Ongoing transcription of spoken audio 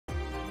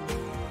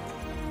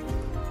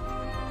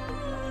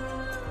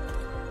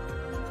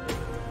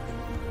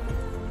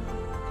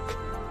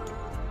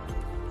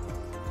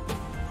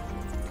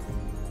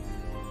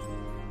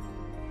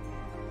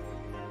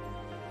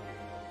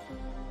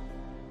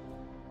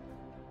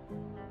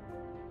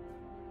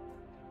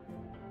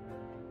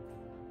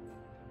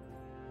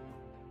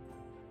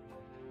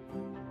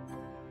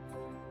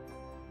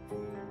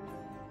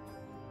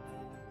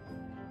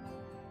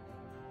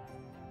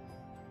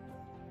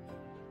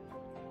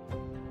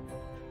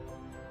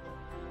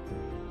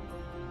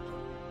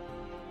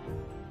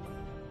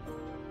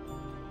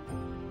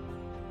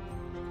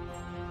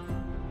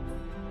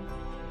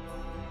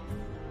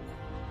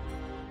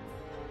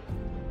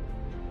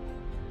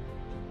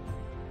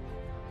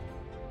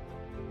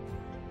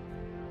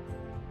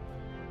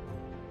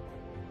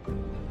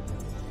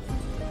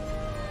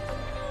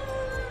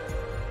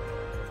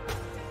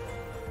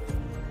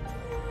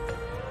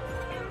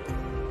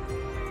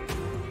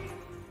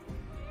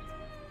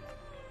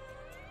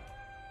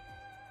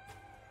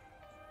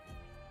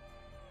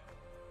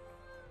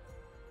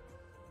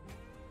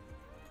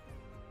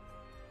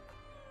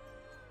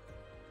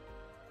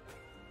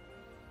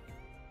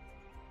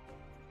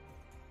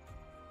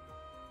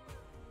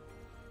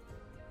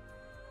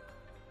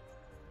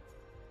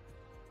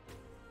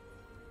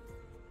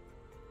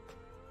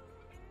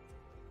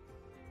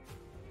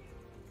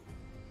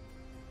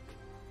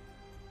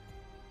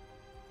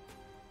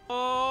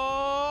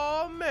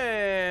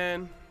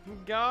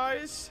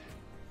guys.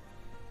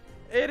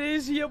 It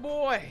is your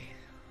boy.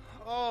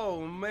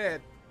 Oh, man.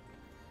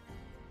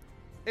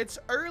 It's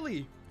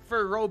early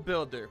for Road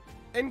Builder.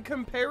 In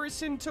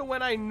comparison to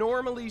when I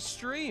normally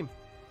stream,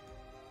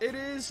 it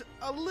is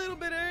a little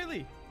bit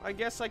early. I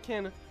guess I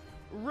can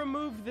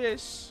remove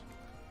this.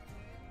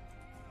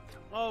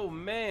 Oh,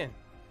 man.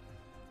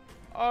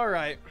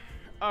 Alright.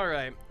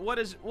 Alright. What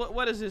is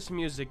this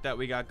music that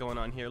we got going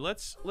on here?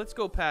 Let's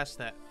go past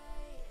that.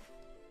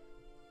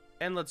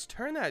 And let's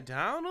turn that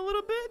down a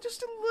little bit,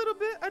 just a little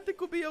bit. I think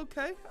we'll be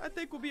okay. I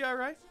think we'll be all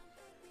right.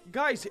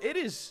 Guys, it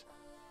is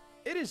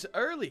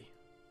early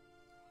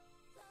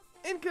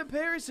in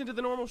comparison to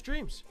the normal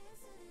streams.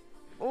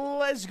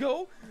 Let's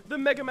go. The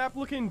mega map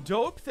looking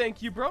dope.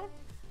 Thank you, bro.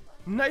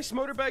 Nice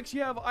motorbikes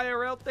you have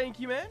IRL. Thank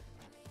you, man.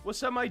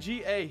 What's up, my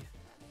GA?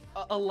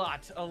 A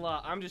lot.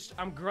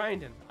 I'm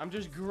grinding. I'm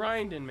just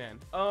grinding, man.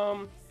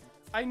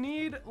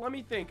 let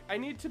me think. I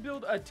need to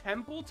build a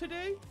temple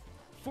today.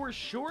 For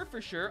sure.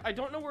 I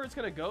don't know where it's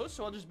gonna go,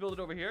 so I'll just build it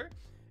over here.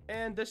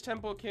 And this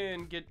temple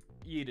can get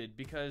yeeted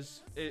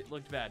because it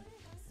looked bad.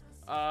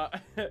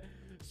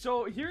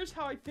 So here's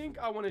how I think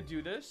I want to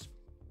do this.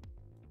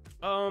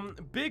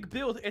 Big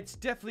build. It's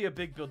definitely a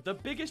big build. The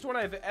biggest one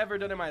I've ever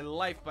done in my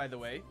life, by the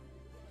way.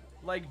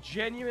 Like,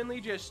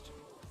 genuinely just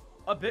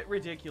a bit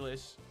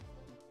ridiculous.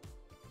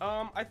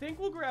 I think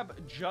we'll grab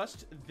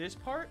just this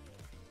part.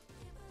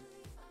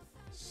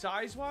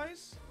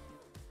 Size-wise.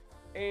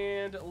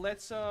 And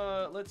let's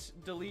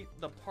delete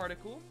the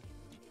particle.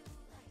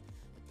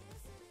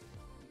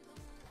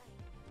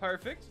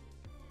 Perfect.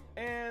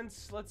 And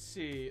let's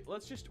see. We'll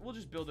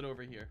just build it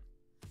over here.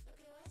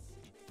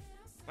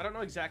 I don't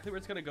know exactly where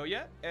it's gonna go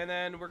yet. And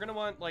then we're gonna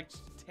want like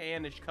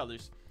tannish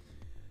colors.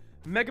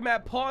 Mega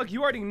Map Pog,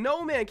 you already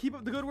know, man. Keep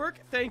up the good work.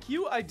 Thank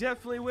you. I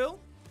definitely will.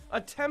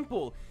 A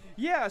temple.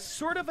 Yeah,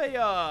 sort of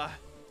a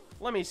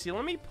let me see.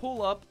 Let me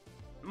pull up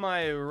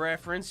my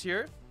reference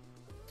here.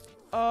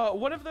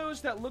 One of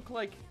those that look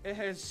like it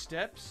has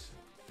steps.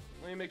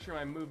 Let me make sure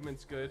my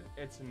movement's good.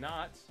 It's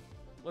not.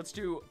 Let's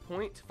do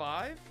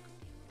 0.5.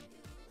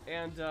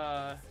 And,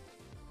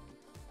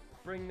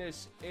 bring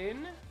this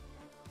in.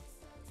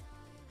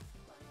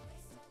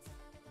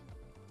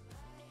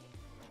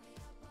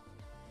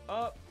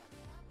 Up.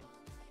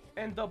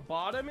 And the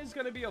bottom is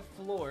gonna be a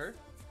floor.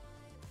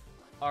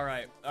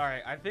 Alright.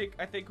 I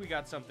think we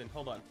got something.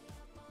 Hold on.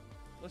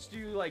 Let's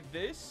do like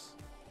this.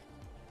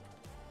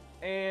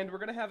 And we're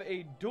gonna have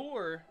a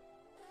door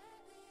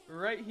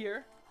right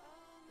here.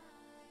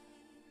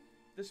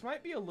 This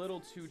might be a little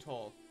too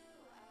tall.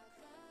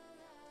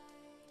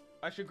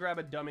 I should grab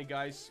a dummy,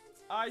 guys.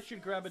 I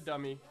should grab a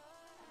dummy.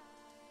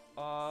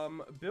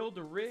 Build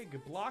a rig,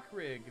 block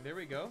rig. There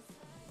we go.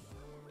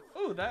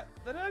 Oh, that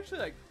actually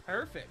like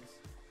perfect.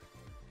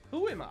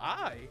 Who am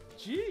I?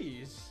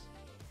 Jeez.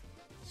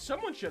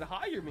 Someone should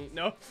hire me.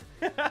 No.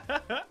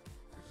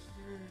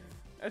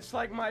 It's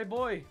like, my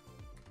boy.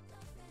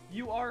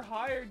 You are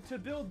hired to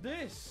build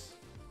this.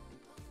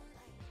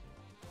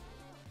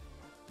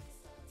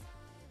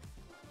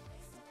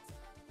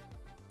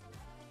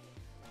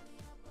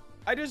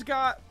 I just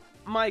got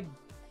my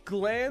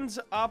glands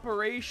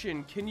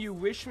operation. Can you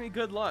wish me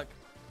good luck?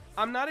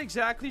 I'm not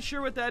exactly sure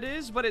what that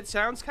is, but it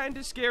sounds kind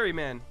of scary,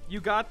 man. You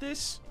got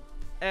this?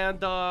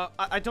 And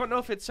I don't know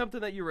if it's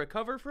something that you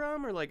recover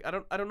from or like I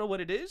don't know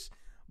what it is,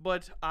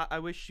 but I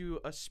wish you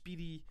a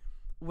speedy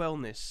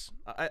wellness.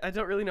 I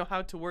don't really know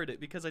how to word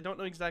it because I don't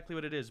know exactly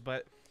what it is,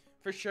 but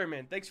for sure,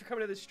 man. Thanks for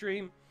coming to the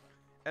stream,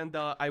 and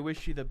I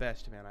wish you the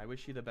best, man. I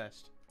wish you the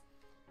best.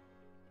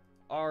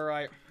 All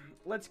right,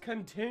 let's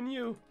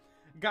continue.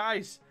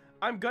 Guys,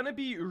 I'm gonna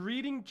be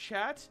reading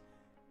chat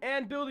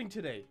and building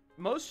today.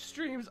 Most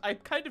streams, I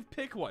kind of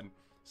pick one.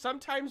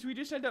 Sometimes we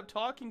just end up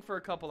talking for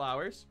a couple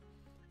hours,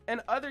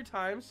 and other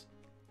times,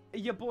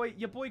 your boy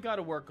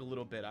gotta work a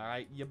little bit, all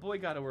right? Your boy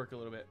gotta work a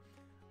little bit.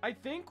 I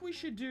think we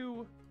should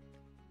do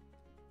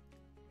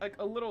like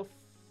a little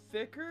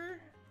thicker.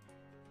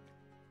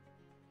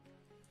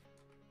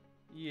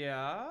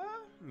 Yeah,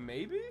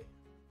 maybe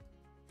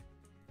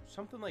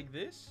something like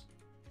this.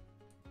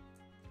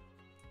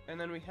 And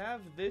then we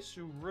have this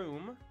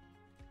room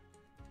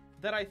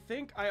that I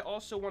think I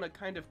also want to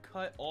kind of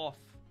cut off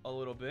a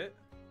little bit,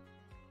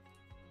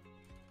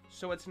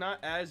 so it's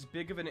not as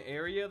big of an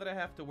area that I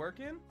have to work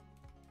in.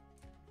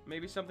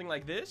 Maybe something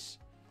like this.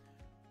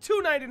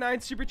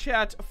 $2.99 super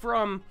chat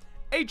from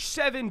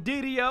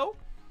H7DDO.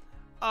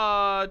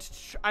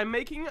 I'm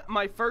making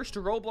my first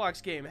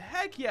Roblox game.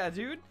 Heck yeah,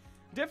 dude.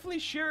 Definitely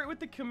share it with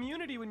the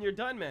community when you're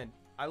done, man.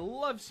 I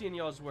love seeing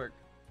y'all's work.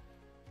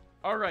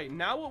 Alright,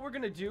 now what we're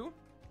gonna do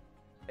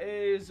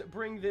is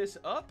bring this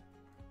up.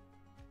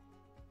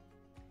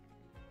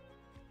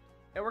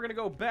 And we're gonna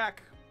go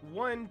back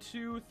 1,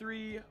 2,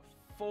 3,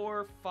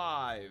 4,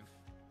 5.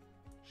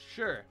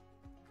 Sure.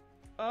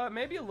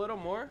 Maybe a little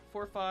more.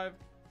 4, 5,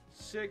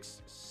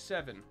 6,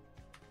 7.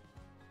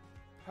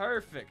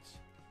 Perfect.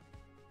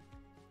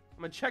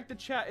 I'm gonna check the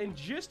chat in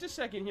just a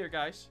second here,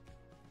 guys.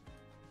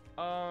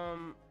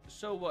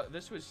 So what?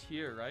 This was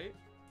here, right?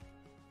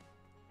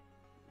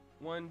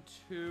 1,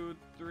 2,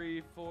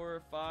 3,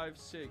 4, 5,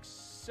 6,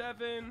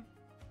 7.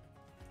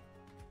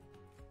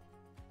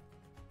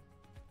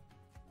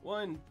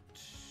 1,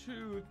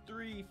 2,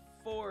 3,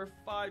 4,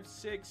 5,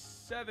 6,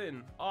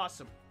 7.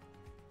 Awesome.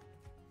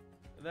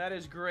 That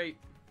is great.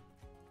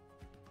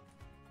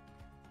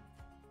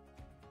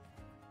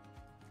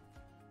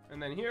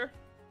 And then here.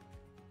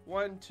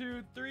 1,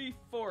 2, 3,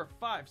 4,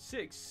 5,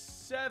 6,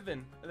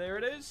 7. There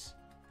it is.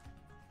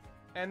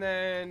 And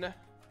then...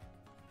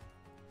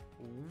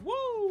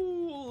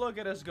 Woo! Look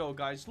at us go,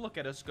 guys. Look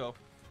at us go.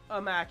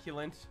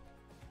 Immaculate.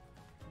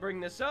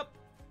 Bring this up.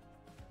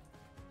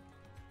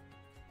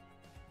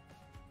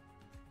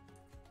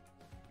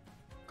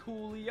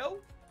 Coolio.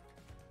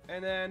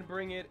 And then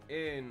bring it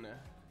in.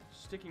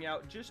 Sticking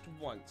out just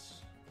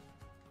once.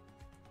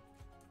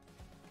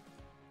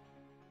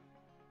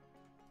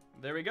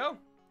 There we go.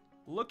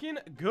 Looking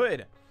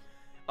good.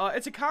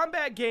 It's a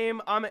combat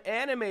game. I'm an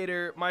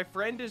animator. My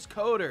friend is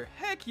coder.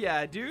 Heck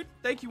yeah, dude.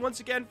 Thank you once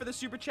again for the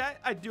super chat.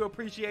 I do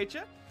appreciate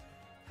you.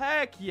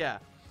 Heck yeah.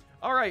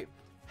 All right.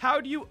 How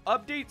do you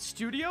update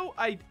Studio?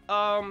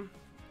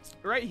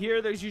 Right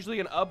here, there's usually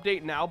an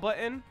update now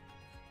button.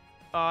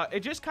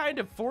 It just kind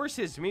of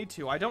forces me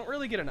to. I don't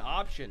really get an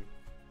option.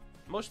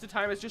 Most of the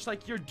time, it's just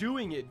like, you're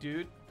doing it,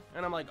 dude.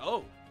 And I'm like,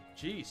 oh,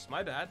 jeez,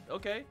 my bad.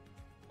 Okay.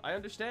 I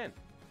understand.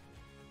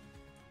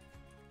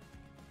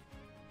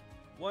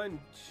 1,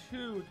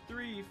 2,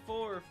 3,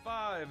 4,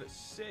 5,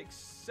 6,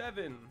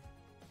 7.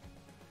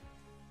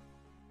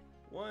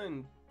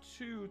 1,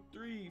 2,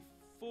 3,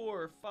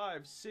 4,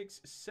 5,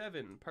 6,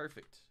 7.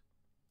 Perfect.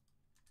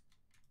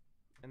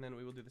 And then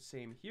we will do the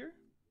same here.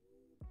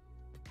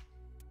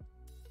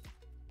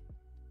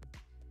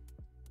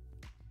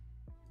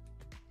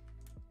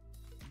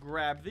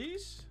 Grab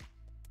these.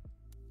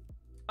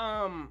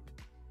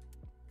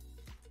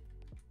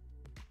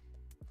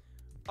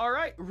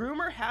 Alright,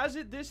 rumor has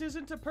it this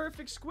isn't a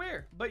perfect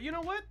square. But you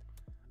know what?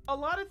 A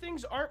lot of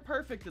things aren't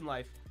perfect in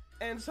life.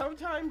 And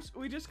sometimes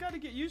we just gotta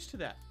get used to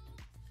that.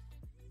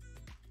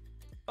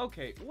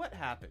 Okay, what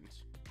happened?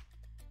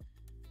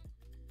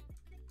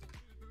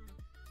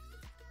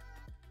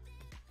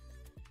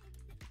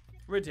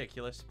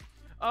 Ridiculous.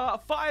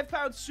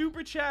 5-pound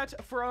super chat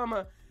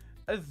from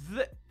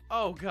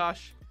oh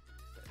gosh.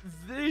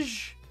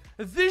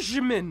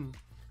 Vishman.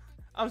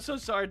 I'm so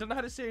sorry, don't know how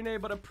to say your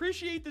name, but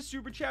appreciate the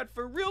super chat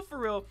for real, for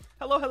real.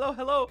 Hello, hello,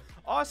 hello.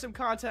 Awesome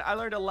content. I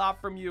learned a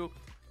lot from you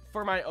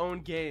for my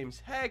own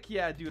games. Heck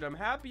yeah, dude. I'm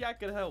happy I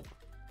could help.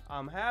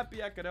 I'm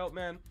happy I could help,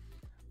 man.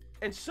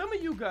 And some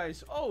of you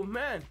guys, oh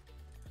man,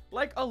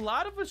 like a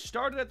lot of us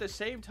started at the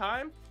same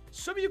time.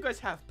 Some of you guys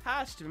have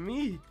passed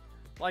me.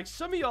 Like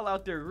some of y'all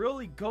out there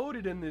really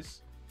goated in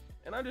this.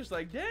 And I'm just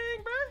like, dang,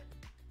 bruh.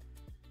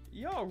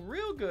 Y'all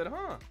real good,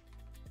 huh?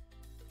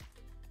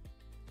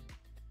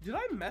 Did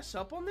I mess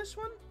up on this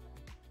one?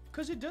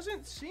 Because it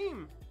doesn't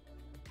seem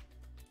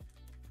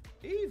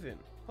even.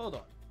 Hold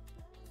on.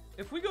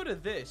 If we go to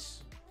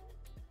this.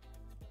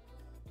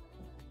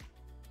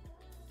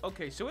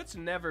 Okay, so it's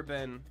never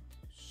been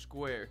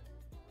square.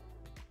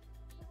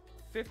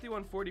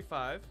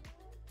 5145.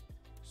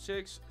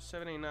 6,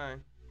 7, 8,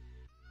 9.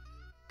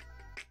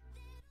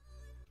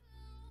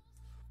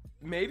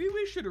 Maybe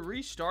we should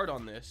restart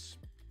on this.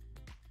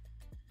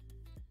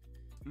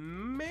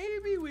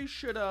 Maybe we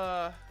should,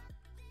 I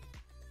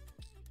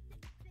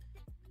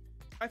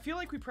feel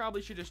like we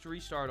probably should just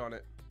restart on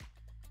it.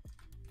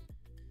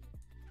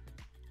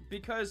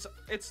 Because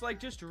it's like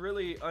just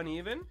really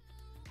uneven.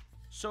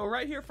 So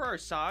right here for our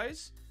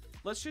size,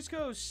 let's just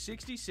go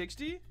 60,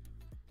 60.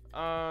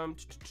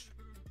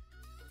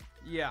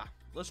 Yeah,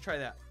 let's try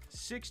that.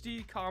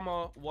 60,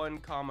 comma, 1,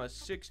 comma,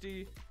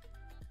 60.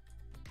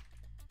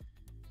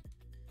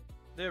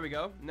 There we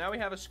go. Now we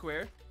have a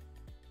square.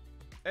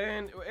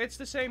 And it's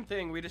the same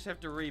thing. We just have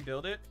to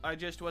rebuild it. I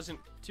just wasn't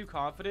too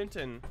confident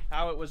in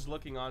how it was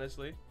looking,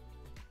 honestly.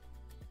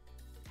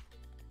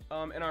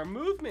 And our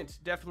movement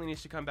definitely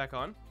needs to come back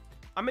on.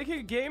 I'm making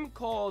a game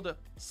called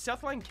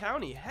Southline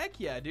County. Heck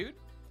yeah, dude.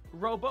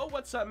 Robo,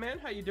 what's up, man?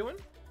 How you doing?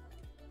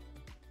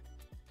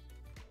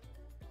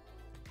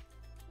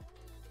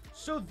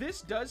 So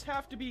this does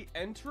have to be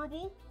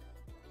enterable.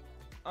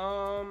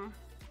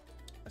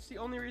 That's the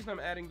only reason I'm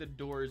adding the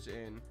doors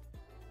in.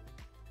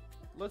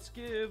 Let's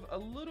give a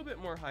little bit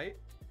more height.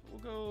 We'll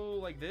go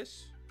like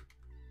this.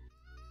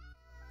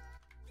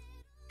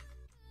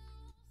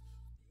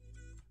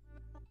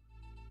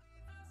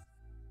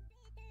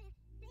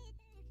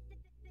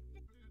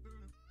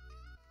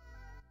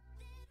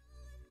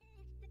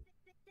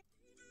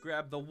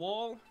 Grab the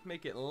wall,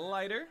 make it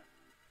lighter.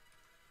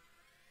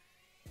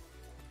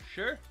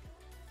 Sure.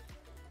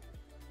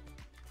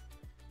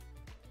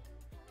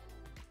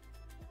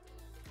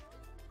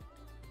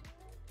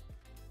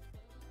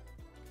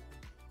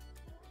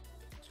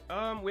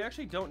 We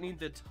actually don't need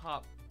the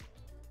top.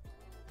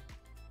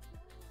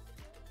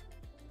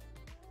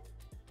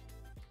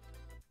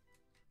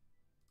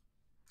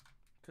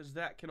 Because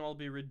that can all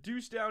be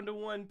reduced down to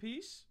one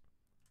piece.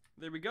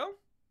 There we go.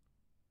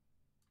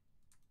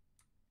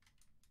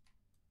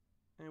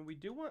 And we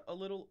do want a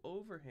little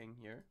overhang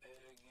here.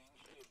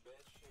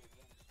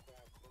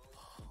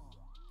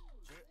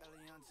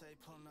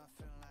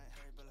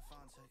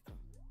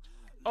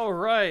 All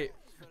right.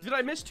 Did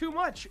I miss too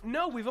much?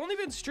 No, we've only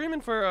been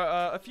streaming for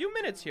a few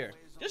minutes here.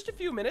 Just a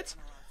few minutes.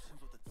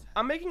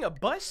 I'm making a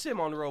bus sim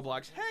on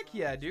Roblox. Heck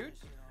yeah, dude.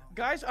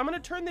 Guys, I'm going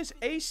to turn this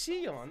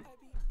AC on.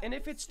 And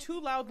if it's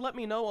too loud, let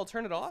me know. I'll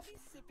turn it off.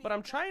 But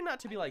I'm trying not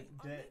to be like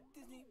dead.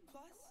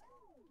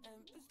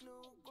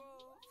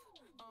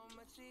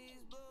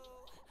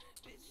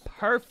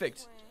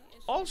 Perfect.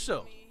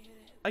 Also,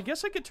 I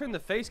guess I could turn the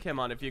face cam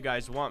on if you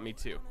guys want me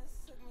to.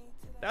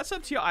 That's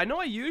up to you. I know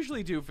I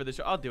usually do for the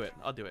show. I'll do it.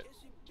 I'll do it.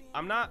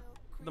 I'm not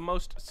the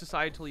most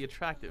societally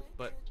attractive,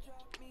 but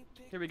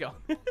here we go.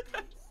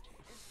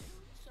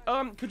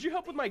 Could you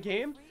help with my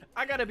game?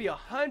 I gotta be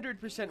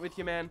 100% with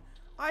you, man.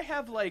 I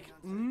have like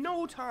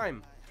no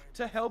time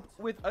to help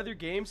with other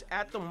games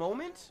at the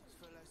moment.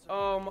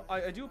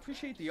 I do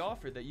appreciate the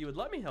offer that you would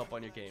let me help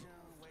on your game,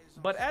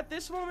 but at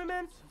this moment,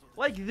 man,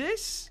 like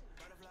this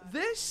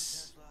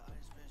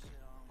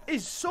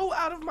is so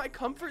out of my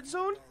comfort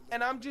zone,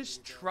 and I'm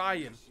just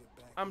trying.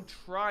 I'm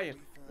trying.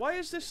 Why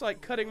is this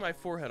like cutting my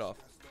forehead off?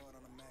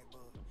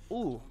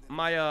 Ooh,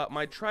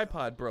 my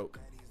tripod broke.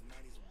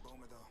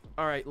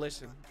 All right,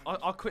 listen.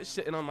 I'll quit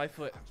sitting on my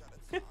foot.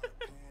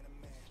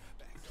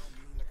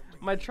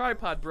 My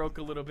tripod broke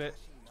a little bit,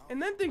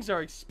 and then things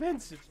are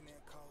expensive.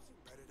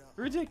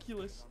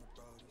 Ridiculous.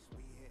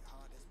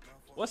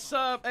 What's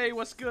up? Hey,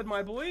 what's good,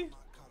 my boy?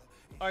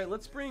 All right,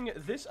 let's bring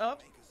this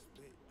up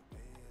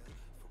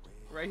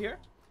right here,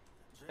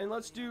 and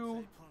let's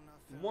do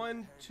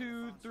 1,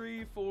 2,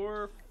 3,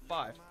 4,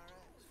 5.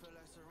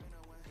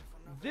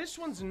 This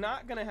one's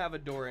not gonna have a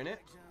door in it.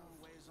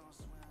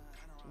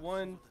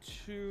 1,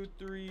 2,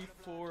 3,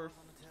 4,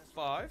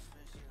 5.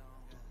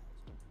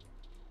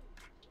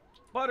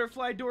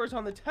 Butterfly doors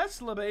on the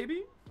Tesla,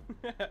 baby.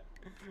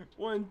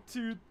 1,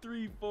 2,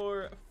 3,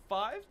 4,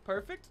 5.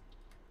 Perfect.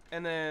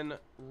 And then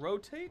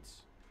rotate.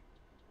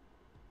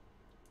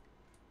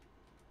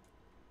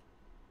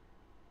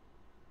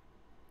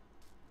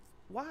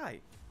 Why?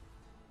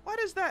 Why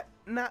does that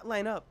not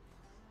line up?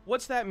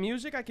 What's that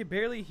music? I can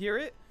barely hear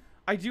it.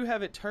 I do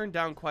have it turned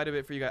down quite a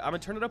bit for you guys. I'm gonna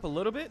turn it up a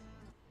little bit.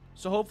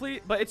 So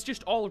hopefully, but it's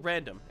just all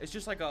random. It's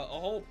just like a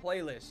whole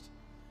playlist.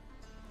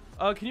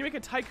 Can you make a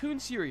tycoon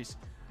series?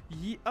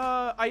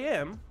 I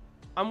am.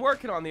 I'm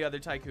working on the other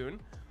tycoon.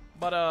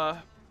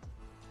 But,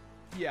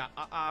 yeah,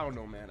 I don't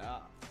know, man.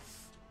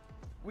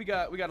 We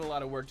got a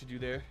lot of work to do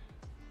there.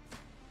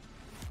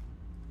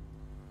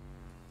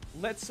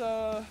 Let's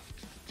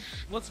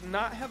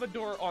not have a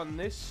door on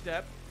this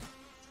step.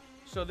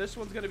 So this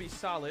one's gonna be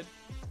solid.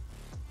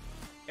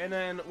 And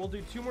then we'll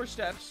do 2 more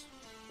steps.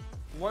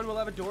 One will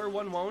have a door,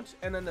 one won't,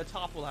 and then the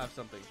top will have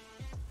something.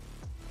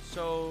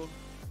 So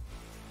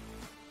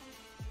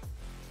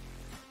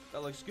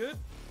that looks good.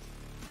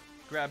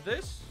 Grab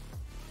this.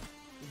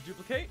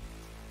 Duplicate.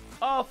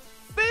 A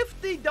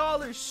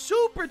 $50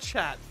 super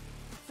chat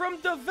from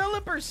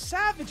developer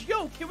Savage.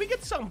 Yo, can we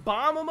get some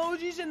bomb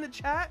emojis in the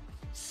chat?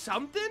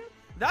 Something?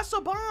 That's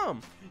a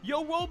bomb.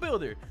 Yo, World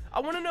Builder, I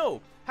want to know,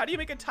 how do you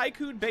make a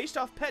tycoon based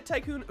off Pet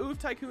Tycoon, Oof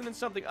Tycoon, and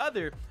something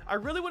other? I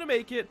really want to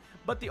make it,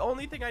 but the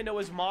only thing I know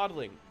is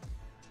modeling.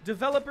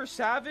 Developer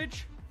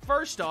Savage,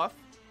 first off,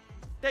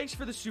 thanks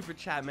for the super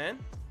chat, man.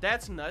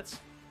 That's nuts.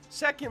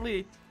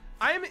 Secondly,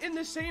 I am in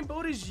the same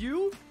boat as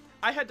you.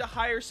 I had to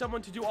hire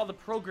someone to do all the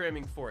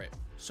programming for it.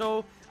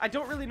 So I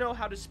don't really know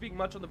how to speak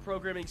much on the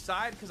programming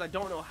side because I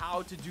don't know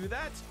how to do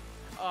that.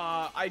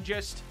 I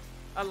just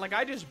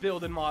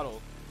build and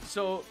model.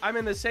 So I'm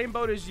in the same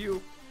boat as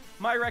you.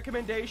 My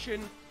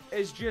recommendation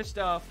is just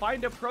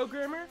find a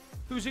programmer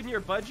who's in your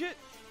budget.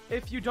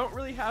 If you don't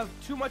really have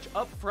too much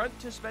upfront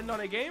to spend on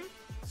a game,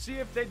 see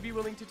if they'd be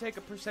willing to take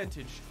a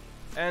percentage.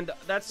 And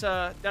that's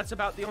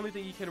about the only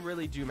thing you can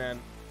really do, man.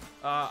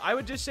 I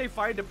would just say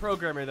find a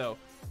programmer though,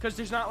 because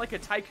there's not like a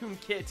tycoon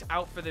kit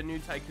out for the new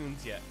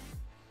tycoons yet.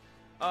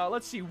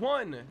 Let's see,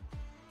 1,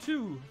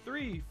 2,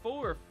 3,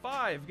 4,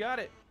 5. Got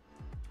it.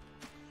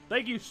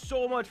 Thank you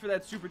so much for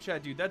that super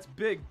chat, dude. That's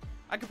big.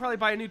 I could probably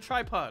buy a new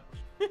tripod.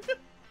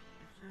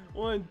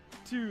 1,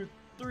 2,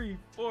 3,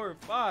 4,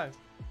 5.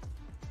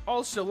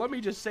 Also, let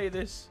me just say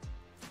this.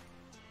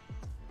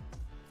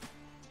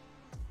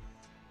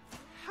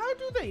 How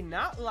do they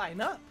not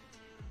line up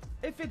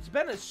if it's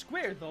been a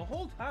square the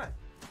whole time?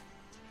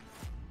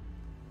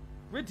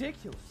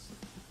 Ridiculous.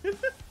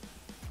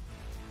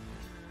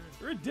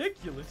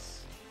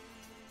 Ridiculous.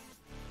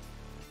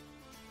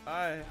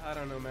 I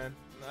don't know, man.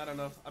 I don't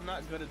know. I'm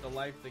not good at the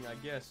life thing, I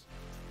guess.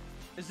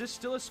 Is this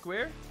still a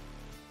square?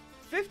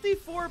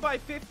 54 by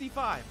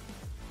 55.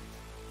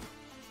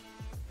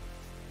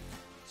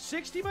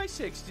 60 by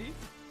 60.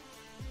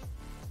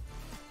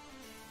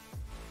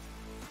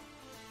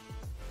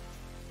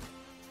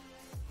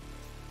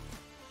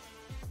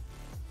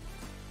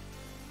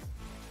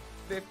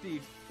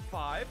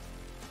 $55.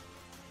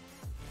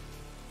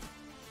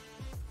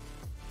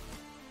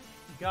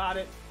 Got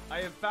it.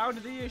 I have found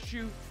the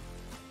issue.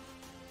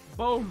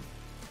 Boom.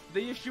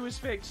 The issue is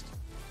fixed.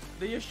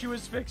 The issue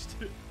is fixed.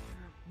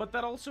 But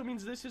that also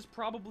means this is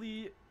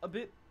probably a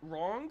bit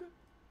wrong.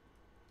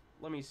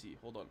 Let me see.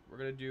 Hold on. We're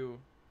gonna do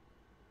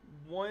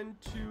 1,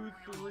 2,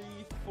 3,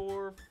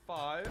 4,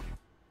 5.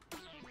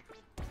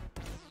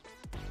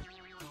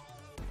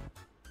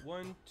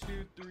 1, 2,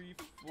 3,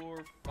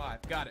 4,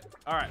 5. Got it.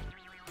 All right.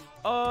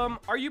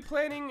 Are you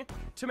planning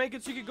to make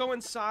it so you could go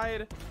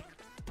inside?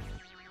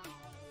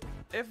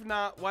 If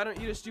not, why don't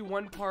you just do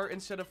one part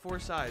instead of 4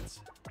 sides?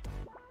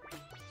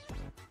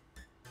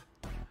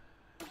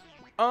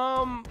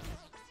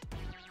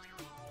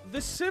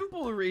 The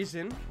simple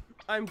reason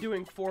I'm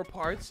doing 4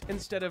 parts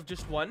instead of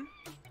just 1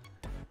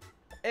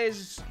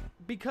 is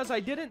because I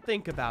didn't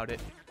think about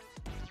it.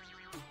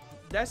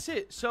 That's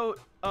it. So,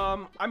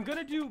 I'm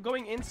gonna do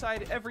going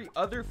inside every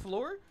other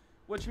floor,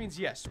 which means,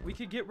 yes, we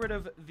could get rid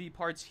of the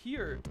parts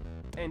here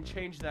and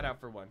change that out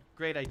for 1.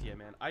 Great idea,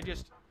 man.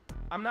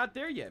 I'm not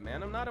there yet,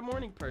 man. I'm not a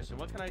morning person.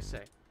 What can I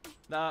say?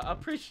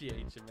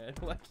 Appreciate you, man.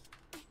 Like,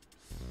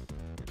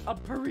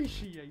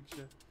 appreciate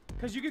you.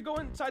 Because you could go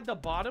inside the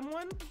bottom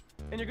one,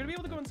 and you're gonna be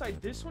able to go inside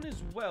this one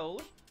as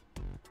well.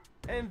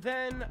 And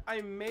then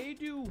I may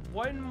do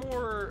 1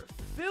 more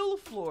fill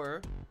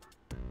floor,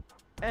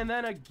 and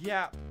then a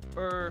gap,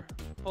 or,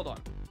 hold on.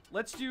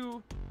 Let's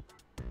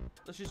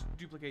just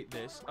duplicate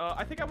this.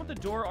 I think I want the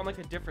door on, like,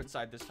 a different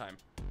side this time.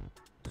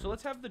 So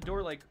let's have the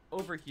door, like,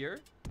 over here.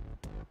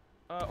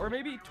 Or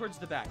maybe towards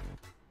the back.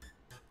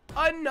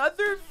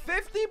 Another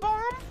 50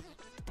 bomb?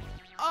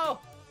 Oh.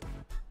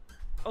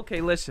 Okay,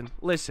 listen.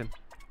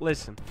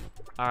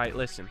 All right,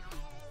 listen.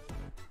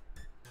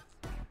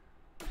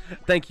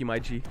 Thank you, my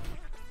G.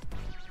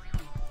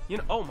 You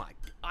know, oh my,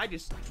 I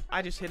just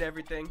hit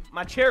everything.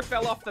 My chair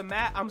fell off the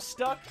mat. I'm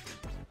stuck.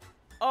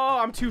 Oh,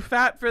 I'm too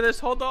fat for this.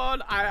 Hold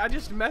on. I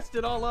just messed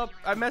it all up.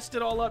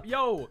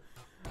 Yo,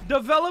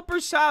 Developer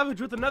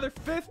Savage with another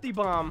 50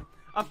 bomb.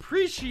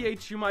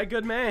 Appreciate you, my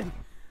good man.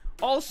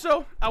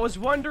 Also, I was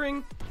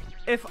wondering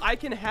if I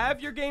can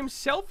have your game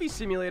Selfie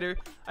Simulator.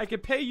 I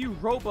could pay you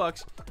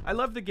Robux. I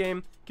love the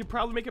game. Could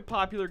probably make it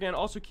popular again.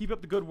 Also, keep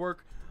up the good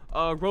work,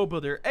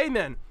 RoBuilder.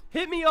 Amen.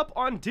 Hit me up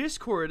on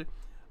Discord.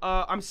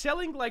 I'm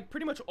selling, like,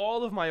 pretty much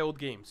all of my old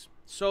games.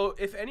 So,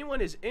 if anyone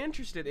is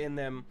interested in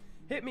them,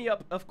 hit me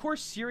up. Of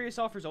course, serious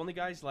offers only,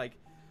 guys. Like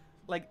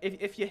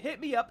if you hit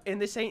me up, and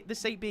this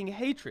ain't being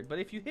hatred, but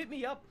if you hit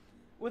me up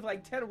with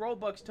like 10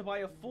 Robux to buy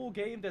a full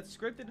game that's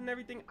scripted and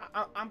everything,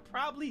 I'm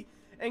probably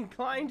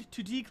inclined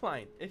to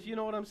decline, if you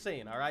know what I'm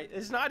saying. All right,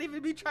 it's not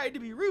even me trying to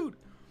be rude.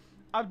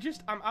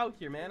 I'm out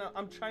here, man.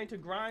 I'm trying to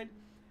grind,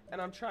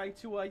 and I'm trying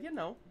to you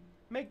know,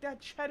 make that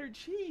cheddar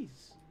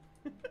cheese.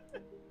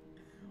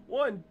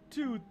 1,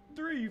 2,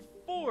 3,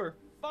 4,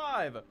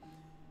 5.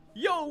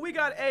 Yo, we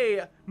got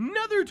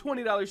another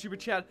 $20 super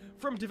chat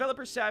from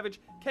Developer Savage.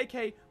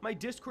 KK, my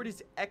Discord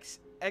is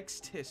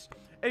xtis.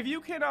 If you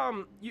can,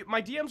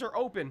 my DMs are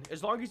open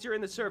as long as you're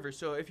in the server.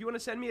 So if you want to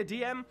send me a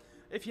DM,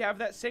 if you have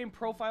that same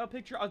profile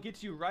picture, I'll get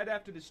to you right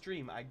after the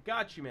stream. I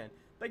got you, man.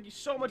 Thank you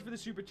so much for the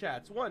super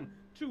chats. 1,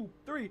 2,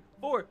 3,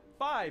 4,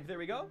 5. There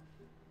we go.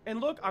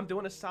 And look, I'm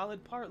doing a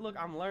solid part. Look,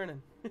 I'm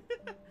learning.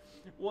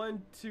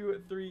 1,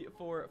 2, 3,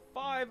 4,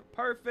 5.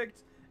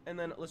 Perfect. And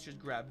then let's just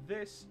grab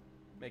this.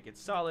 Make it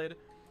solid.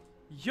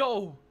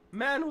 Yo,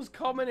 man was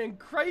coming in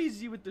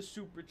crazy with the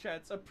super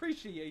chats.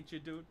 Appreciate you,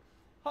 dude.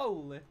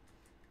 Holy.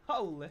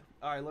 All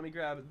right, let me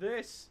grab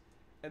this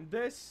and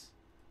this.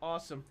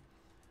 Awesome.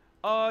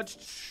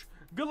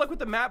 Good luck with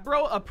the map,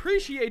 bro.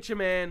 Appreciate you,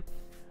 man.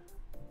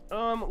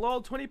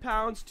 Lol, 20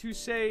 pounds to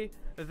say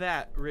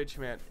that, rich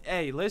man.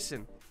 Hey,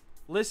 listen,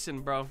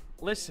 bro.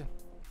 Listen.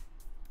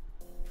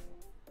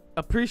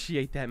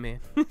 Appreciate that, man.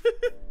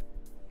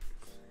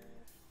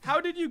 How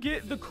did you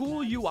get the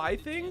cool UI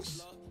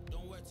things?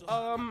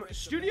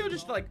 Studio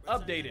just like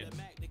updated.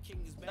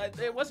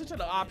 It wasn't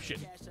an option.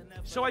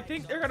 So I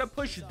think they're gonna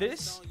push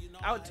this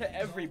out to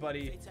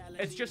everybody.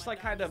 It's just like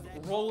kind of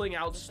rolling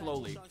out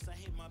slowly.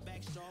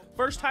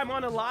 First time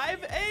on a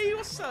live? Hey,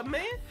 what's up,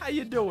 man? How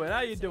you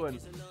doing?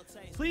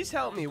 Please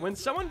help me. When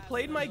someone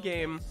played my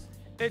game,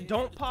 it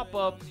don't pop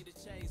up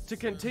to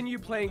continue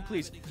playing,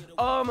 please.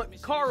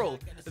 Carl,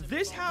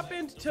 this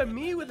happened to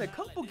me with a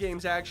couple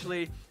games,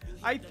 actually.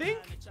 I think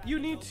you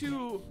need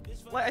to,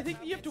 like, I think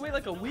you have to wait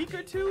like a week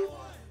or 2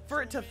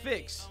 for it to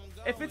fix.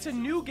 If it's a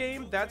new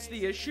game, that's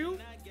the issue.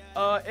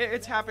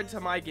 It's happened to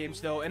my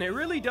games, though, and it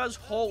really does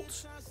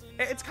halt.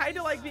 It's kind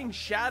of like being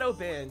shadow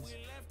banned.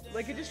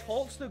 Like, it just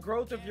halts the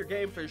growth of your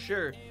game for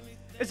sure.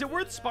 Is it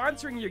worth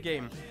sponsoring your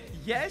game?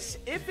 Yes,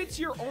 if it's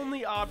your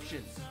only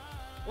option.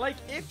 Like,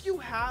 if you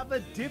have a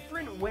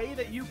different way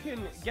that you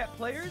can get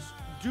players,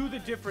 do the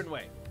different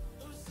way.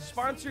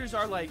 Sponsors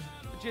are like,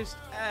 just,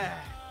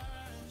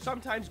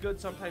 sometimes good,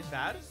 sometimes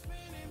bad.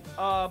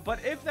 But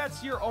if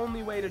that's your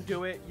only way to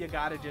do it, you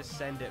gotta just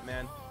send it,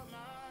 man.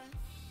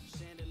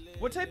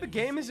 What type of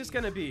game is this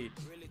gonna be?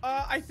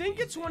 I think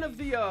it's one of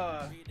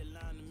the,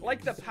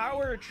 like the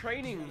power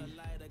training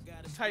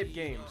type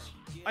games.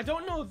 I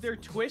don't know if they're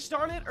twist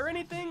on it or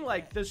anything,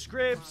 like the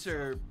scripts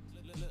or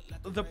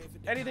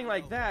anything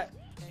like that.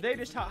 They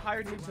just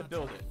hired me to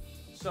build it.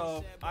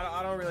 So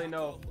I don't really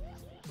know.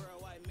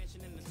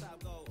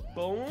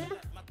 Boom.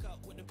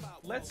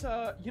 Let's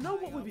you know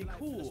what would be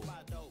cool?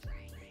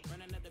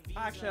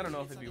 Actually, I don't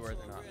know if it'd be worth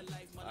it or not.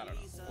 I don't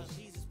know. We'll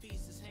see.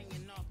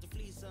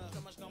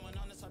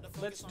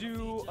 Let's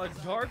do a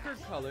darker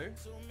color.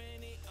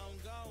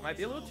 Might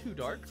be a little too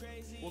dark.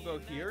 We'll go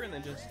here and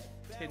then just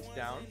tint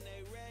down.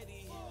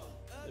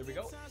 There we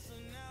go.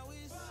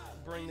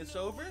 Bring this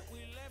over.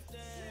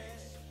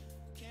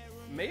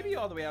 Maybe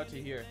all the way out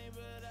to here.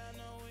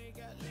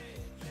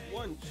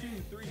 1, 2,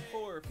 3,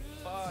 4,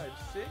 5,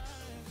 6.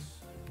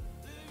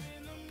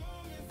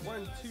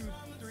 1, 2,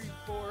 3,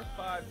 4,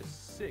 5,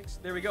 6.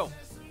 There we go.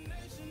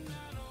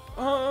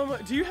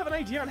 Do you have an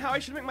idea on how I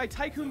should make my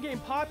Tycoon game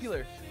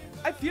popular?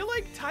 I feel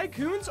like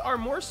Tycoons are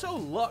more so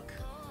luck.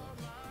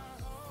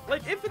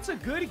 Like, if it's a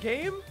good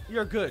game,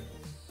 you're good.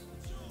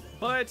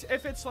 But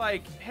if it's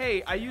like,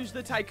 hey, I used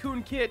the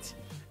Tycoon kit,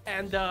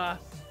 and, I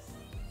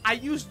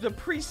used the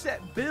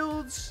preset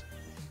builds,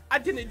 I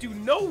didn't do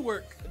no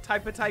work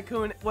type of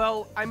Tycoon,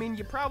 well, I mean,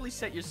 you probably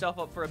set yourself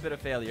up for a bit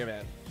of failure,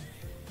 man.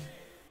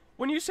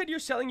 When you said you're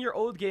selling your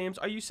old games,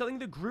 are you selling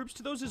the groups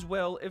to those as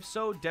well? If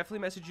so, definitely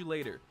message you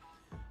later.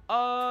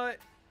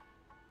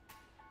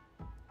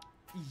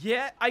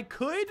 Yeah, I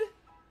could,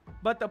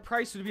 but the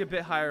price would be a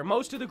bit higher.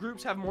 Most of the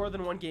groups have more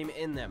than one game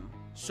in them,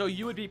 so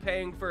you would be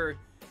paying for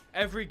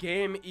every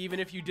game, even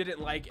if you didn't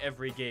like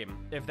every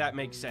game, if that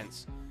makes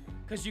sense.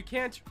 Because you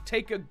can't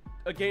take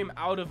a game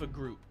out of a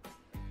group.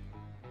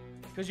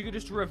 Because you could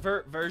just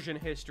revert version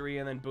history,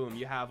 and then boom,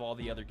 you have all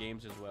the other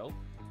games as well.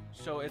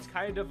 So it's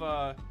kind of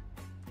a...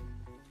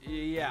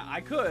 Yeah, I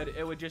could.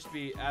 It would just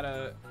be at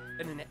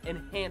an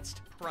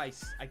enhanced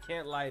price. I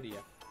can't lie to you.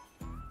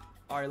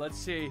 Alright, let's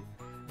see.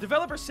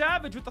 Developer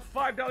Savage with the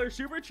 $5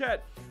 super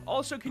chat.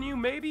 Also, can you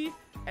maybe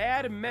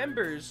add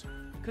members?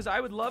 Because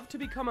I would love to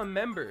become a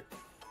member.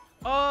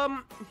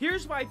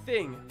 Here's my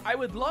thing. I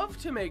would love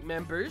to make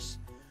members,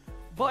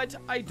 but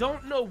I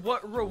don't know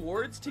what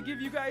rewards to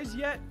give you guys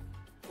yet.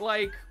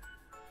 Like,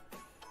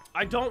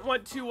 I don't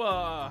want to,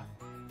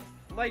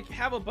 like,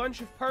 have a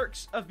bunch of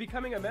perks of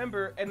becoming a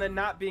member and then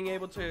not being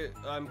able to,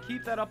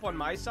 keep that up on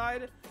my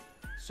side.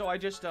 So I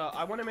just,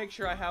 I want to make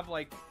sure I have,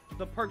 like,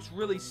 the perks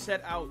really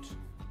set out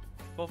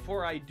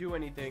before I do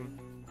anything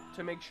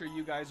to make sure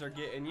you guys are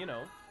getting, you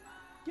know,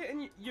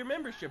 getting your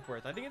membership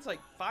worth. I think it's like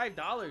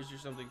 $5 or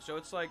something. So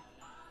it's like,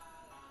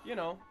 you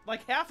know,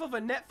 like half of a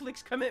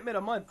Netflix commitment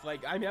a month.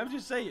 Like, I mean, I'm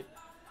just saying,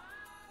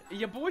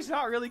 your boy's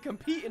not really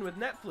competing with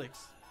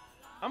Netflix.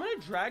 I'm going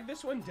to drag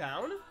this one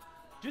down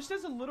just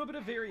as a little bit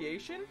of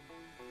variation.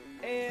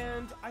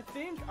 And I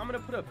think I'm going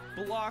to put a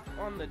block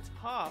on the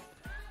top,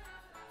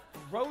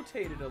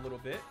 rotate it a little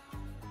bit.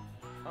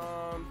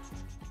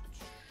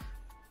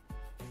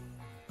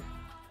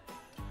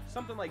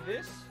 Something like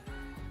this.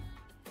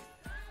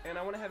 And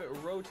I want to have it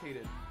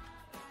rotated.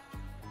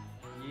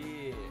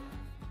 Yeah.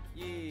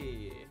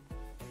 Yeah.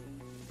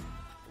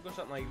 We'll go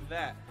something like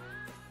that.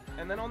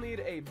 And then I'll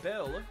need a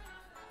bell.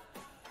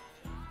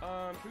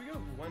 Can we go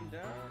one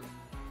down?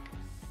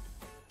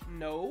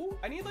 No.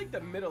 I need like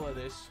the middle of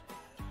this.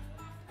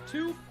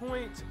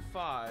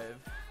 2.5.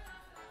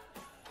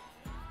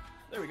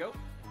 There we go.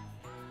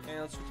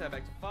 And let's switch that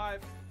back to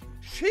 5.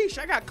 Sheesh,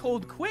 I got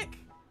cold quick.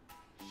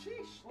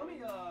 Sheesh, let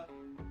me,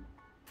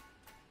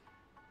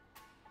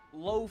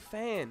 low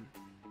fan.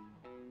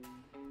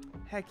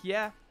 Heck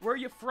yeah. Where are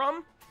you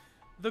from?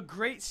 The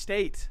great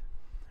state.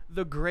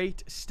 The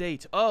great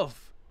state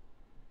of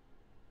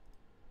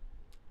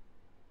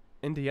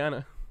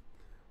Indiana.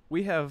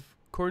 We have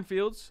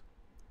cornfields,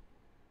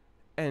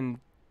 and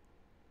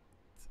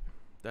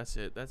that's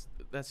it. That's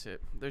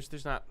it.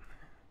 There's not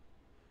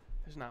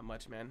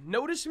much, man.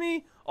 Notice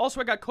me. Also,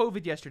 I got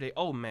COVID yesterday.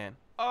 Oh man.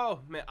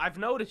 Oh man. I've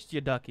noticed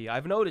you, Ducky.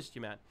 I've noticed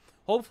you, man.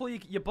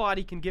 Hopefully your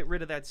body can get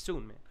rid of that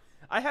soon, man.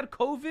 I had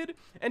COVID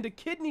and a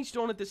kidney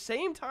stone at the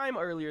same time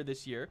earlier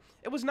this year.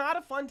 It was not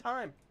a fun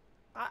time.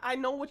 I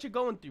know what you're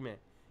going through, man.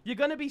 You're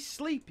gonna be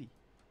sleepy,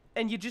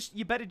 and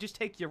you better just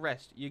take your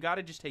rest. You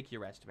gotta just take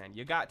your rest, man.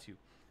 You got to.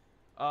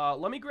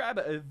 Let me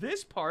grab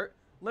this part.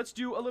 Let's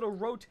do a little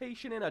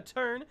rotation and a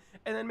turn,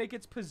 and then make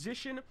its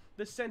position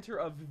the center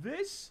of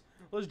this.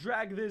 Let's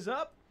drag this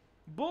up.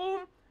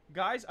 Boom.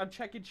 Guys, I'm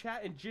checking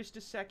chat in just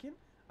a second.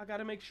 I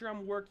gotta make sure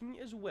I'm working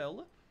as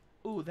well.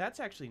 Ooh, that's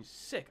actually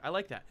sick. I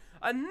like that.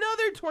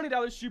 Another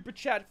 $20 super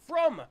chat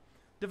from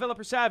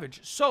Developer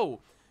Savage.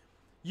 So,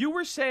 you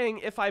were saying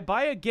if I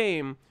buy a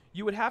game,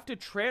 you would have to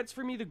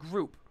transfer me the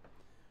group.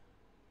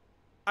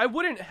 I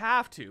wouldn't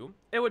have to.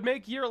 It would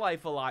make your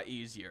life a lot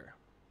easier.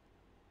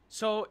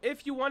 So,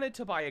 if you wanted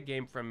to buy a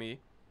game from me,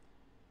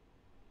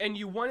 and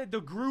you wanted the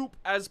group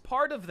as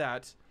part of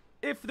that,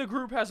 if the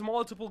group has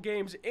multiple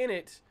games in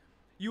it,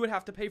 you would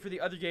have to pay for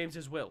the other games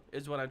as well,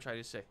 is what I'm trying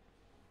to say.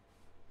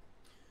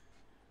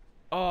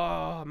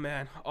 Oh,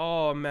 man.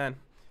 Oh, man.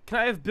 Can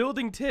I have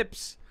building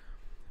tips?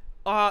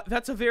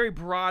 That's a very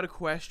broad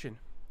question.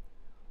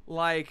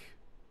 Like,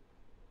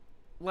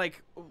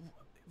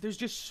 there's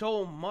just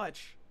so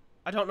much.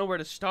 I don't know where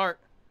to start.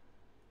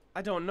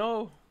 I don't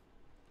know.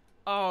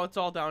 Oh, it's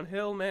all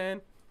downhill, man.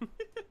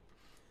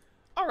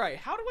 Alright,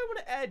 how do I want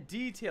to add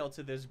detail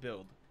to this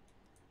build?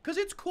 Because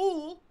it's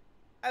cool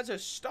as a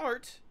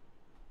start,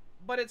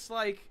 but it's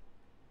like,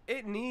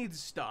 it needs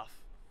stuff.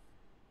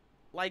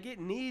 Like, it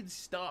needs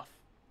stuff.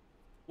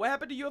 What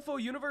happened to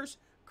UFO Universe?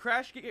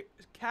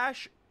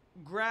 Cash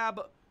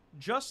grab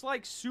just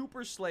like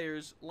Super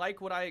Slayers,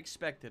 like what I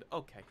expected.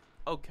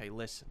 Okay,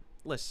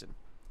 listen.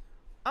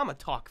 I'ma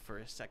talk for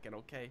a second,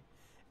 okay?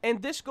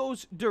 And this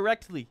goes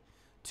directly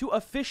to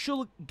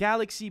Official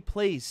Galaxy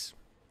Plays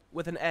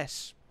with an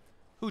S,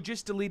 who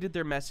just deleted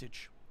their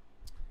message.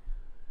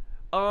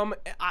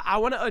 I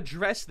want to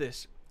address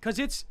this because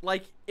it's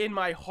like in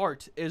my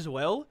heart as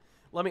well.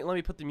 Let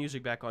me put the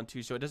music back on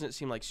too, so it doesn't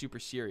seem like super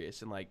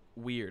serious and like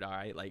weird. All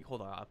right, like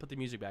hold on, I'll put the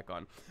music back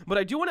on. But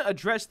I do want to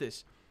address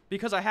this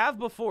because I have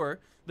before.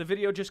 The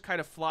video just kind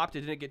of flopped.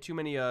 It didn't get too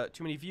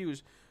many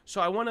views.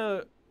 So I want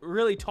to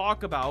really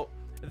talk about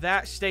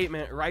that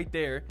statement right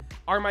there.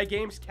 Are my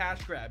games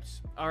cash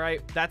grabs? All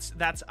right,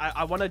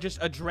 I want to just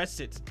address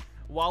it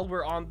while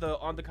we're on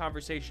the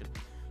conversation.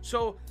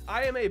 So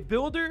I am a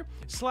builder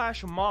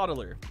slash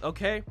modeler,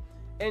 okay?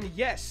 And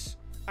yes,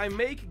 I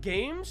make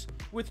games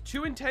with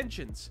two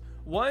intentions.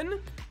 One,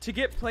 to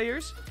get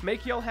players,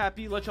 make y'all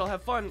happy, let y'all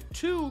have fun.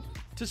 Two,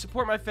 to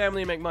support my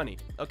family and make money,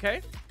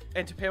 okay?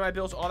 And to pay my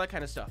bills, all that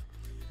kind of stuff.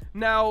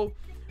 Now,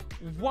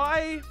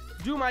 why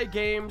do my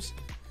games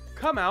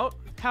come out,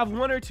 have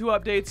one or two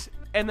updates,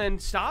 and then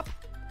stop?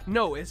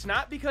 No, it's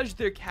not because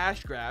they're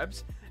cash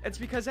grabs. It's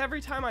because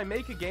every time I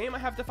make a game, I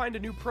have to find a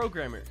new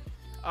programmer.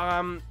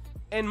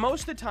 And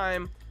most of the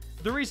time,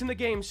 the reason the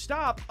games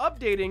stop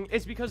updating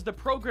is because the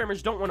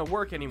programmers don't want to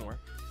work anymore.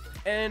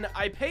 And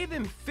I pay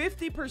them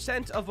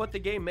 50% of what the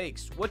game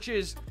makes, which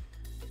is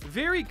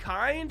very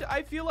kind,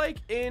 I feel like,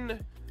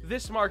 in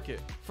this market.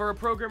 For a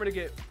programmer to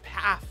get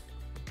half.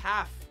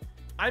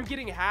 I'm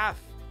getting half,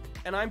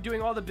 and I'm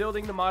doing all the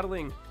building, the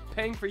modeling,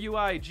 paying for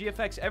UI,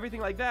 GFX,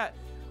 everything like that.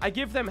 I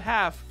give them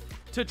half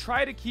to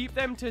try to keep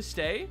them to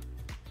stay.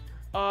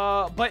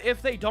 But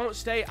if they don't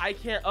stay, I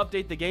can't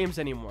update the games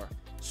anymore.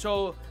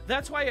 So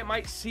that's why it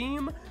might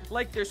seem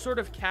like they're sort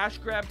of cash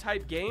grab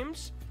type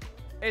games.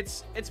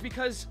 It's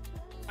because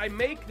I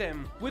make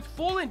them with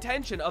full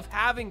intention of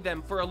having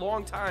them for a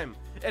long time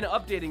and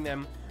updating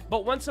them.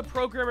 But once a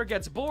programmer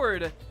gets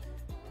bored,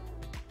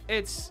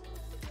 it's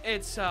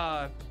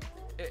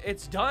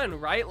done,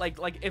 right?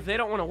 Like if they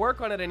don't want to work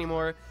on it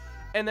anymore.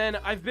 And then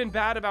I've been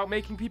bad about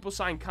making people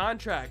sign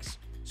contracts.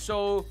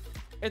 So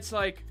it's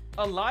like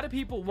a lot of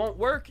people won't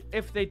work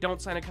if they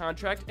don't sign a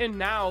contract. And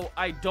now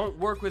I don't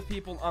work with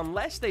people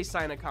unless they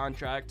sign a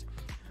contract.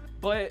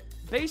 But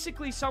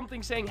basically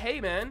something saying,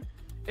 hey man,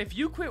 if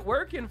you quit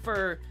working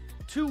for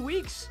 2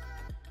 weeks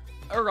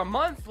or a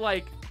month,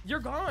 like you're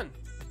gone.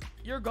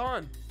 You're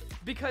gone.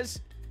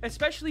 Because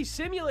especially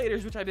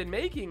simulators, which I've been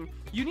making,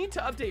 you need to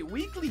update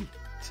weekly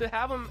to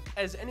have them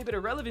as any bit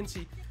of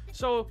relevancy.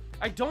 So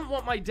I don't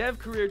want my dev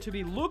career to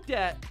be looked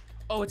at,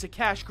 oh, it's a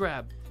cash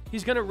grab.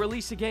 He's gonna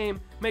release a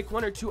game, make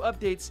 1 or 2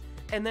 updates,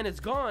 and then it's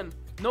gone.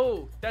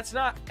 No, that's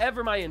not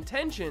ever my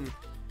intention.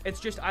 It's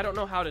just I don't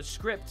know how to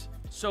script.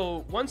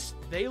 So once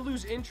they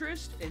lose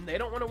interest and they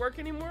don't want to work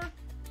anymore,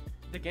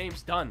 the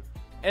game's done.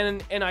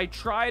 And I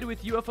tried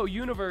with UFO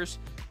Universe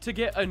to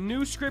get a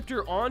new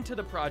scripter onto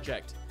the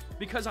project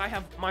because I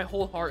have my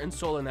whole heart and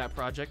soul in that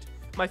project.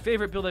 My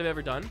favorite build I've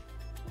ever done.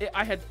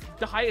 I had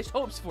the highest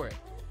hopes for it.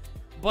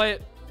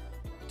 But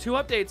 2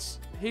 updates,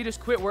 he just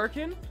quit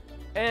working.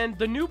 And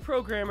the new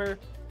programmer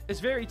is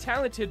very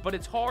talented, but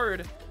it's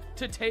hard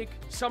to take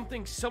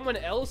something someone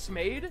else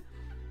made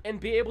and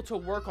be able to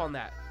work on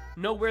that.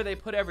 Know where they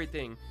put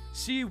everything.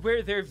 See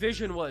where their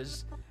vision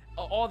was.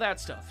 All that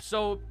stuff.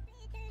 So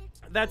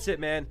that's it,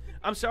 man.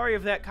 I'm sorry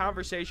if that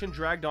conversation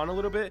dragged on a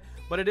little bit,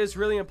 but it is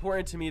really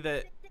important to me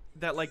that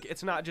like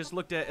it's not just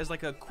looked at as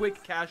like a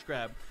quick cash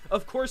grab.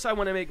 Of course I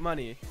want to make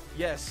money.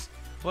 Yes.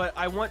 But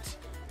I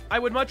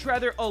would much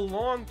rather a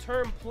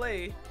long-term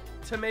play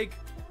to make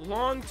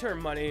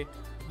long-term money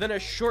than a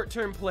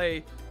short-term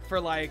play for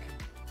like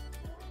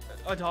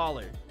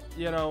 $1,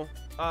 you know.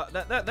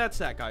 That's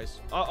that, guys.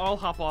 I'll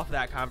hop off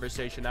that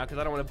conversation now because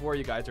I don't want to bore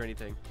you guys or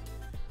anything.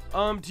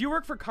 Do you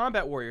work for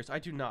Combat Warriors? I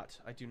do not.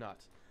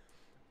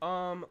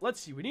 Let's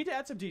see, we need to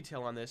add some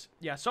detail on this.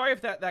 Yeah, sorry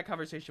if that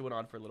conversation went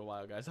on for a little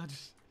while, guys. I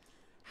just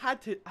I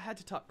had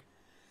to talk.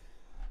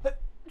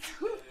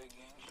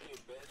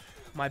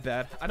 My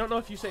bad. I don't know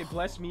if you say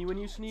bless me when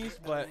you sneeze,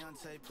 but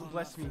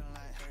bless me.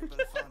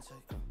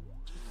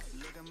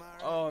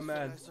 Oh,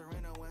 man.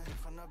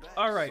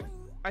 Alright.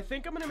 I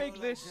think I'm going to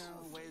make this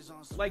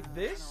like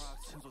this.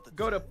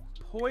 Go to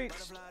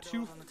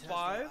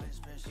 0.25.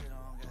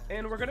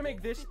 And we're going to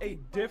make this a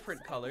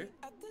different color.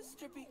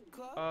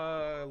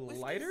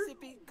 Lighter?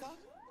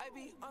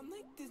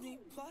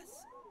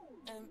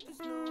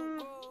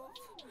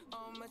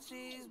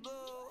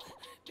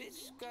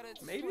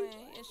 Maybe?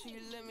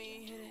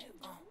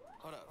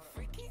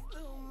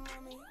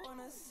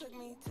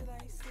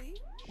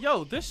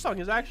 Yo, this song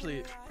is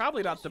actually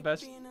probably not the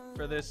best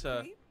for this,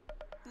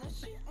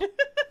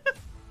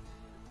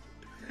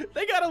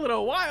 They got a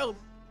little wild.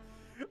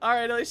 All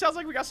right, it sounds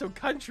like we got some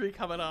country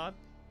coming on.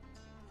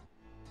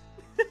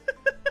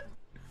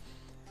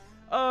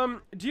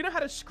 Do you know how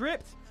to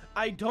script?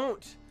 I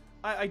don't.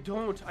 I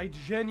don't. I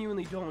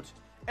genuinely don't.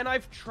 And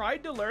I've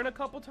tried to learn a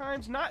couple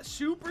times, not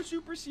super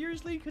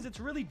seriously, because it's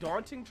really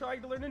daunting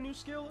trying to learn a new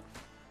skill.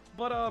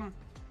 But,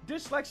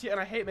 dyslexia, and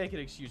I hate making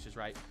excuses,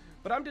 right?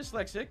 But I'm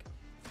dyslexic,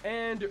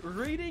 and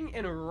reading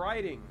and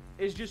writing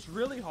is just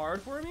really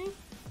hard for me.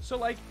 So,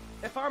 like,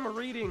 if I'm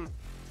reading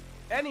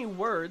any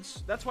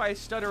words, that's why I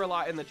stutter a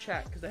lot in the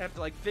chat, because I have to,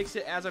 like, fix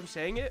it as I'm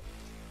saying it.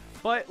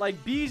 But,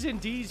 like, B's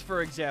and D's,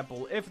 for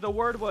example, if the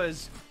word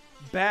was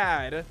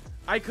bad,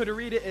 I could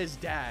read it as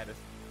dad.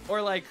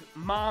 Or, like,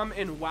 mom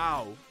and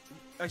wow.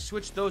 I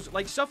switched those,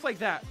 like, stuff like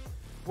that.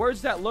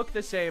 Words that look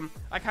the same,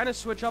 I kind of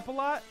switch up a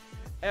lot.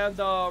 And,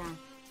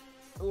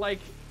 like,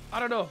 I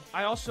don't know.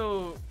 I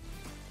also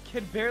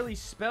can barely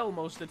spell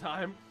most of the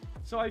time.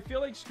 So I feel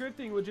like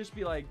scripting would just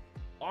be, like,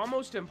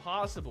 almost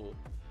impossible.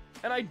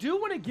 And I do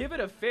want to give it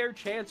a fair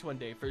chance one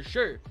day, for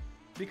sure.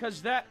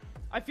 Because that,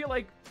 I feel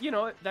like, you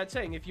know, that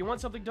saying, if you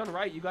want something done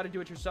right, you got to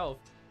do it yourself.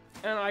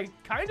 And I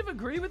kind of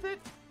agree with it.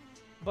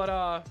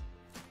 But,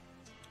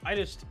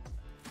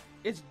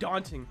 it's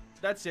daunting.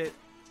 That's it.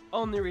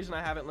 Only reason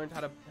I haven't learned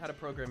how to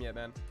program yet,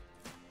 man.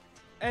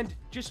 And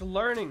just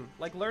learning,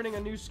 like learning a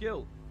new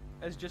skill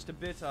is just a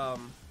bit,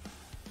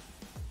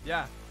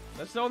 yeah.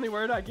 That's the only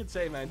word I can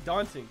say, man.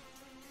 Daunting.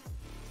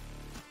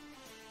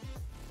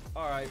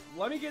 Alright,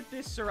 let me get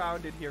this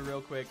surrounded here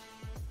real quick.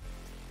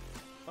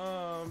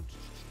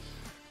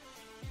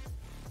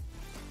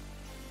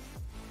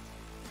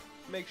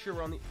 Make sure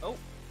we're on the, oh,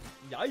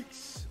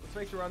 yikes. Let's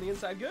make sure we're on the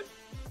inside good.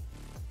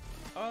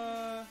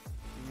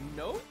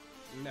 No.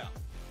 No.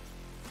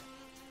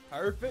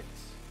 Perfect.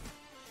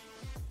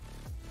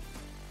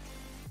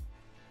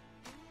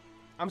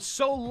 I'm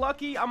so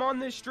lucky I'm on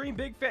this stream,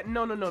 big fan.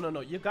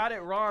 No. You got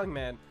it wrong,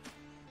 man.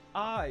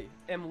 I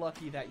am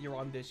lucky that you're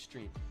on this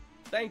stream.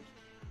 Thank you.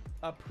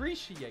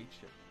 Appreciate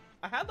you.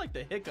 I had like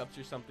the hiccups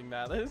or something,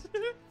 man.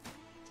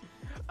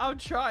 I'm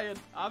trying.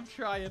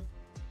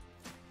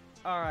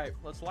 All right,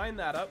 let's line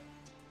that up.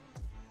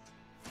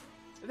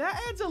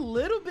 That adds a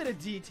little bit of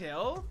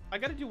detail. I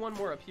got to do one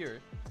more up here.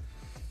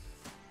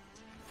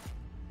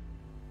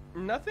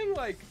 Nothing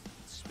like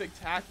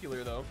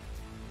spectacular though.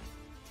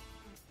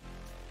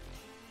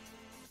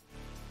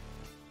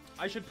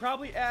 I should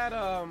probably add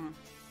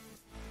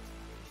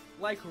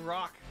like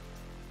rock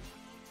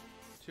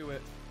to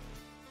it.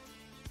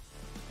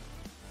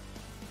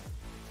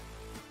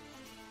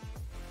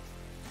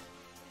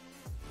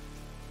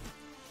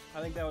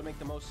 I think that would make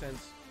the most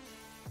sense.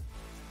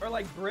 Or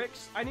like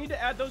bricks. I need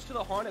to add those to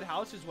the haunted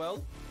house as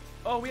well.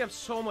 Oh, we have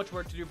so much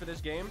work to do for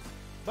this game,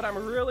 but I'm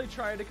really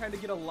trying to kind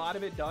of get a lot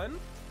of it done.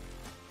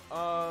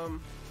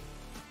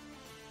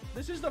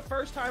 This is the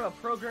first time a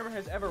programmer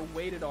has ever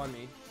waited on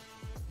me,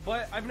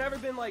 but I've never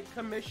been like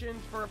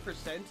commissioned for a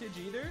percentage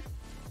either.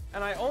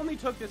 And I only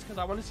took this because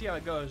I want to see how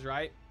it goes,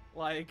 right?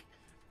 Like,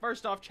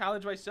 first off,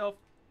 challenge myself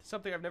to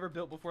something I've never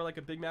built before, like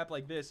a big map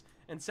like this.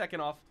 And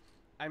second off,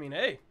 I mean,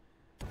 hey,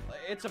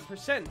 it's a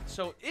percent.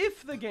 So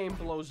if the game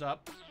blows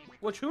up,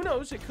 which who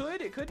knows, it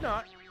could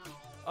not.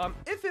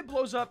 If it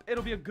blows up,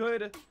 it'll be a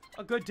good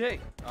day,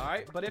 all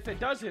right? But if it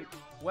doesn't,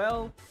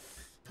 well,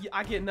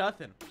 I get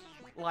nothing.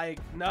 Like,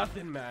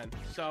 nothing, man.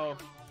 So,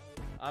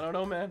 I don't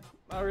know, man.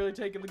 I'm really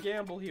taking the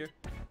gamble here.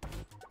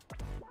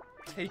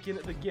 Taking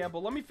the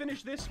gamble. Let me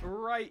finish this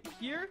right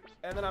here,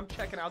 and then I'm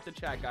checking out the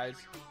chat, guys.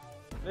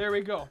 There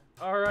we go.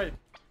 All right.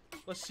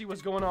 Let's see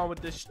what's going on with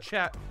this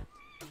chat.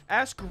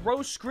 Ask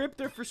Rose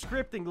Scripter for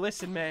scripting.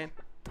 Listen, man.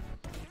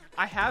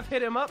 I have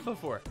hit him up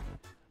before.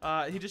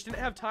 He just didn't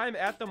have time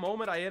at the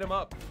moment I hit him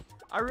up.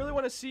 I really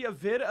want to see a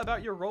vid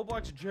about your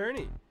Roblox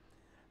journey.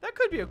 That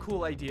could be a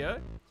cool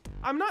idea.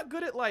 I'm not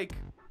good at, like,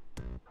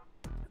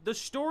 the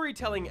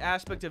storytelling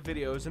aspect of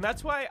videos, and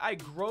that's why I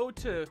grow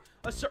to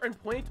a certain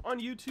point on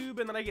YouTube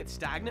and then I get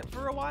stagnant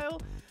for a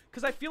while,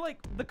 because I feel like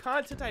the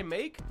content I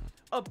make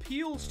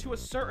appeals to a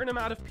certain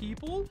amount of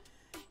people,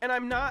 and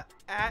I'm not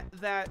at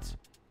that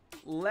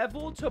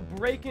level to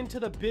break into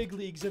the big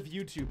leagues of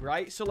YouTube,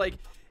 right? So, like,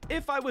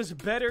 if I was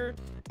better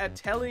at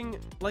telling,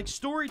 like,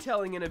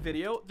 storytelling in a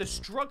video, the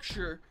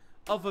structure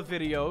of a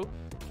video,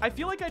 I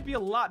feel like I'd be a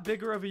lot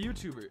bigger of a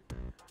YouTuber.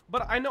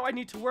 But I know I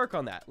need to work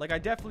on that. Like, I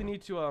definitely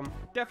need to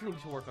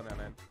work on that,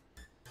 man.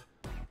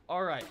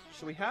 All right,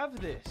 so we have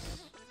this.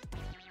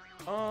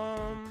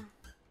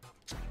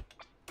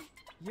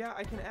 Yeah,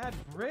 I can add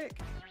brick.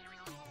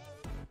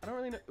 I don't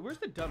really know. Where's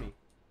the dummy?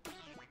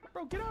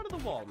 Bro, get out of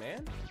the wall,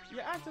 man.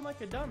 You're acting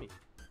like a dummy.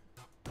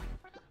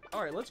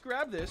 All right, let's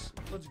grab this.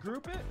 Let's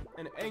group it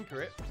and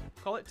anchor it.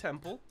 Call it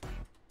temple.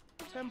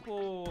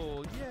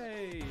 Temple,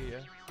 yay.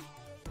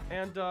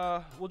 And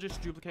we'll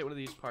just duplicate one of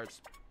these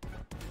parts.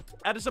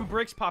 Added some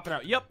bricks popping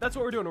out. Yep, that's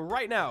what we're doing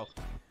right now.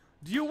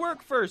 Do you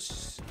work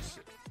first?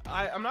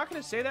 I'm not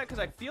going to say that because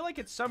I feel like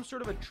it's some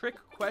sort of a trick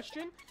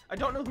question. I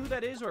don't know who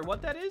that is or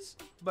what that is,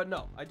 but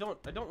no, I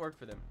don't work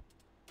for them.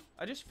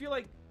 I just feel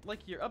like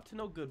you're up to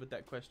no good with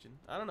that question.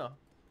 I don't know.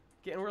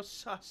 Getting real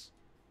sus.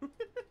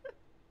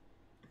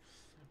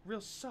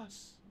 Real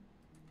sus.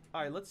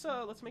 All right, let's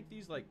make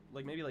these like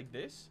maybe like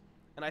this,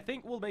 and I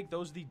think we'll make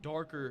those the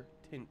darker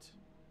tint.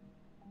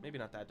 Maybe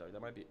not that dark.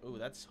 That might be. Oh,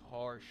 that's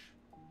harsh.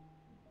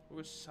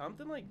 Or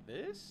something like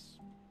this,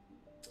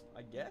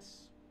 I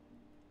guess.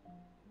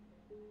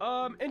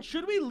 And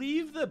should we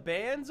leave the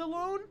bands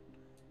alone?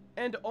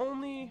 And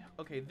only...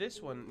 Okay,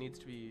 this one needs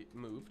to be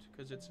moved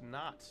because it's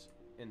not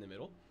in the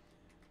middle.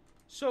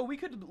 So we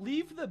could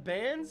leave the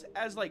bands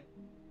as, like,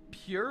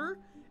 pure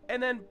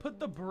and then put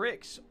the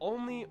bricks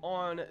only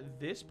on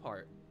this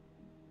part.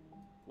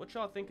 What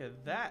y'all think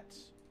of that?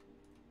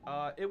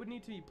 It would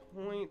need to be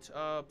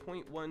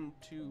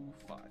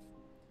 0.125.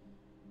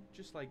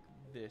 Just like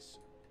this.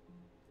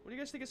 What do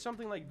you guys think of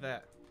something like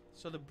that?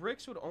 So the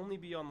bricks would only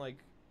be on, like,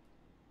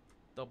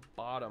 the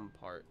bottom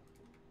part.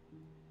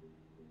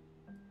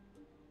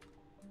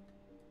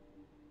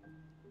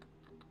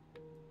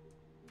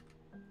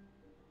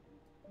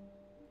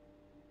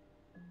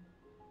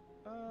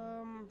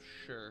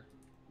 Sure.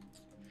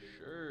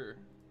 Sure.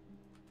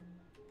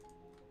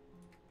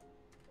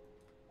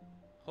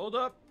 Hold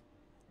up.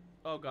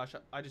 Oh gosh,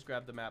 I just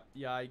grabbed the map.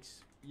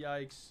 Yikes.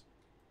 Yikes.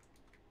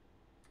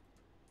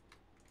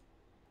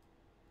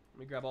 Let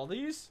me grab all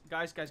these.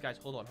 Guys,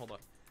 hold on.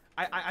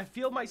 I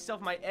feel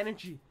myself, my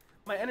energy.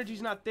 My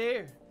energy's not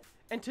there.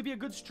 And to be a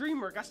good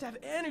streamer, I got to have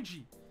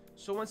energy.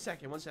 So one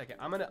second.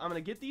 I'm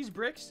gonna get these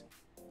bricks.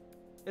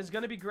 It's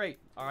gonna be great.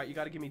 Alright, you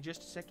gotta give me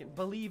just a second.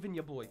 Believe in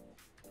your boy.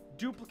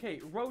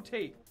 Duplicate,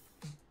 rotate.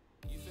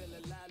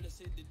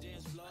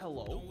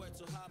 Hello.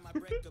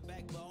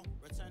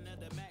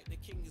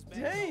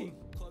 Dang.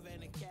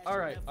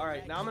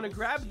 Alright. Now I'm gonna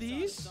grab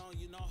these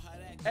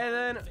and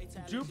then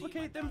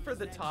duplicate them for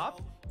the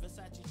top.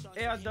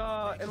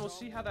 And we'll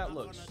see how that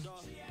looks.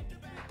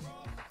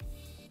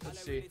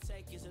 Let's see.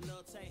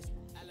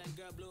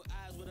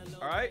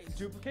 Alright,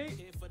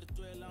 duplicate.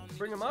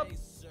 Bring them up.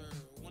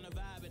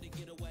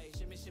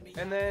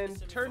 And then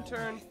turn.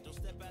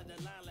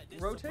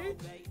 Rotate.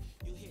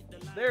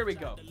 There we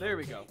go.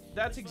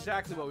 That's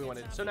exactly what we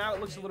wanted. So now it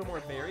looks a little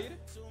more varied.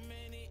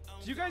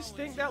 Do you guys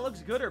think that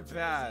looks good or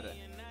bad?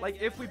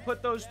 Like if we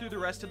put those through the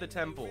rest of the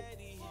temple.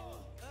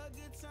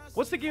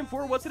 What's the game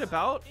for? What's it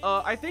about?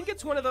 I think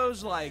it's one of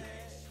those like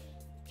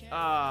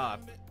the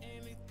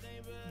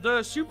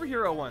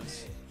superhero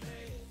ones.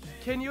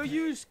 Can you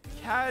use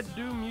CAD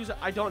do music?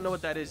 I don't know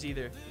what that is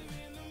either.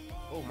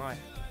 Oh my.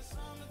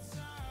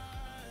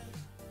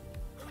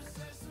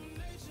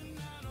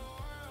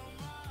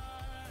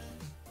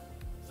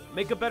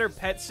 Make a better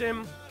pet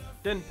sim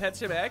than Pet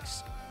Sim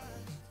X?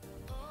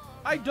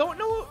 I don't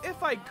know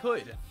if I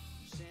could.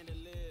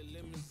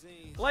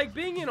 Like,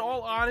 being in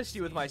all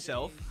honesty with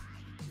myself,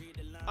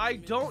 I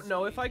don't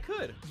know if I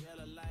could.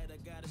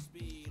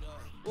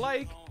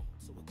 Like,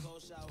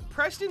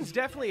 Preston's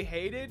definitely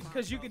hated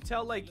because you could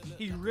tell, like,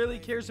 he really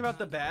cares about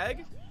the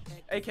bag,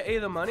 aka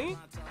the money.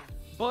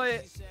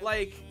 But,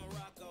 like,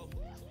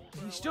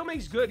 he still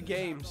makes good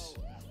games,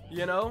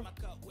 you know?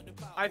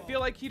 I feel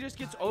like he just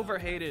gets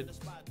overhated.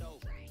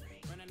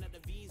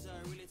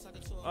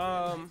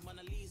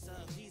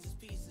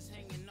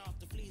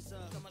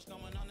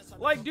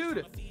 Like,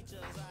 dude,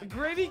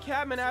 Gravy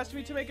Catman asked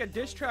me to make a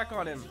diss track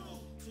on him.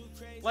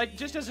 Like,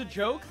 just as a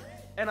joke,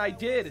 and I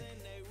did.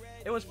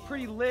 It was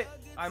pretty lit,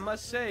 I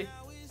must say.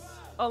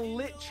 A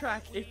lit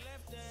track. It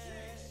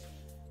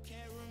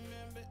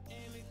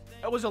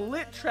was a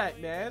lit track,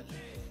 man.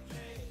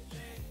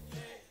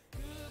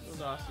 It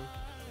was awesome.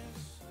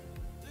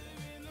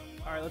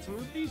 Alright, let's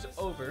move these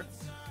over.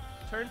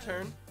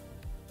 Turn.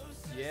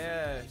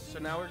 Yeah, so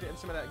now we're getting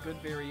some of that good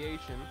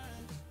variation.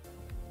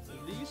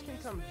 These can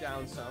come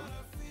down some.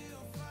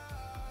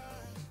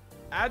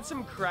 Add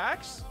some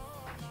cracks?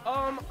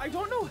 I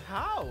don't know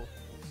how.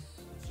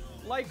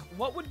 Like,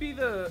 what would be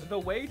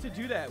the way to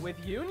do that?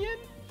 With union?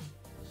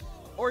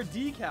 Or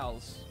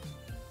decals?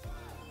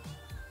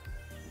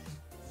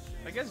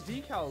 I guess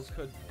decals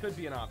could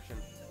be an option.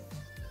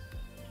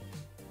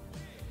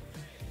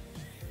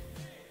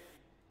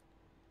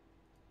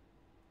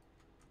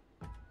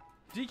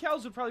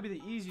 Decals would probably be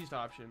the easiest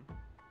option.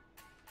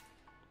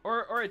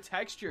 Or a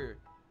texture.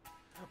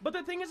 But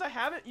the thing is, I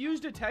haven't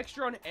used a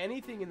texture on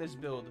anything in this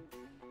build.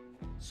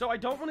 So I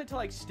don't want it to,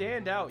 like,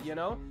 stand out, you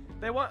know?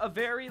 They want a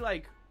very,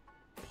 like,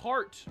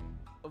 part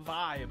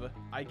vibe,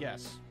 I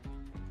guess.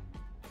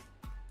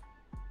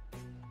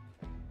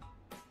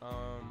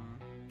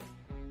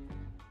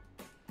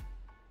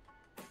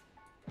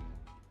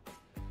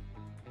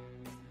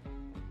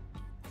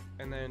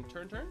 And then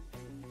turn.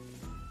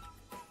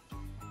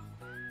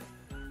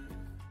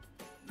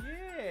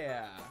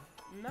 Yeah,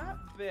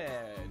 not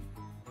bad.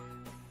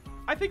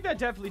 I think that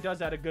definitely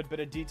does add a good bit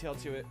of detail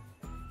to it.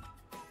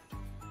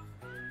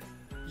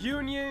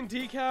 Union,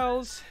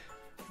 decals.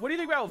 What do you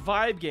think about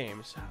vibe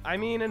games? I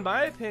mean, in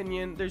my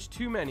opinion, there's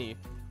too many.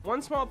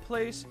 One small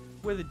place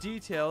with a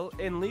detail.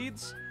 In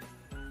Leeds,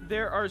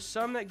 there are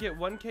some that get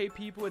 1K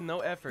people with no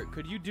effort.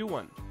 Could you do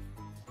one?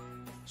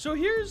 So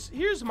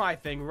here's my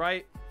thing,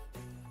 right?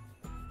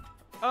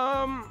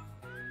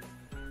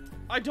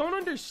 I don't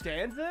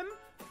understand them.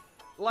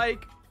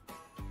 Like,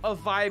 a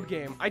vibe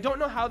game. I don't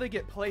know how they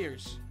get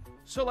players.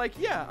 So, like,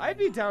 yeah, I'd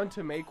be down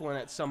to make one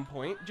at some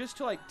point, just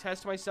to, like,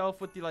 test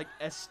myself with the, like,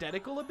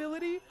 aesthetical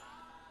ability.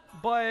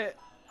 But,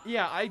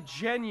 yeah, I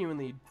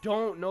genuinely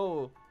don't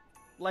know,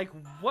 like,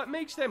 what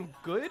makes them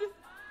good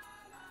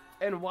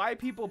and why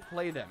people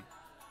play them.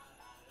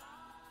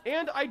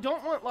 And I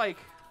don't want, like,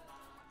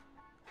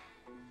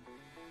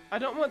 I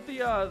don't want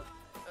the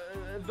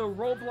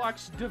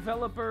Roblox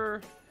developer,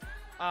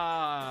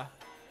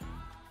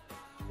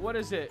 what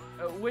is it?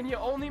 When you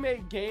only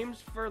make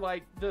games for,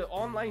 like, the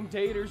online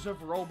daters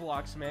of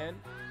Roblox, man.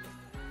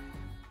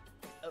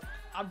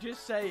 I'm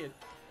just saying.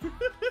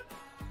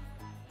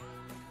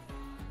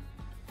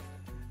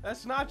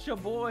 That's not your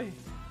boy.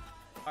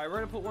 Alright, we're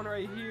gonna put one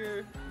right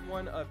here,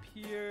 one up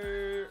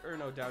here, or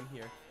no, down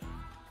here.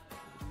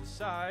 To the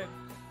side.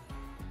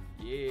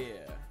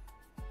 Yeah.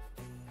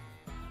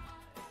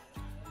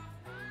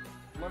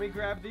 Let me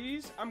grab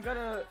these. I'm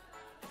gonna,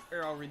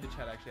 or I'll read the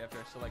chat actually after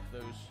I select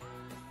those.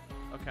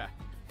 Okay.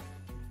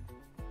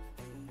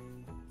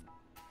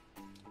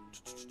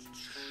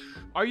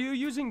 Are you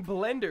using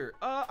Blender?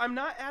 I'm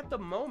not at the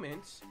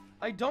moment.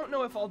 I don't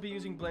know if I'll be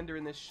using Blender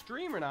in this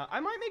stream or not. I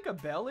might make a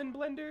bell in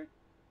Blender.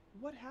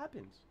 What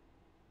happened?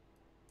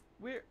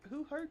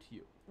 Who hurt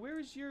you? Where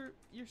is your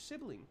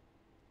sibling?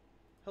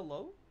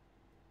 Hello?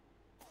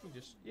 Let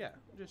me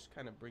just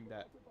kind of bring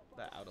that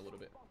out a little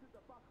bit.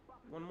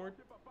 One more.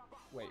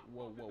 Wait,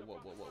 whoa.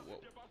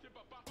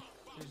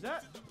 Is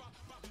that?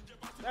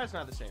 That's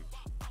not the same.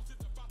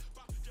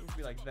 It would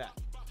be like that.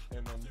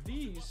 And then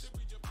these.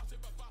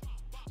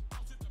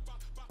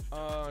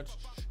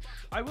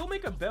 I will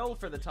make a bell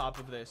for the top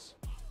of this.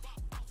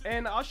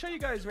 And I'll show you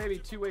guys maybe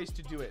 2 ways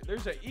to do it.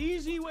 There's an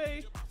easy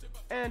way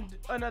and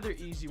another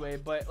easy way.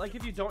 But like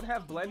if you don't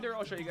have Blender,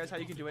 I'll show you guys how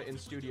you can do it in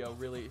Studio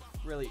really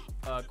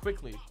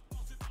quickly.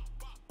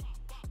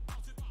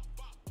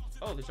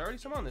 Oh, there's already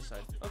some on this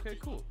side. Okay,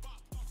 cool.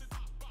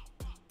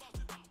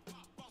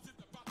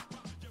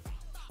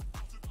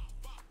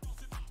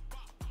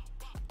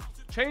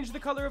 Change the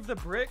color of the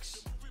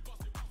bricks.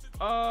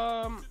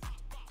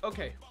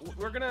 Okay,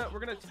 we're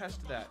gonna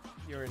test that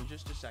here in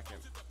just a second.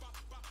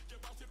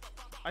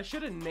 I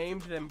should have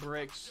named them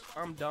bricks.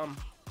 I'm dumb.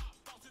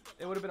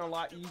 It would have been a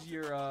lot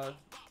easier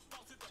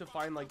to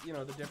find, like, you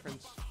know, the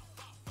difference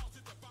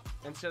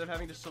instead of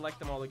having to select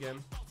them all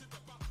again.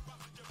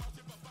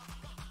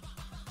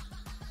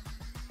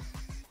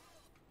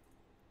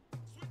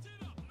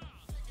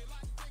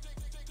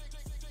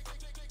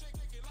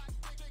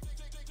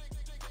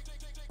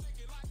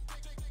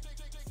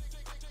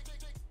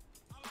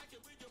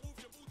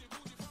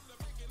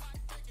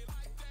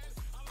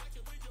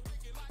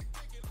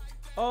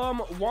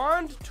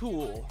 Wand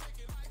tool.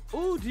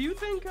 Ooh, do you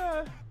think,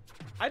 I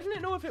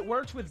didn't know if it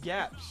works with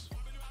gaps.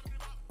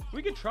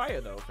 We could try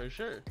it, though, for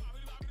sure.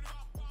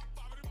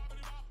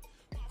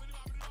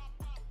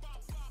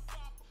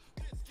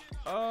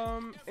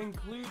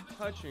 Include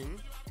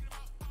touching.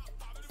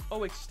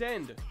 Oh,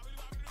 extend.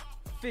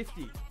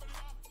 50.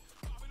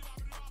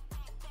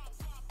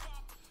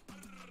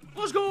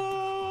 Let's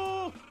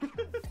go!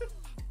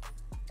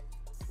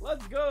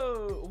 Let's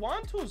go.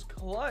 Wand tool's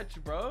clutch,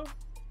 bro.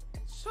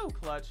 So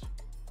clutch.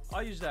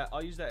 I'll use that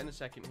in a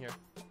second here.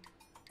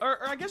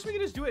 Or I guess we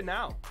can just do it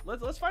now.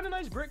 Let's find a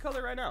nice brick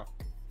color right now.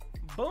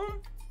 Boom.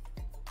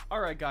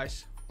 Alright,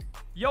 guys.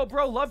 Yo,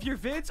 bro, love your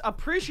vids.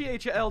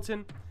 Appreciate you,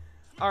 Elton.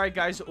 Alright,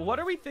 guys. What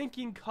are we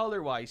thinking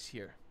color-wise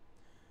here?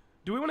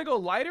 Do we want to go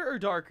lighter or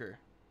darker?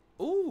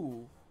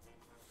 Ooh.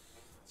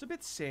 It's a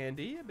bit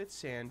sandy.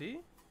 That's a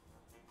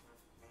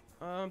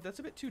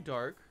bit too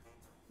dark.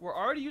 We're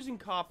already using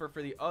copper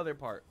for the other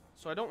part.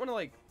 So I don't want to,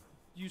 like,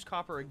 use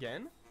copper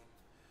again.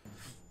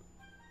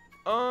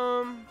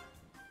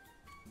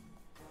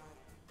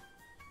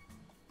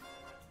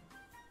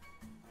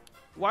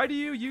 Why do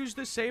you use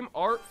the same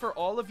art for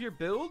all of your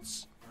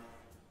builds?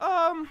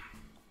 I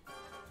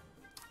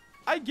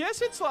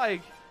guess it's like,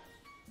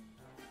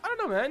 I don't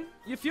know, man.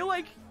 You feel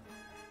like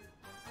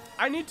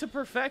I need to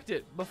perfect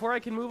it before I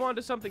can move on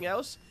to something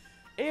else.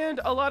 And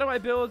a lot of my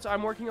builds,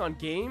 I'm working on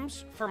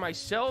games for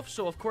myself,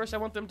 so of course I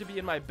want them to be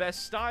in my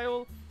best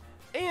style.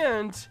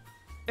 And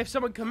if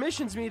someone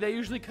commissions me, they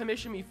usually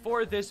commission me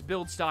for this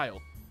build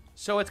style.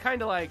 So it's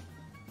kind of like,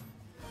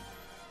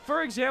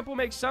 for example,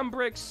 make some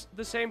bricks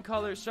the same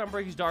color, some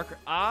bricks darker.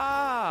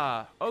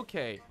 Ah,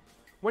 okay.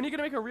 When are you going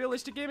to make a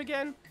realistic game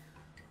again?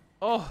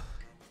 Oh.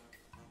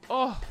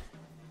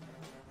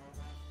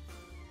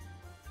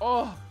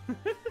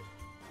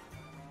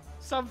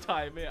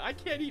 Sometime, man. I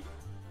can't even.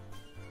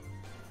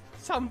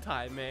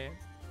 Sometime, man.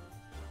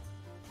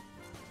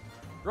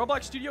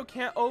 Roblox Studio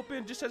can't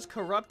open, just says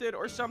corrupted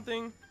or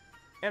something.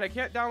 And I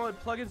can't download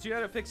plugins. Do you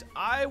know how to fix?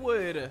 I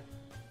would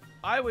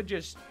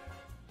just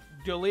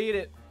delete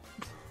it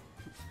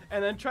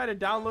and then try to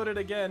download it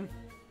again.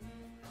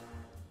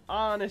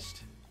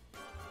 Honest.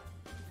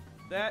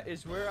 That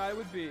is where I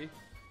would be.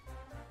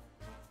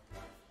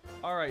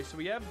 Alright, so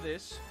we have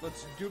this.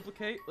 Let's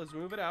duplicate. Let's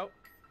move it out.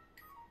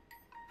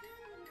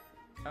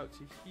 Out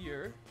to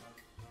here.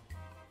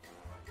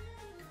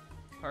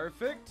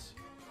 Perfect.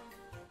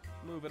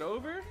 Move it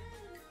over.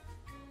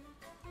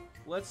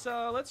 Let's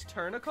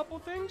turn a couple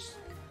things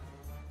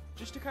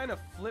just to kind of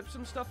flip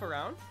some stuff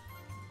around.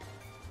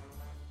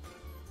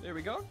 There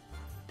we go.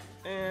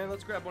 And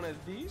let's grab one of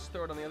these,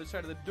 throw it on the other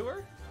side of the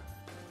door.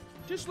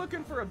 Just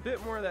looking for a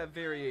bit more of that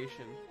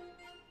variation.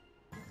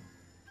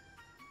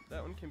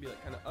 That one can be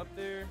like kind of up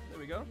there. There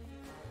we go.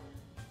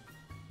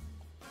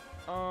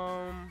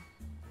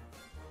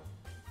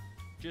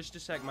 Just a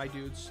sec, my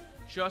dudes.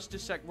 Just a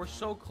sec. We're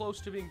so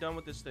close to being done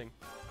with this thing.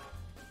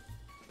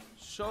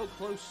 So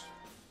close.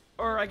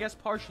 Or I guess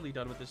partially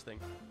done with this thing.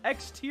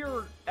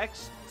 Exteriorly?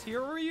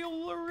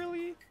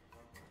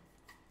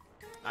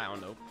 I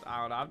don't know.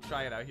 I'm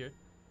trying it out here.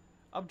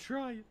 I'm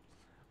trying.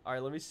 All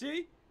right, let me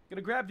see.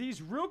 Gonna grab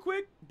these real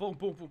quick. Boom,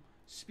 boom, boom.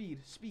 Speed,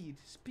 speed,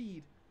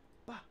 speed.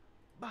 Ba,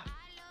 ba.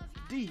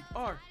 D,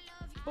 R.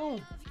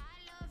 Boom.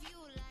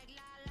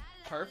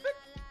 Perfect.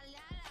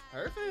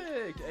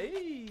 Perfect.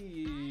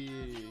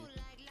 Hey.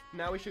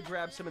 Now we should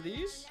grab some of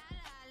these.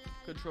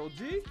 Control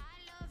D.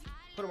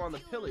 Put them on the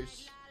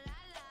pillars.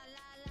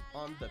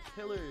 On the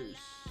pillars.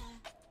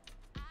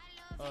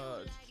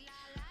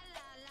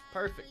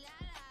 Perfect.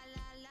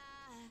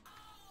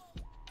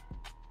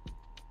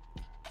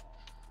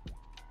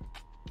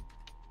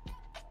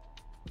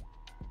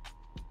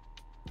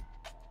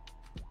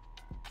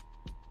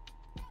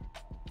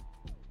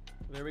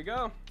 There we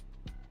go.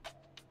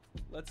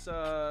 Let's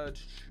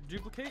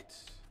duplicate.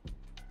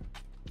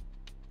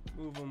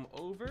 Move them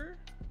over.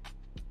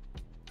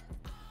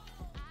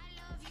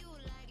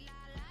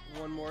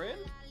 One more in.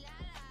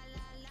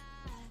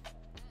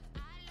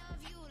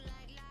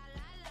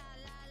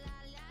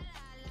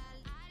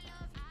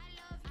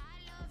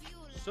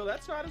 So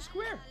that's not a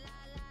square.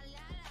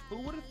 Who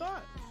would have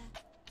thought?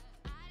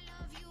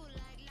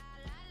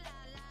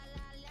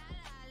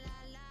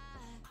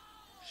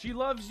 She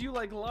loves you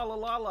like la la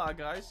la la,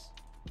 guys.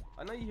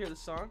 I know you hear the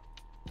song.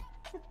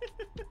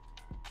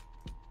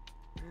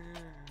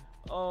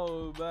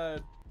 Oh,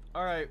 man.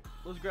 All right,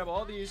 let's grab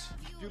all these,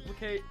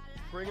 duplicate,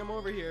 bring them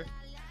over here.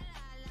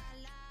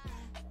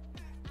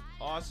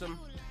 Awesome.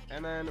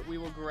 And then we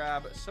will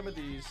grab some of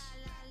these,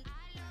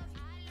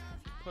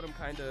 put them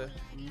kind of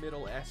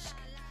middle-esque.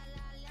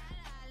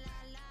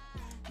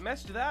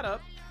 Messed that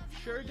up.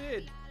 Sure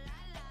did.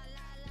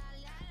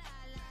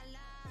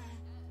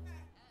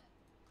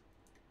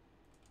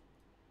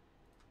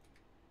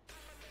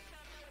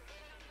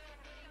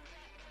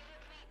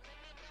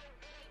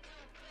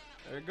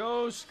 There it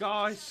goes,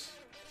 guys.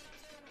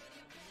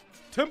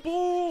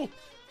 Temple!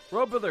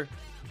 Road builder.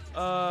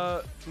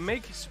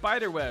 Make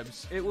spider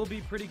webs. It will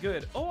be pretty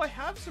good. Oh, I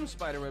have some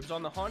spider webs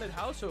on the haunted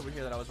house over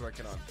here that I was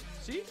working on.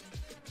 See?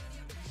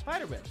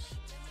 Spider webs.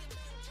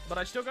 But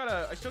I still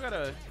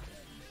gotta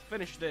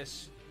finish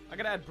this. I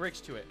gotta add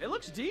bricks to it. It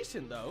looks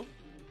decent though.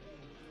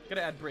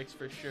 Gotta add bricks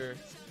for sure.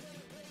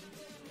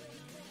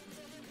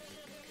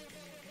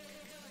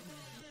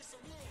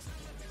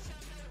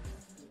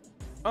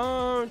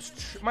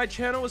 My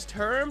channel was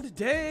termed.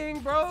 Dang,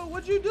 bro,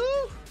 what'd you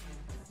do?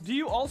 Do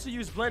you also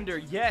use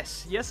Blender?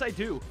 Yes, yes I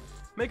do.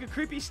 Make a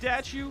creepy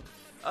statue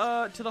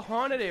to the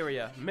haunted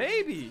area.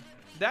 Maybe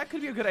that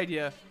could be a good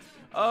idea.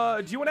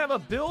 Do you want to have a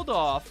build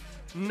off?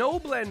 No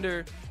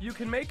Blender. You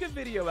can make a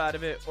video out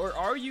of it, or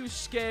are you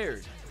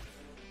scared?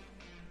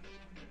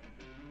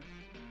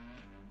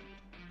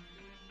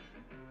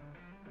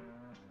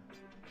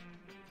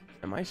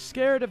 Am I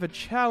scared of a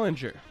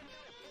challenger?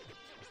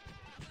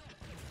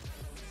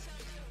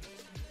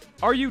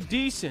 Are you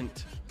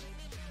decent?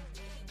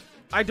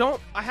 I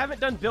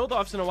haven't done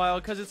build-offs in a while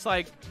because it's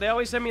like, they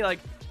always send me like,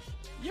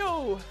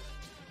 yo,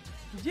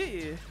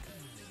 yeah,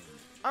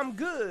 I'm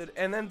good.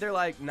 And then they're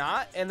like,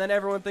 not. And then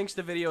everyone thinks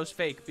the video's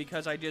fake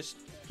because I just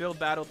build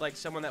battled like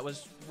someone that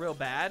was real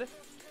bad.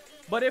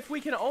 But if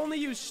we can only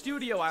use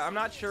studio, I'm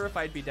not sure if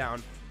I'd be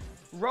down.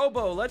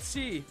 Robo, let's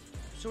see.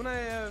 So when I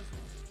have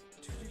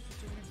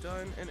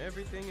done and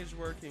everything is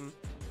working,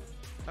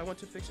 I want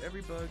to fix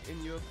every bug in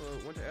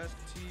UFO. Want to ask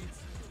T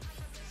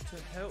to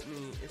help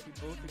me if we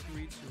both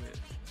agree to it.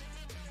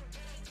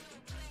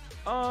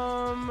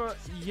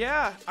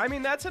 Yeah, I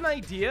mean, that's an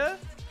idea.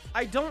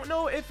 I don't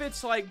know if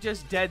it's like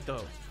just dead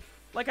though.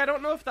 Like, I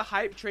don't know if the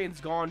hype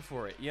train's gone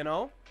for it, you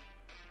know?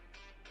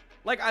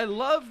 Like, I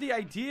love the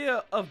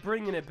idea of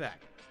bringing it back,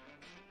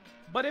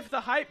 but if the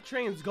hype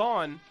train's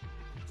gone,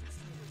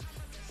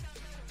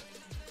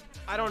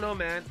 I don't know,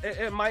 man.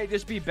 It might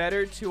just be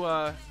better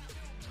to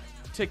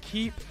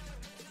keep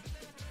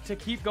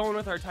going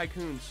with our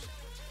tycoons.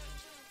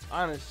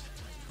 Honest.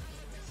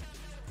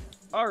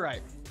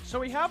 Alright, so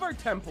we have our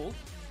temple.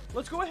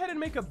 Let's go ahead and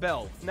make a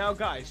bell. Now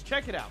guys,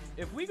 check it out.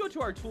 If we go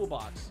to our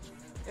toolbox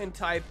and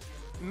type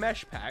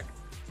mesh pack,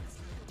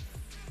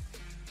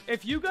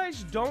 if you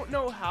guys don't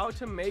know how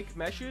to make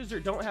meshes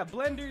or don't have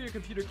Blender, your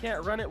computer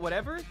can't run it,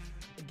 whatever,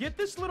 get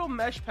this little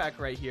mesh pack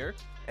right here,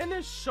 and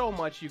there's so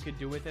much you could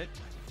do with it.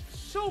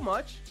 So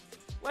much.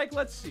 Like,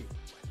 let's see.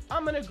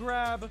 I'm gonna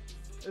grab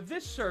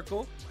this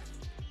circle.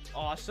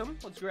 Awesome.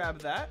 Let's grab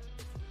that.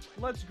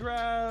 Let's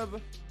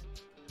grab,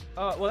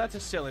 well, that's a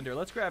cylinder.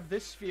 Let's grab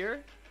this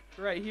sphere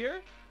right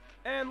here.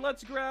 And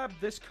let's grab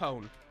this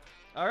cone.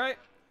 All right.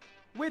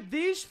 With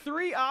these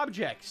 3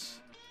 objects,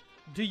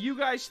 do you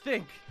guys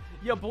think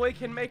your boy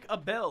can make a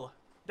bell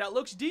that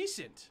looks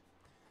decent?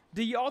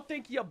 Do y'all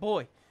think your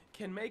boy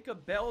can make a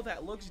bell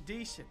that looks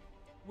decent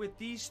with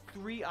these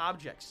 3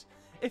 objects?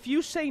 If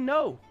you say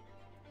no,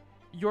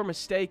 you're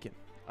mistaken.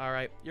 All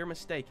right, you're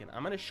mistaken.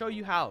 I'm going to show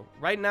you how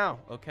right now,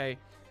 okay?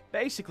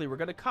 Basically, we're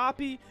going to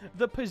copy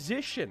the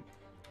position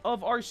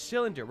of our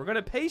cylinder. We're going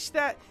to paste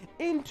that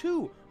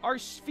into our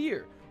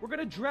sphere. We're going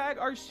to drag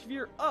our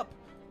sphere up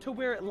to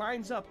where it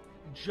lines up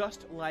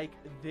just like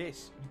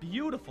this.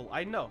 Beautiful.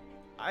 I know.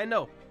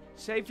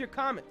 Save your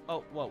comment.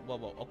 Oh,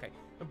 whoa. Okay.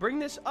 Bring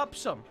this up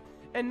some.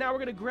 And now we're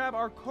going to grab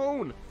our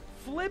cone,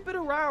 flip it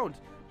around,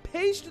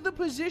 paste the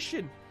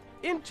position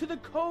into the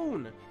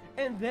cone,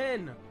 and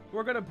then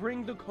we're going to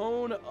bring the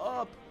cone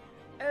up,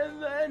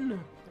 and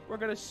then we're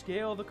going to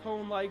scale the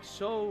cone like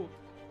so.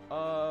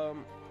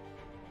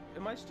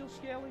 Am I still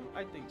scaling?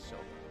 I think so.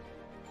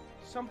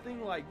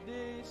 Something like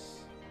this.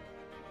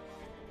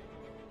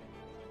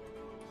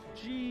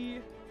 G.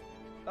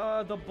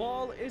 The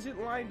ball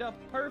isn't lined up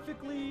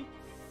perfectly.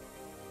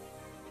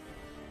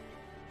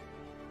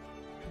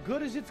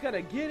 Good as it's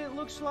gonna get, it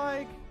looks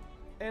like.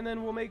 And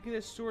then we'll make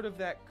this sort of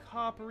that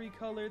coppery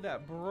color,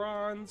 that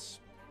bronze.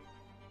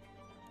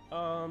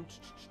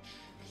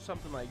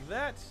 Something like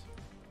that.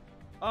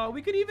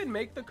 We could even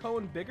make the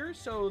cone bigger,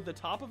 so the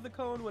top of the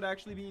cone would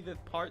actually be the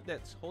part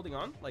that's holding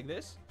on, like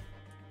this.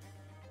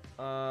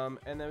 And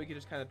then we could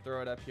just kind of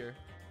throw it up here.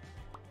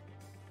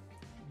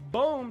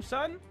 Boom,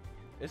 son.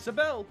 It's a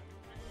bell.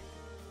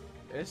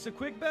 It's a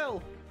quick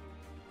bell.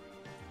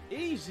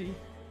 Easy.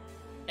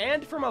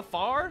 And from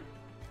afar?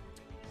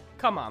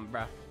 Come on,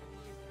 bro.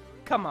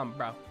 Come on,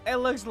 bro. It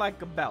looks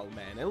like a bell,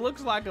 man. It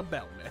looks like a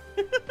bell, man.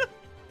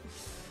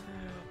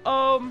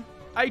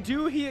 I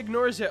do. He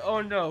ignores it.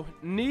 Oh, no.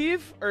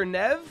 Neve or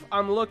Nev?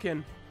 I'm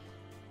looking.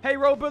 Hey,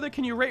 Ro brother,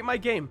 can you rate my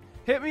game?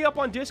 Hit me up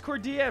on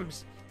Discord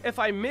DMs. If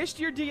I missed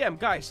your DM,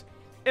 guys,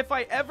 if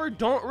I ever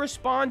don't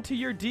respond to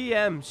your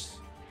DMs,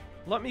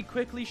 let me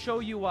quickly show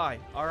you why.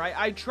 All right?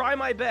 I try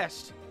my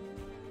best.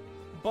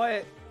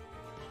 But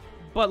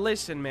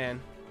listen,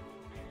 man.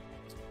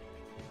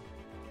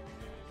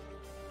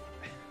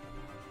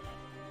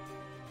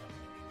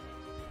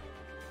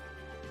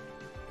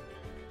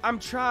 I'm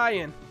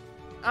trying.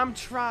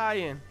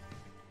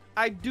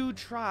 I do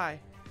try.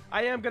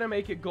 I am gonna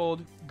make it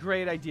gold.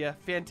 Great idea.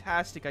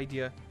 Fantastic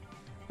idea.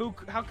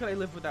 How could I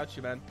live without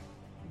you, man?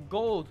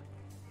 Gold.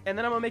 And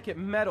then I'm gonna make it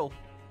metal,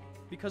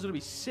 because it'll be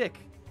sick.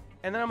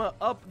 And then I'm gonna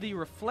up the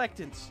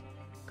reflectance,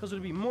 because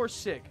it'll be more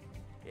sick.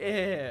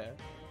 Yeah.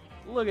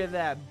 Look at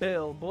that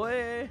bell,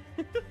 boy.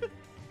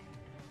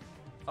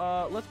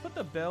 Let's put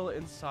the bell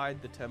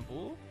inside the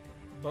temple.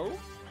 Boom.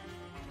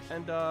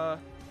 And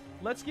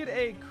let's get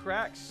a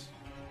cracks.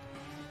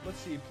 Let's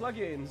see,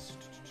 plugins.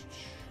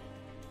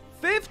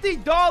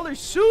 $50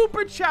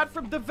 super chat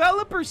from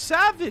developer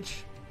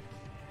Savage.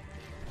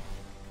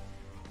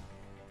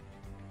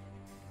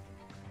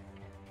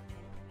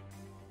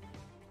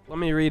 Let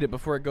me read it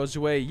before it goes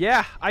away.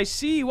 Yeah, I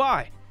see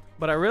why.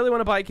 But I really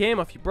want to buy a game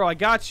off you. Bro, I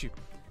got you.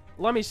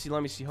 Let me see.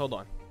 Hold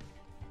on.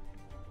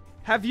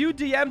 Have you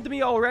DM'd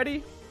me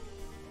already?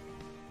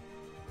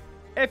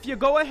 If you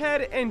go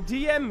ahead and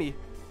DM me.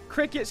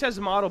 Cricket says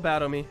model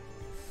battle me.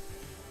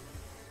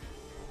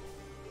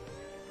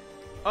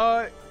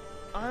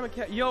 I'm a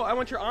cat. Yo, I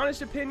want your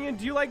honest opinion.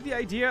 Do you like the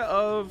idea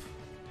of...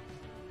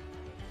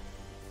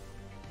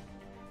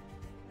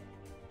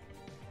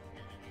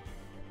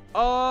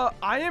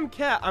 I am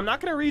Cat. I'm not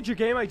gonna read your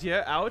game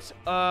idea out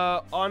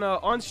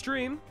on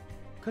stream,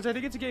 because I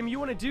think it's a game you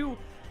want to do.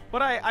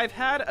 But I've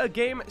had a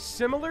game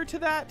similar to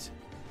that,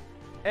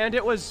 and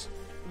it was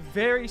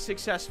very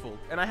successful.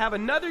 And I have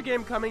another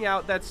game coming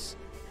out that's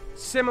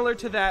similar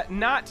to that.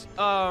 Not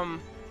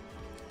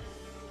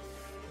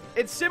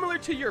it's similar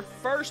to your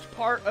first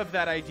part of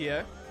that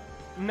idea,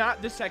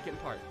 not the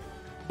second part.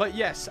 But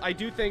yes, I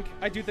do think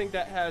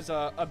that has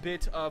a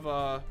bit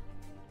of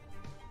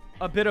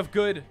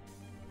good.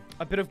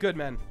 A bit of good,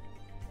 man.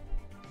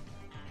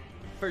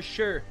 For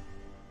sure.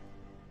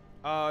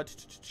 Oh,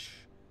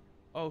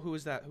 who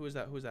is that? I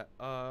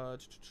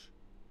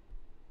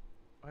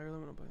really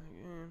want to play that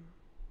game.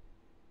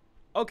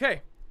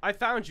 Okay, I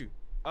found you.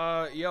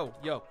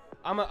 Yo.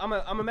 I'm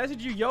a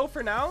message you, yo,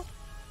 for now.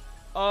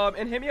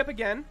 And hit me up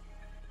again.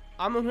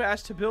 I'm the one who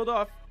asked to build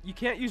off. You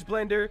can't use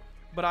Blender,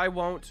 but I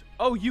won't.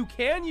 Oh, you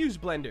can use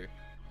Blender.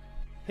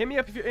 Hit me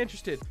up if you're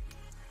interested.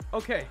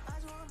 Okay.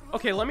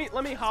 Okay, let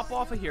me hop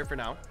off of here for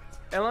now.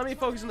 And let me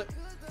focus on the...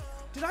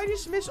 Did I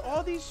just miss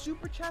all these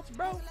super chats,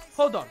 bro?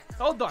 Hold on.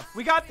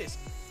 We got this.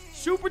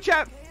 Super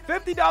chat,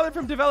 $50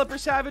 from Developer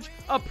Savage.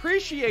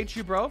 Appreciate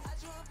you, bro.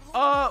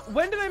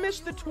 When did I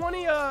miss the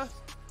 20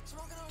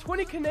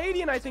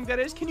 Canadian, I think that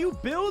is. Can you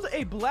build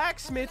a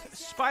blacksmith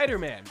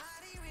Spider-Man?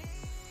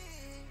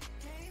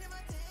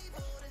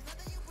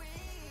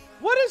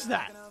 What is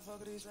that?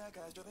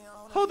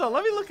 Hold on,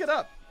 let me look it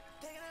up.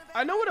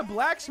 I know what a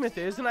blacksmith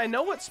is, and I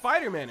know what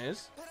Spider-Man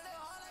is.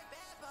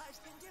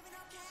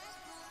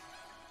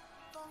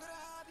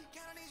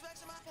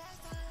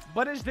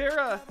 But is there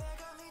a...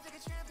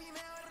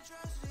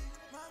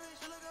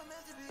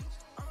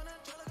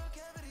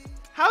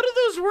 How do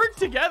those work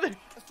together?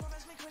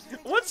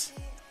 What's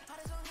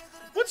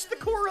the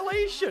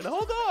correlation?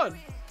 Hold on.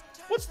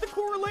 What's the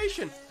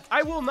correlation?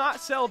 I will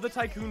not sell the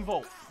Tycoon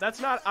Volt. That's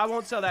not... I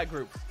won't sell that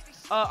group.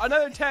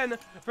 Another 10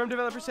 from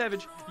Developer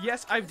Savage.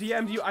 Yes, I've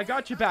DM'd you. I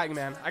got your back,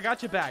 man. I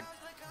got your back.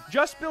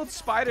 Just built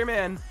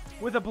Spider-Man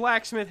with a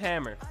blacksmith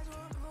hammer.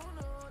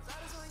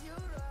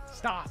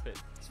 Stop it.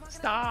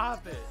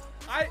 Stop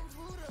it.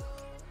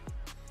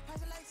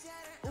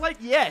 Like,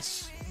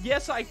 yes.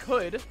 Yes, I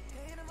could.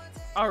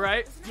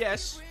 Alright,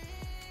 yes.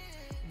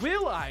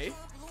 Will I?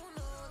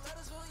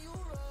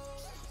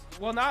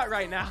 Well, not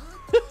right now.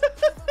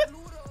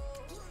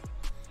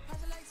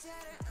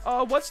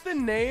 What's the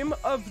name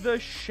of the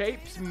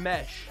shapes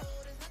mesh?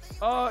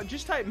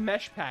 Just type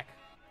mesh pack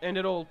and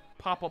it'll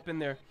pop up in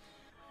there.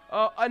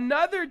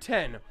 Another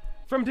 10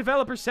 from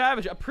Developer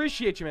Savage.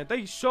 Appreciate you, man.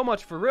 Thank you so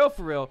much. For real,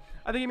 for real.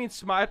 I think he means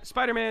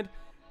Spider-Man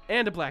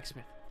and a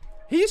blacksmith.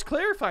 He's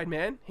clarified,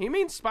 man. He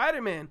means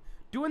Spider-Man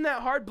doing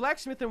that hard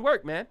blacksmithing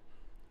work, man.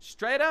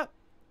 Straight up.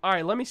 All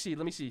right, let me see.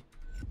 Let me see.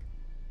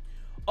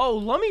 Oh,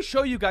 let me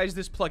show you guys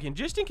this plugin,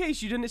 just in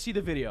case you didn't see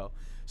the video.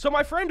 So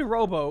my friend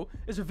Robo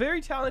is a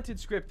very talented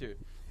scripter,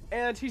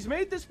 and he's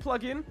made this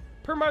plugin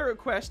per my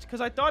request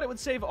because I thought it would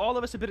save all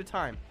of us a bit of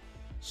time.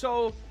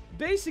 So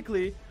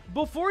basically,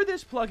 before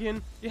this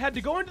plugin, you had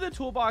to go into the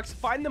toolbox,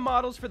 find the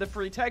models for the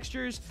free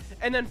textures,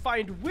 and then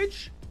find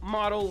which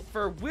model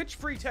for which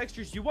free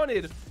textures you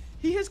wanted.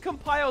 He has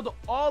compiled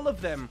all of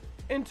them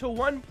into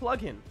one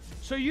plugin.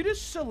 So you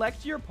just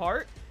select your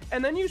part,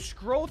 and then you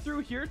scroll through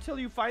here till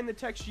you find the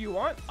texture you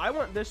want. I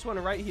want this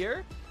one right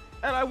here,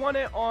 and I want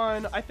it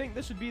on, I think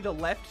this would be the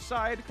left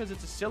side because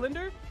it's a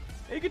cylinder.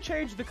 And you can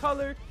change the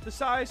color, the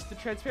size, the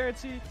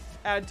transparency,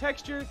 add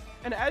texture,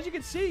 and as you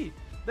can see,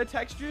 the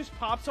textures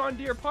pops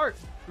onto your part.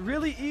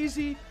 Really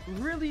easy,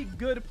 really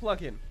good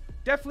plugin.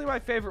 Definitely my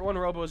favorite one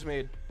Robo's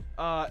made.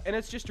 And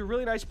it's just a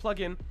really nice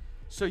plugin.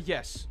 So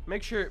yes,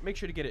 make sure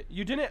to get it.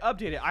 You didn't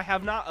update it. I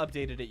have not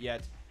updated it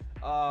yet.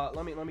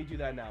 Let me do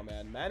that now,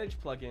 man. Manage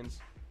plugins.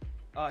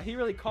 He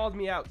really called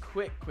me out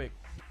quick.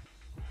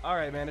 All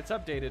right, man, it's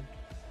updated.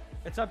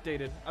 It's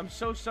updated. I'm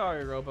so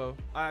sorry, Robo.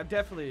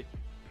 Definitely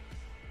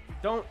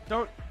don't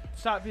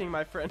stop being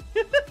my friend.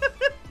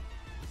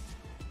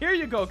 Here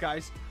you go,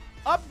 guys.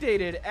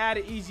 Updated, add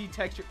easy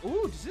texture.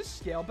 Ooh, does this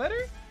scale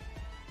better?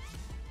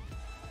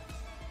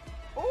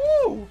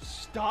 Ooh,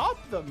 stop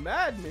the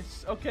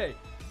madness. Okay,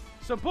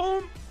 so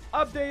boom,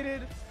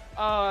 updated.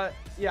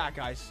 Yeah,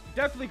 guys,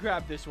 definitely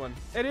grab this one.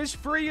 It is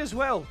free as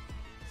well.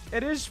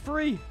 It is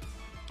free.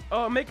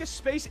 Make a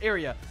space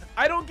area.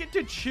 I don't get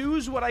to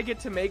choose what I get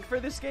to make for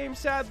this game,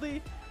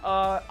 sadly.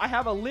 I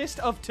have a list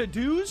of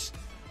to-dos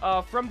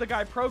from the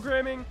guy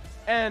programming.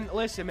 And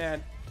listen,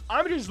 man,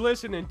 I'm just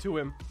listening to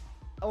him.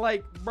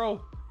 Like,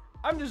 bro,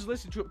 I'm just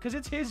listening to it because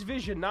it's his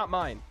vision, not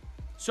mine.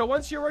 So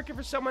once you're working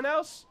for someone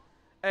else,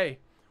 hey,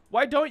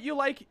 why don't you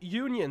like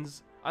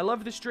unions? I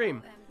love the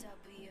stream.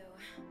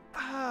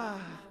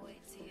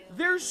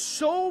 There's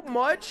so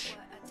much,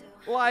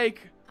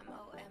 like,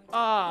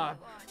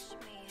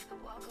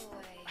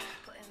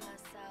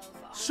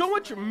 so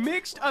much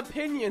mixed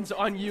opinions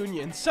on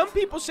unions. Some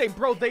people say,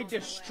 bro, they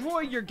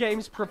destroy your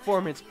game's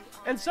performance,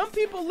 and some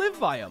people live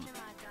by them.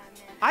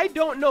 I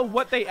don't know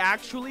what they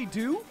actually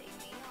do.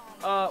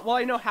 Well,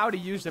 I know how to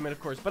use them, of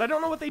course, but I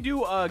don't know what they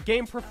do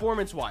game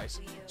performance-wise.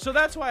 So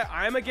that's why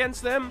I'm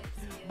against them,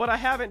 but I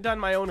haven't done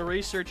my own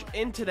research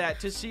into that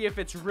to see if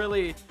it's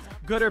really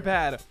good or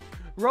bad.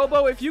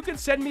 Robo, if you can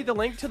send me the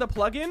link to the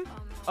plugin,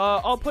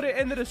 I'll put it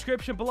in the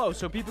description below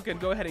so people can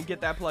go ahead and get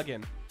that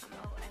plugin.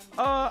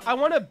 I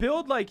want to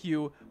build like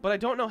you, but I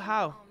don't know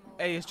how.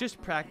 Hey, it's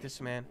just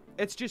practice, man.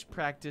 It's just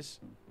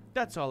practice.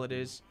 That's all it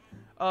is.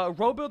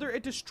 RoBuilder,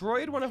 it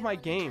destroyed one of my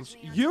games.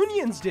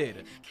 Unions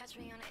did.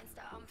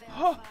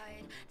 Oh,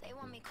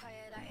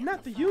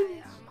 not the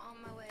unions.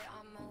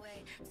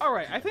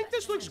 Alright, I think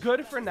this looks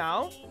good for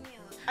now.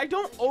 I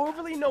don't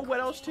overly know what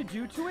else to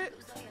do to it,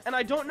 and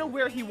I don't know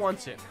where he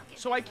wants it.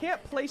 So I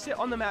can't place it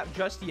on the map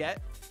just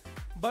yet.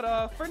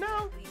 But for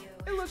now,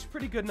 it looks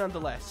pretty good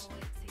nonetheless.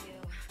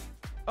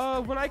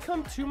 When I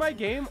come to my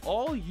game,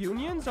 all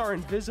unions are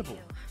invisible.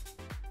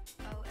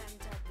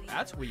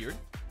 That's weird.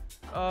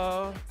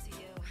 I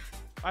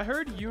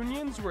heard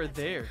unions were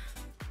there.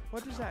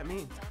 What does that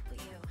mean?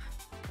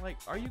 Like,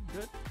 are you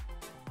good?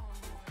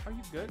 Are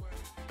you good?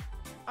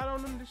 I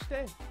don't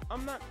understand.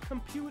 I'm not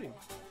computing.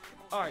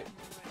 All right,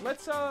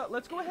 let's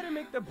go ahead and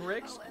make the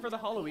bricks for the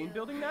Halloween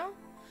building now.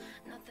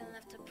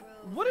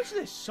 What is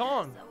this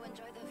song?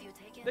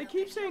 They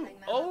keep saying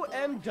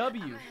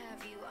OMW.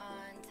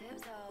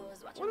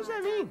 What does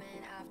that mean?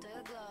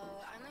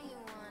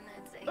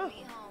 Ugh.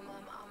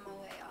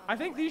 I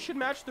think these should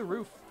match the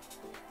roof.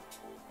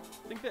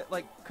 I think that,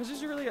 like, because this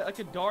is really like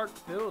a dark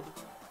build.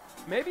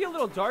 Maybe a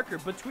little darker.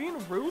 Between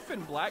roof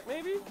and black,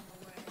 maybe?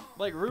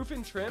 Like roof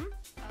and trim?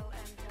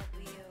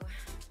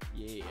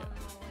 Yeah.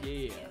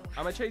 Yeah.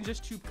 I'm going to change this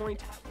to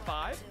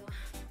 0.5.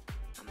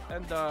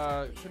 And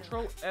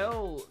control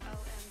L.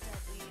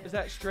 Is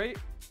that straight?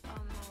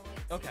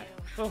 Okay.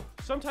 Oh,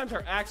 sometimes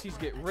our axes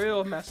get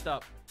real messed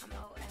up.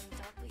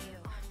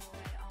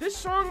 This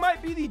song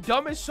might be the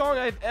dumbest song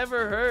I've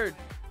ever heard.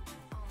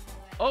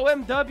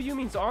 OMW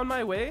means on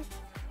my way.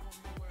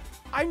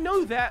 I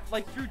know that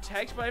like through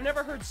text, but I've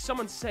never heard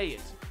someone say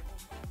it.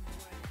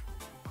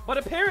 But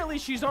apparently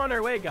she's on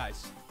her way,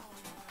 guys.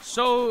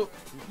 So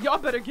y'all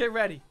better get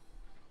ready.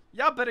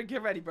 Y'all better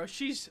get ready, bro.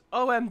 She's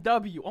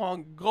OMW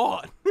on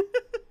God.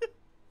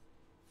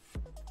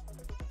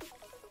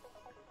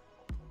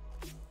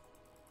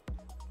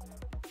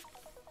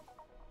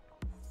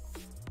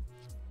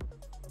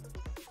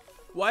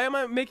 Why am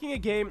I making a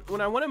game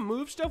when I want to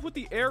move stuff with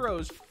the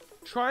arrows?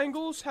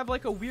 Triangles have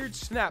like a weird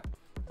snap.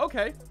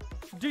 Okay.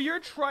 Do your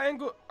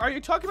triangle... Are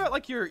you talking about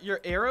like your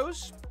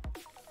arrows?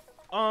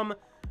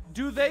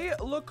 Do they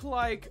look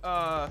like...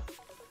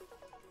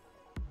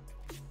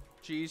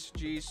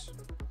 Jeez.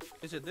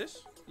 Is it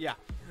this? Yeah.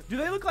 Do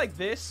they look like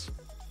this?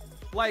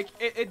 Like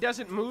it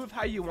doesn't move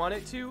how you want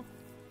it to?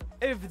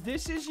 If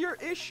this is your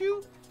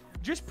issue,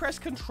 just press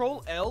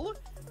Control L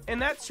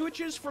and that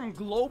switches from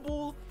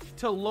global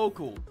to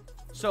local.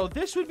 So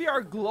this would be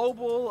our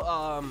global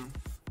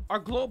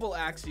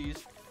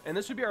axes, and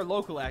this would be our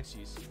local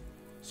axes.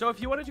 So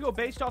if you wanted to go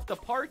based off the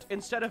part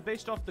instead of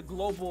based off the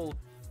global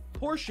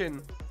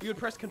portion, you would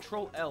press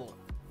Control L.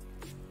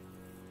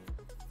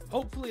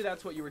 Hopefully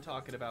that's what you were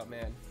talking about,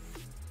 man.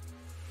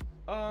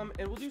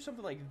 And we'll do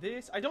something like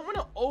this. I don't want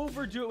to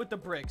overdo it with the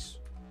bricks.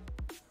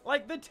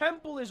 Like, the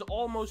temple is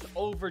almost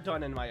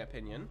overdone in my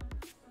opinion.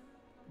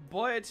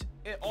 But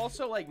it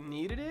also, like,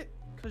 needed it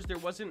because there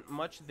wasn't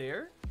much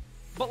there.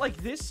 But, like,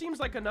 this seems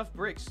like enough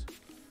bricks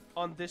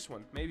on this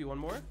one. Maybe one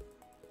more.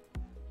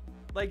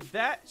 Like,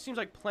 that seems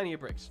like plenty of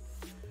bricks.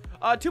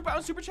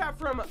 £2 super chat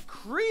from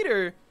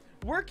Creator.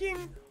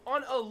 Working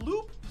on a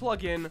loop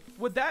plugin,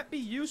 would that be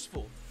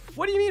useful?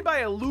 What do you mean by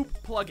a loop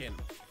plugin?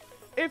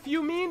 If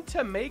you mean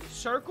to make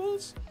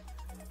circles,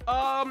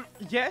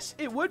 yes,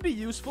 it would be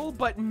useful,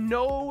 but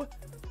no,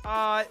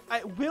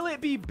 will it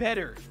be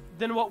better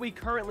than what we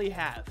currently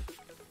have?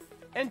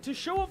 And to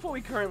show off what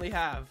we currently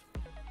have,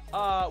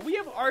 we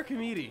have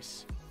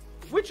Archimedes,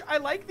 which I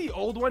like the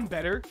old one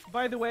better,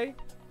 by the way.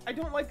 I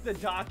don't like the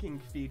docking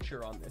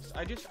feature on this.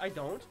 I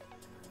don't.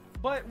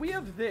 But we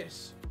have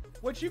this,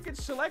 which you could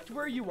select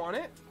where you want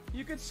it.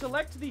 You could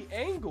select the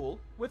angle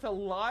with a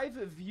live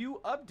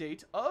view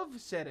update of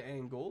said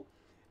angle.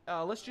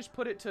 Let's just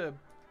put it to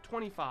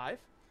 25.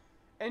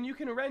 And you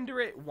can render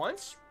it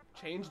once,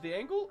 change the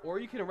angle, or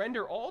you can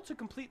render all to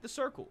complete the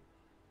circle.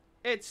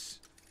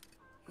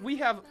 We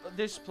have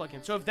this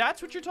plugin. So if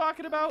that's what you're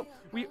talking about,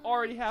 we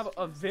already have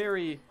a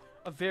very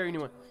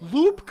new one.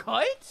 Loop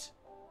cut?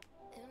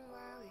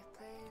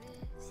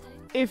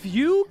 If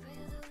you...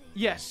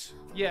 Yes.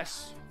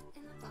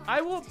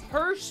 I will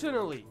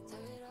personally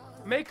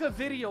make a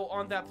video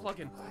on that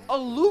plugin. A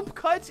loop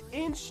cut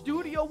in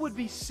studio would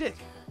be sick.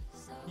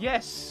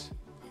 Yes.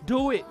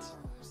 Do it.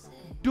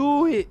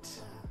 Do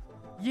it.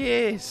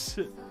 Yes.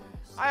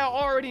 I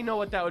already know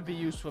what that would be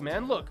useful,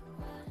 man. Look.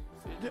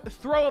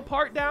 Throw a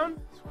part down.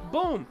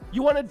 Boom.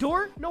 You want a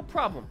door? No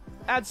problem.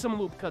 Add some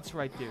loop cuts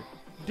right there.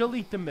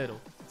 Delete the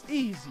middle.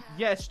 Easy.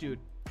 Yes, dude.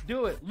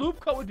 Do it. Loop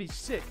cut would be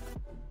sick.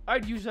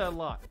 I'd use that a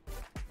lot.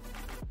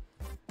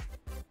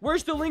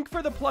 Where's the link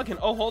for the plugin?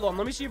 Oh, hold on.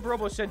 Let me see if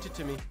Robo sent it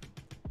to me.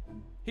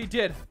 He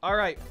did. All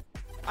right.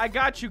 I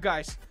got you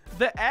guys.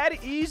 The Add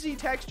Easy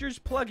Textures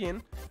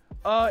plugin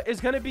is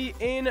going to be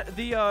in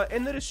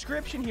the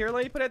description here.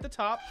 Let me put it at the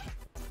top.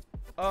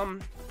 Oh,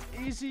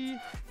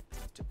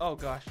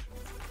 gosh.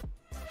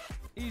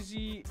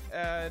 Easy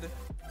Add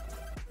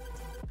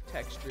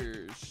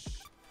Textures.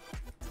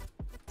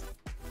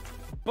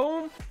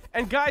 Boom.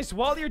 And guys,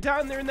 while you're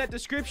down there in that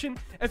description,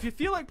 if you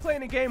feel like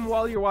playing a game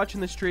while you're watching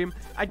the stream,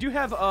 I do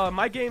have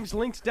my games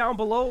linked down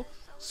below.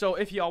 So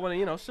if y'all want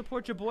to,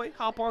 support your boy,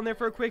 hop on there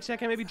for a quick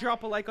second, maybe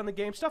drop a like on the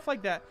game, stuff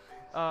like that.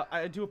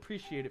 I do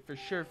appreciate it for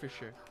sure.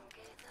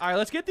 All right,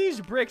 let's get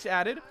these bricks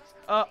added.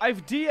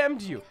 I've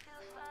DM'd you.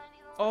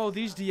 Oh,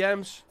 these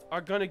DMs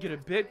are going to get a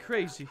bit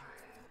crazy.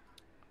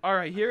 All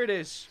right, here it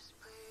is.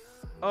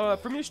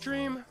 From your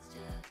stream,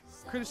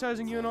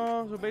 criticizing you and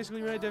all. So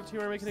basically, my dev team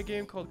are making a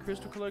game called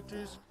Crystal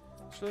Collectors.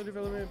 Slow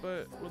development,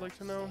 but would like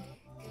to know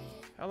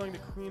how long the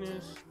queen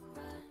is.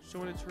 So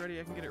when it's ready,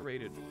 I can get it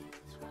rated.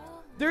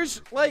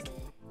 There's like,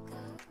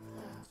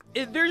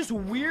 there's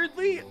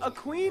weirdly a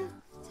queen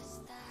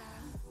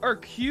or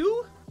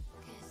Q.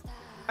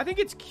 I think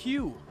it's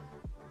Q,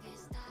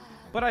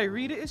 but I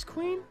read it as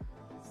queen.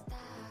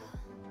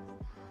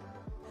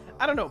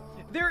 I don't know.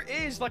 There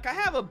is like, I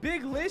have a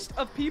big list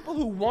of people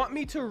who want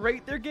me to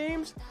rate their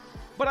games,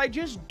 but I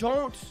just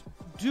don't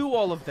do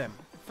all of them.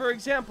 For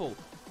example,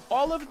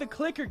 all of the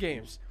clicker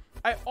games,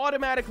 I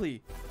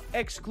automatically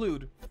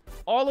exclude.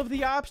 All of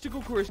the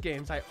obstacle course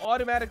games, I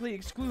automatically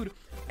exclude.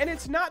 And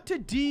it's not to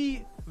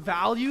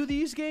devalue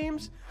these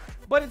games,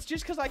 but it's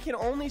just because I can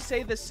only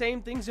say the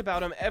same things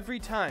about them every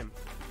time.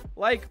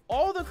 Like,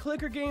 all the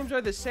clicker games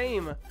are the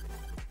same,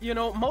 You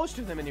know, most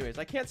of them anyways.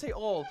 I can't say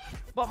all,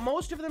 but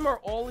most of them are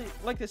all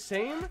like the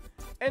same,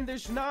 and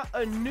there's not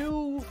a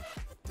new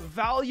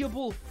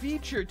valuable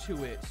feature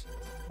to it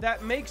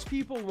that makes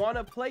people want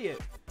to play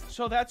it.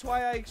 So that's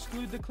why I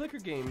exclude the clicker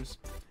games.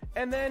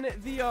 And then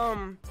the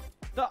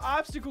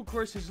obstacle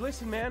courses.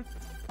 Listen, man,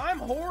 I'm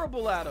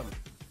horrible at them.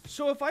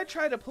 So if I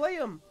try to play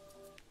them,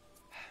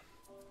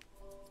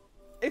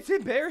 it's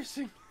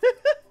embarrassing.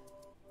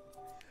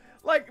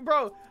 Like,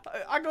 bro,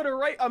 I go to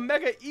write a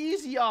mega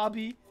easy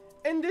obby,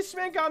 and this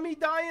man got me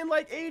dying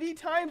like 80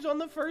 times on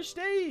the first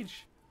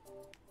stage.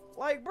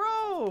 Like,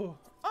 bro,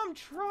 I'm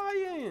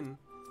trying.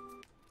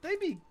 They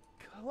be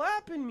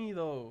clapping me,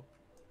 though.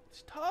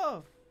 It's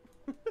tough.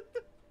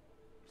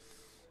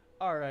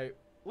 Alright,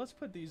 let's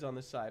put these on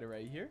the side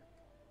right here.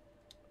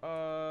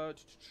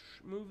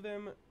 Move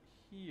them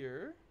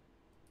here.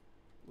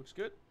 Looks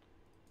good.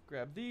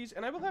 Grab these,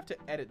 and I will have to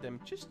edit them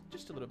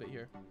just a little bit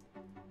here.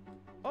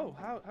 Oh,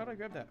 how do I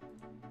grab that?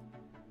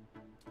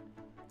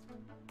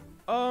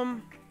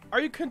 Are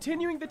you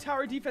continuing the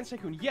tower defense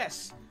tycoon?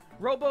 Yes.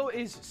 Robo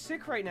is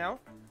sick right now,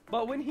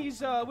 but when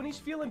he's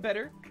feeling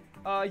better,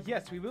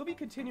 yes, we will be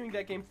continuing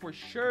that game for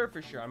sure,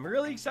 for sure. I'm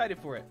really excited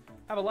for it.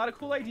 Have a lot of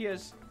cool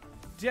ideas.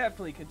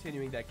 Definitely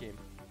continuing that game.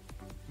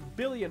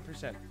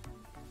 Billion%.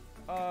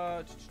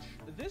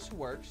 This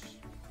works.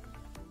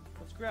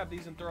 Let's grab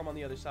these and throw them on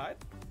the other side.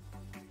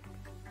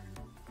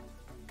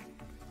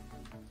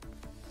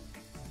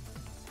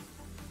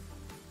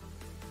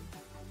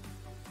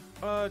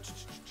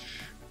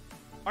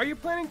 Are you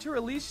planning to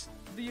release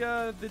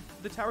the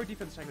tower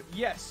defense segment?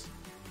 Yes.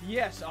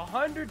 Yes,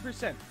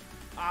 100%.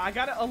 I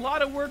got a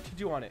lot of work to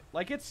do on it.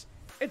 Like, it's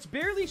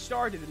barely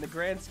started in the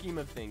grand scheme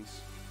of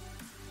things.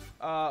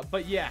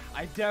 But yeah,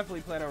 I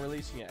definitely plan on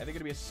releasing it. I think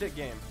it'll be a sick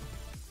game.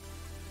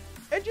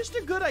 And just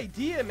a good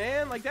idea,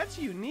 man. Like, that's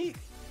unique.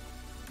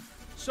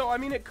 So, I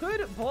mean, it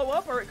could blow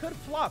up or it could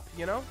flop,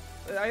 you know?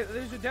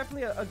 There's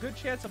definitely a good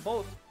chance of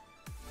both.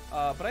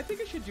 But I think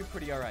it should do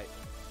pretty alright.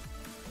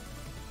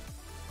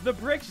 The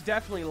bricks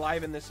definitely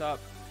liven this up.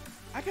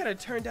 I gotta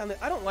turn down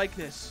the... I don't like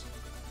this.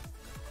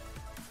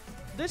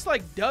 This,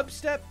 like,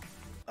 dubstep...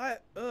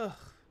 Ugh.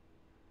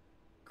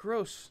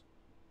 Gross.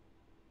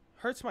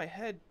 Hurts my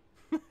head.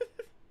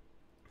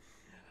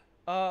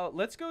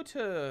 Let's go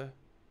to...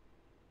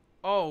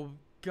 Oh,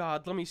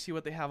 God. Let me see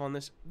what they have on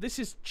this. This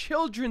is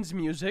children's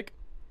music.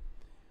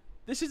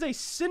 This is a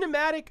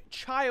cinematic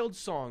child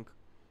song.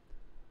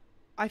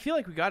 I feel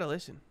like we gotta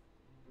listen.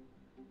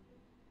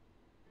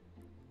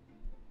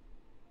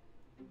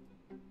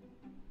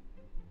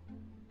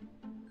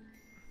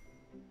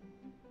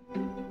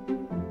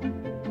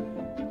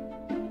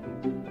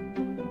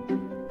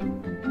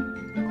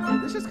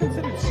 This is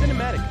considered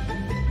cinematic.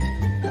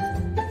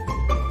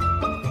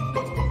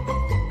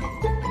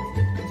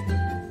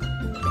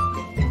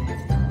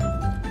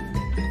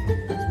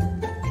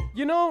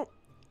 You know,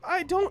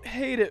 I don't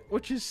hate it,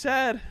 which is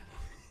sad.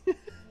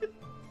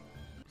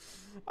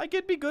 I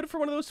could be good for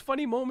one of those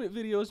funny moment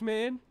videos,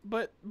 man,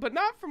 but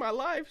not for my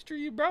live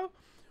stream, bro.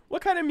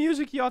 What kind of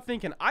music y'all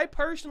thinking? I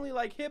personally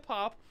like hip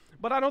hop,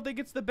 but I don't think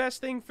it's the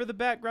best thing for the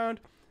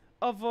background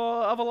of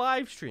a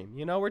live stream.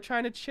 You know, we're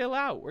trying to chill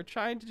out. We're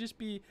trying to just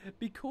be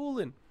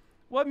coolin'.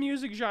 What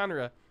music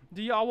genre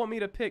do y'all want me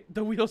to pick?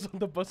 The Wheels on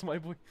the Bus, my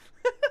boy.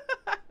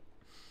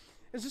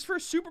 Is this for a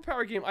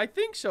superpower game? I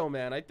think so,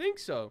 man. I think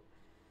so.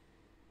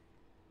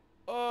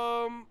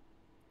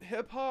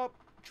 Hip hop.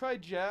 Try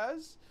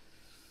jazz.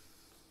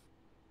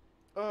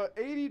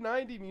 80,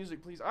 90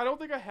 music, please. I don't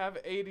think I have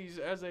 80s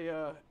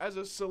as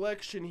a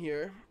selection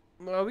here.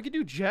 We could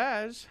do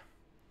jazz.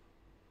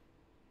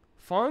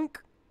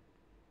 Funk.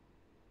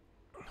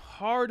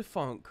 Hard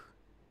funk.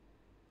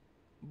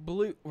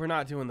 Blue. We're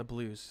not doing the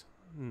blues.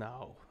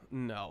 No.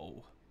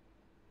 No.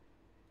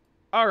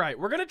 Alright,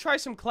 we're gonna try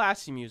some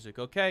classy music,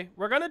 okay?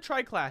 We're gonna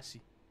try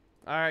classy.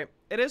 Alright.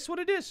 It is what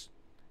it is.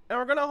 And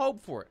we're gonna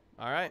hope for it.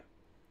 Alright?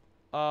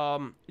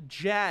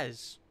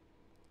 Jazz.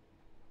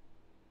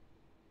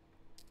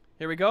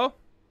 Here we go.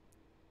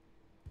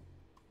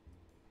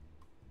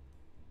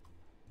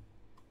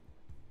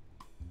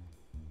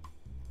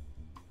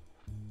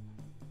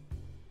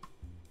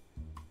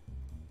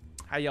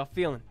 How y'all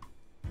feeling?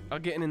 Y'all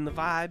getting in the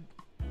vibe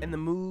and the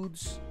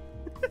moods?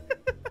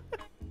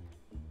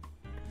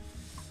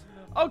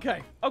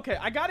 Okay,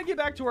 I gotta get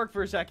back to work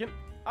for a second.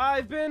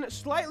 I've been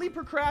slightly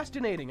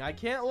procrastinating. I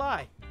can't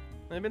lie.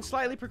 I've been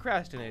slightly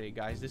procrastinating,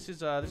 guys. This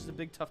is a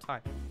big tough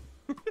time.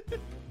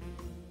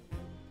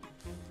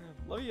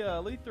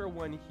 Let me throw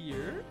one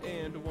here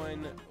and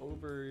one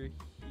over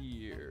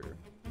here.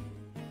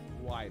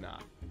 Why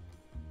not?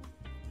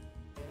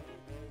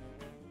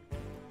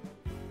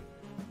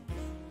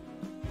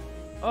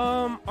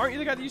 Aren't you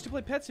the guy that used to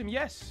play Pet Sim?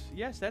 Yes,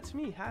 that's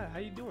me. How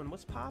you doing?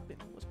 What's poppin'?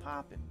 What's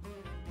poppin'?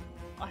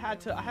 I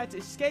had to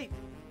escape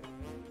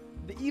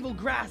the evil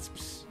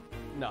grasps.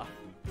 Nah.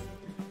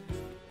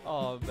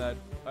 Oh man.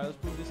 Alright,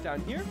 let's move this down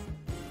here.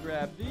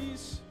 Grab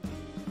these.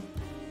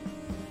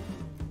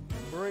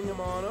 Bring them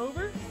on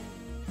over.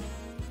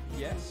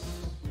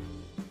 Yes.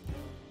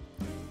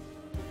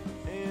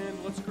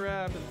 And let's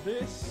grab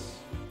this.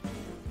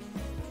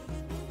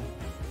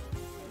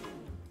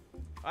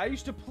 I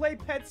used to play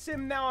Pet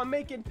Sim. Now I'm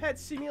making Pet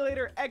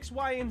Simulator X,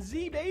 Y, and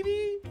Z,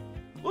 baby.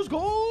 Let's go.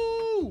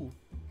 All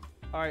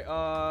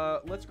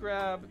right, let's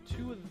grab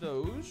 2 of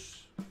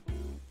those.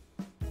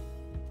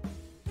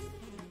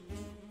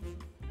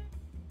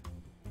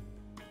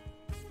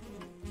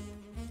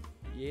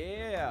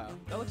 Yeah,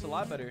 that looks a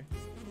lot better.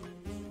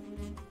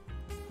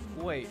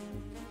 Wait.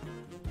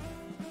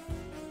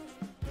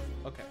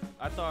 Okay,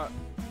 I thought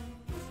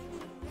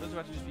it was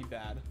about to just be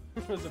bad.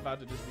 It was about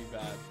to just be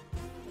bad.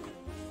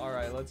 All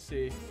right, let's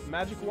see.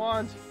 Magic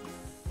wand.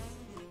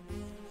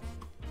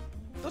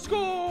 Let's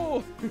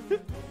go.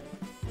 Let's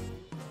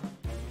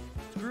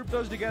group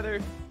those together.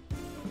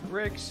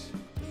 Bricks.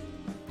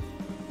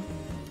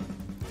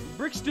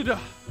 Bricks to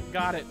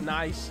got it.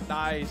 Nice,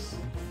 nice,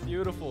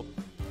 beautiful.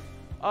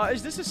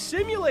 Is this a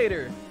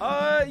simulator?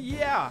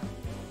 Yeah.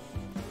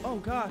 Oh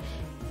gosh.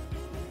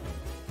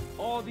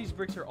 All these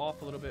bricks are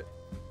off a little bit.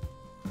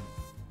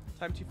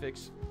 Time to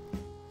fix.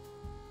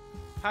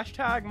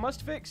 Hashtag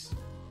must fix.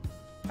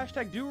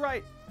 Hashtag do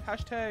right.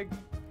 Hashtag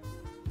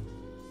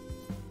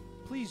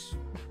please.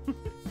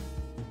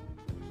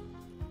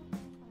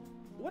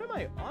 What am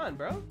I on,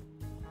 bro?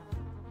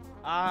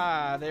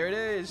 Ah, there it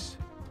is.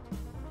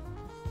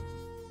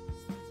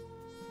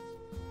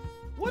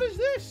 What is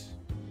this?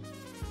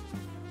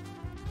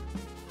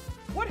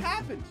 What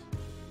happened?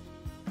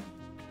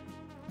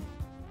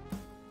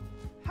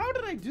 How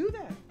did I do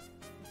that?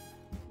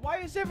 Why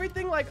is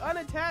everything like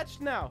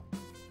unattached now?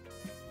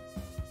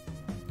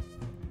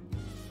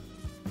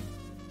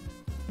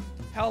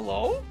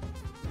 Hello?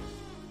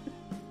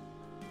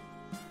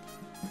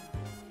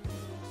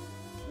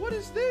 What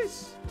is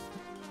this?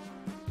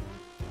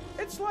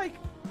 It's like...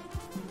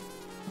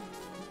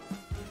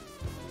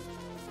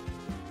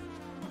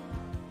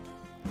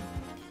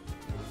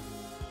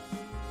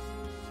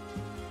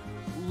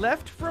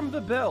 left from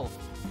the bell.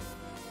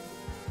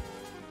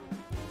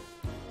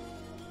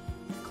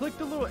 Click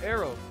the little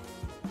arrow.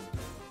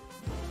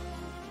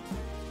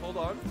 Hold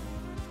on.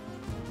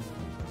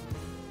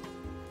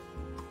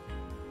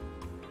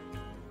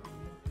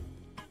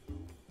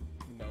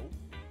 No.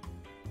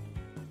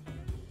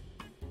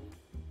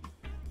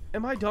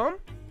 Am I dumb?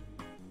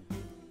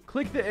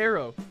 Click the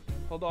arrow.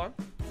 Hold on.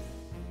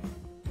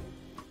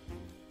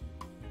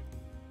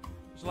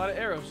 There's a lot of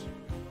arrows.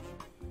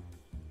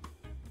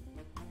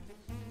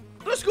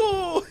 Let's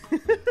go!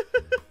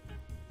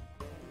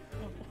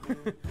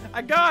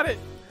 I got it.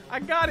 I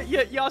got it.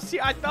 Yeah, y'all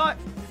see, I thought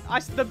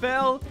the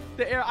bell,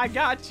 the air. I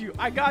got you.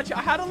 I got you.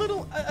 I had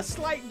a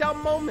slight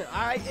dumb moment.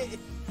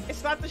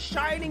 It's not the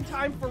shining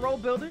time for Roll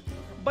Builder,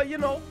 but you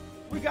know,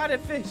 we got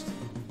it fixed.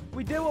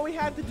 We did what we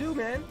had to do,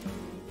 man.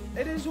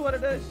 It is what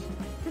it is.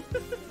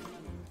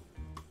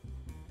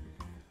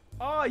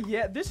 Oh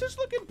yeah, this is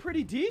looking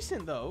pretty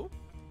decent though.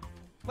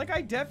 Like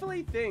I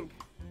definitely think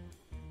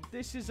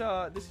this is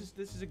a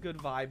good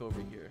vibe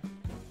over here.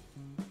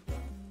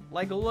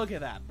 Like look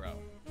at that, bro.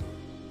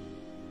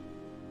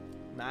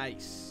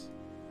 Nice.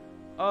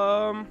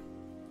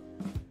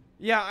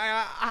 Yeah,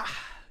 I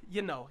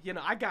you know,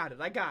 I got it.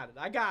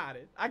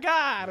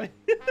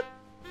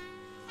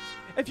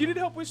 If you need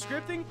help with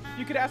scripting,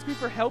 you could ask me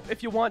for help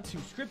if you want to.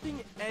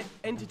 Scripting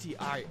entity.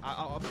 All right,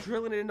 I'm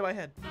drilling it into my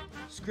head.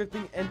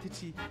 Scripting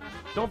entity.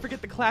 Don't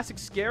forget the classic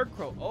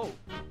scarecrow. Oh,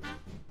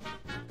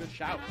 good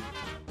shout.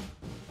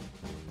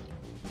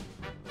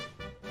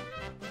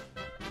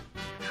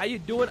 How you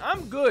doing?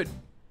 I'm good.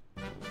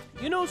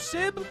 You know,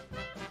 Sib,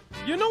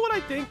 you know what I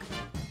think?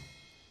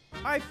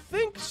 I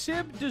think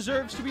Sib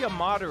deserves to be a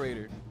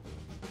moderator.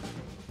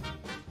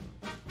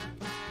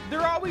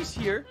 They're always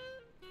here.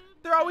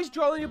 They're always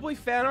drawing your boy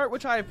fan art,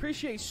 which I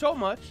appreciate so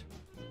much.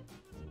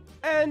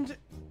 And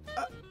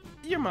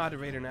you're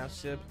moderator now,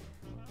 Sib.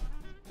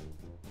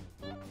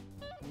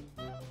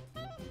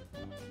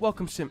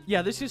 Welcome, Sim.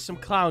 Yeah, this is some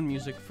clown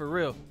music for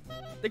real.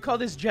 They call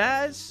this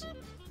jazz.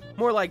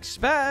 More like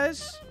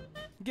spaz.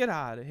 Get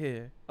out of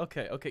here.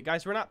 Okay,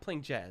 guys, we're not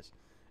playing jazz.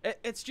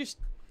 It's just...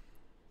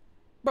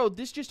 Bro,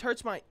 this just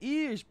hurts my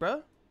ears,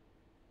 bro.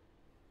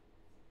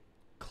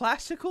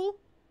 Classical?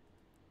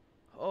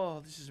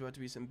 Oh, this is about to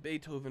be some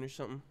Beethoven or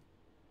something.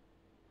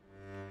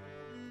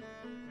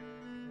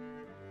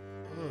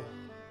 Ugh,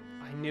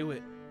 I knew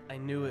it.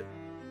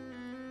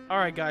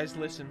 Alright, guys,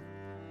 listen.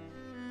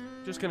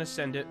 Just gonna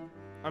send it.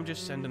 I'm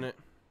just sending it.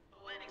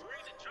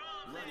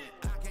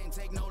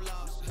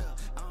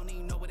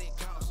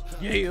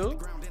 Yeah.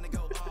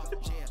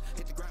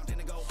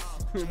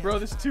 Bro,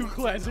 this is too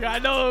classic. I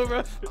know,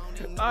 bro.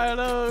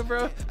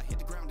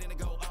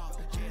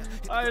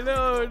 I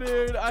know,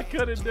 dude. I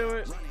couldn't do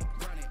it.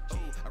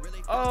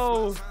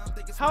 Oh,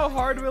 how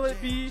hard will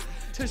it be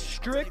to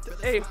script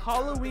a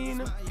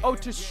Halloween... Oh,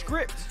 to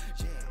script,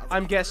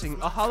 I'm guessing,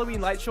 a Halloween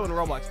light show in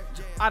Roblox.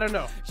 I don't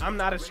know. I'm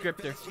not a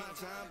scripter.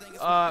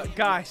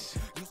 Guys.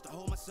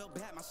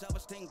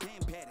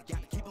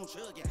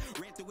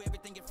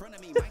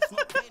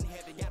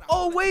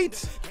 Oh,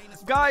 wait.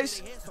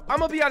 Guys, I'm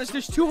gonna be honest.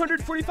 There's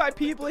 245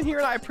 people in here,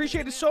 and I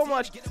appreciate it so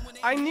much.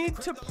 I need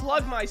to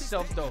plug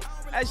myself though,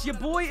 as your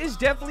boy is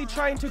definitely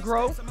trying to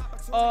grow.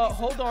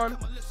 Hold on.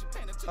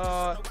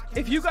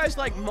 If you guys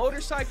like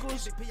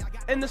motorcycles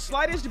in the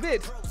slightest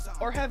bit,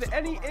 or have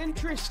any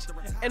interest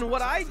in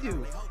what I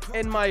do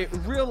in my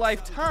real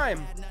life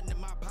time,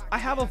 I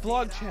have a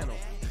vlog channel.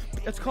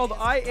 It's called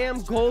I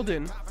Am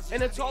Golden,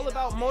 and it's all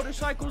about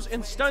motorcycles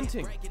and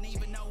stunting.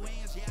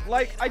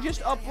 Like, I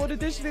just uploaded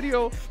this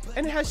video,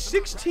 and it has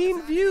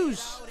 16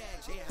 views.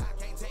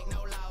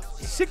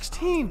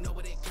 16.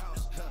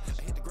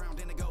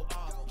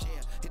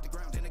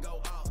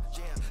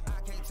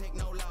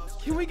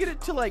 Can we get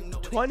it to like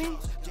 20?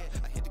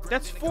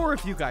 That's 4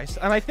 of you guys,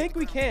 and I think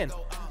we can.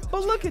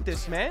 But look at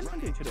this, man.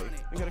 Monday today.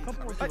 We got a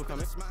couple more people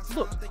coming.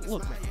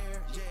 Look, man.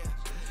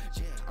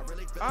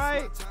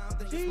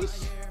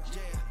 These.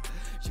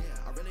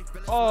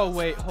 Oh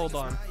wait, hold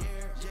on.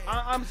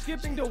 I'm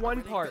skipping to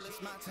one part.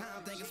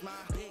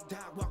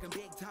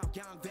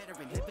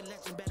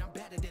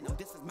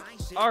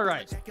 All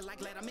right.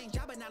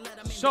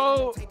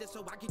 So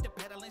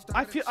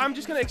I'm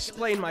just gonna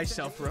explain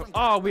myself, bro.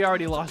 Oh, we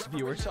already lost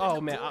viewers.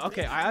 Oh man.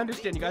 Okay, I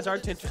understand. You guys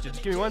aren't interested.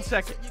 Just give me 1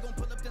 second.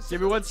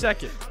 Give me 1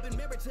 second.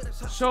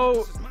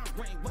 So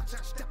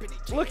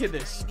look at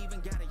this.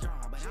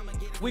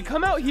 We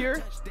come out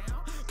here,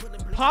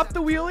 pop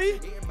the wheelie,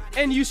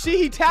 and you see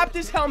he tapped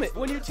his helmet.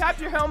 When you tap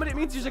your helmet, it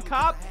means there's a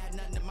cop.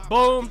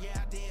 Boom.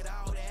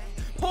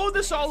 Pulled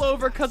this all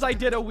over because I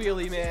did a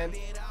wheelie, man.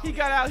 He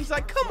got out. He's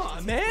like, come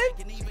on, man.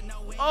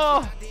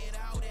 Oh.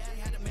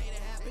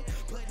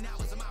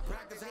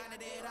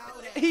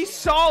 He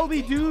saw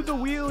me do the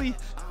wheelie.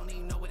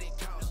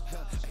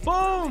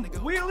 Boom.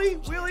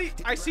 Wheelie.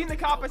 I seen the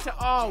cop. I said,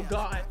 oh,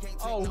 God.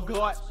 Oh,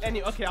 God.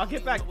 Anyway, okay, I'll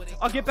get back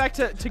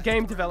to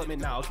game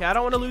development now, okay? I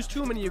don't want to lose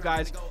too many of you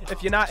guys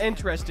if you're not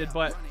interested,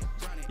 but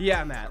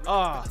yeah, man.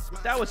 Oh,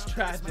 that was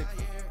tragic.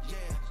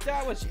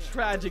 That was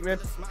tragic, man.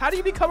 How do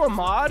you become a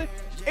mod?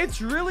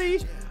 It's really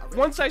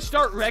once I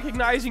start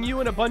recognizing you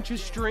in a bunch of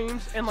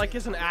streams and like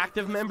as an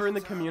active member in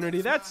the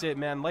community. That's it,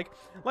 man. Like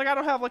I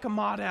don't have like a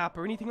mod app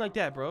or anything like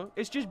that, bro.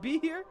 It's just be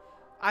here.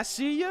 I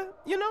see you.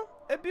 You know,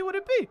 it be what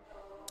it be.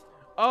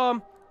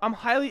 I'm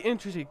highly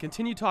interested.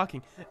 Continue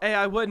talking. Hey,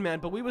 I would, man,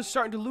 but we was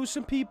starting to lose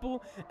some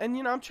people, and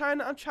you know, I'm trying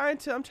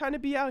to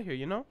be out here,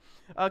 you know.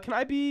 Can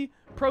I be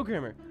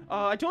programmer?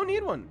 I don't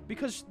need one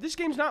because this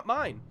game's not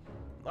mine.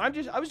 I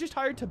was just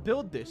hired to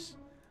build this.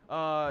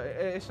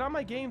 It's not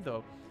my game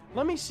though.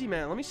 Let me see,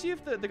 man. Let me see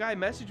if the guy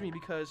messaged me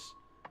because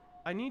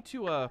I need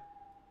to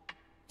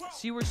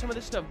see where some of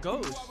this stuff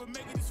goes.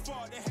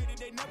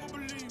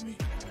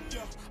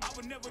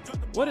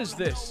 What is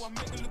this?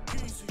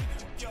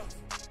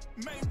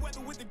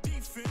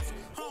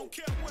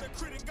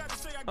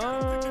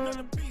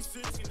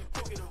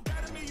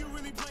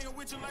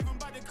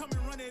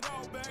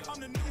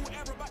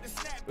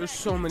 There's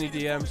so many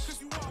DMs.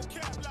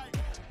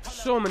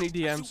 So many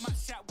DMs.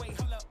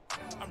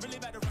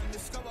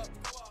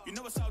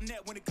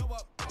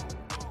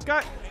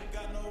 Got.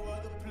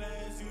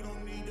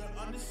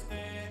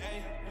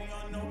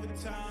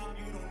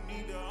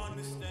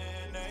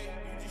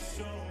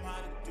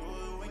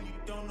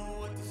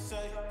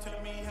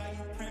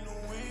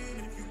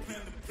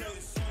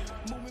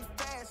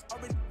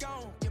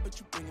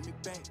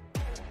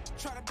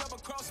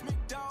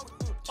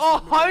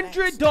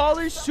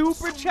 $100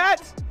 super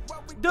chat?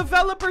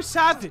 Developer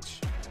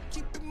Savage.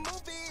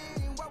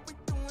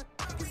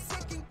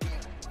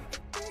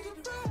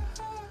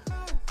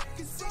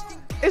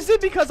 Is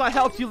it because I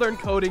helped you learn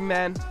coding,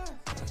 man?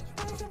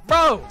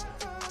 Bro.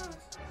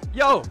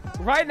 Yo,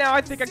 right now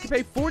I think I can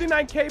pay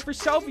 $49K for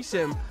Selfie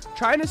Sim.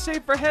 Trying to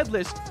save for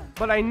Headless,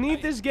 but I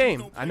need this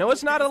game. I know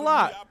it's not a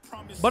lot,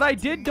 but I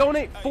did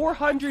donate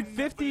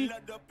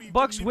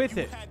 $450 with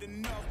it.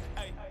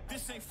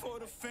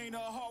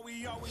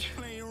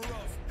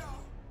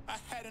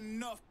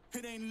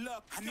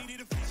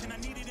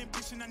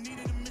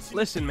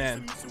 Listen,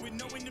 man.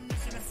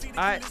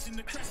 I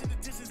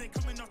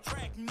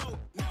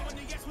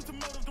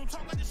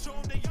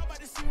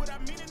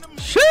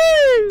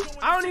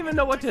don't even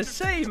know what to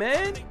say,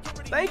 man.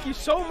 Thank you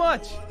so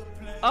much.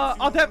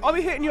 I'll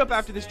be hitting you up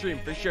after the stream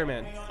for sure,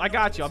 man. I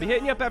got you. I'll be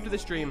hitting you up after the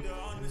stream.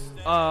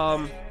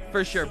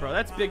 For sure, bro.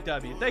 That's big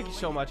W. Thank you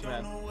so much,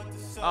 man.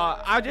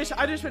 I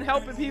just been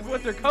helping people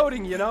with their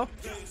coding, you know.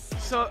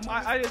 So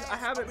I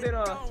haven't been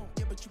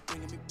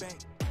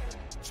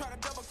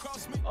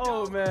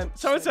Oh man.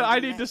 Someone said I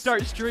need to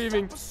start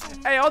streaming.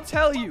 Hey, I'll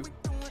tell you,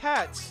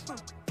 cats.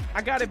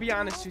 I gotta be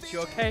honest with you,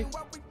 okay?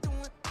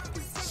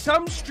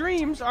 Some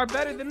streams are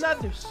better than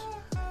others.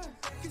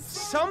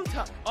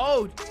 Sometimes.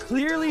 Oh,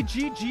 clearly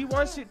GG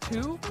wants it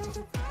too.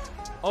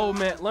 Oh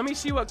man, let me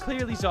see what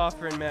Clearly's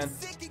offering, man.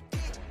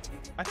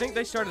 I think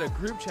they started a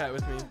group chat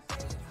with me.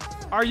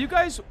 Are you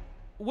guys?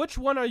 Which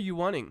one are you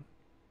wanting?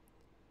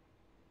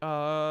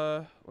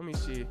 Let me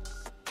see.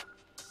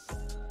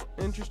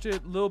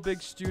 Interested, Lil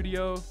Big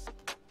Studio.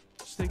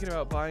 Just thinking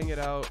about buying it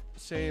out.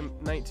 Same,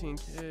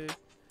 19K.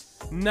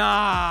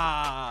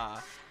 Nah.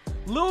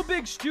 Lil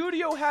Big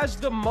Studio has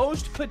the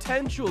most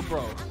potential,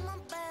 bro.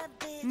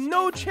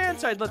 No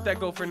chance I'd let that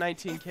go for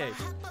 19K.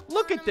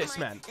 Look at this,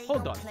 man.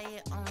 Hold on.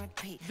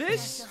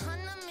 This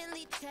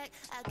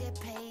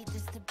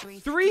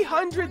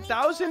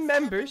 300,000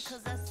 members.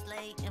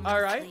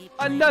 All right.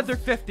 Another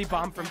 50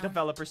 bomb from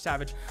Developer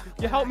Savage.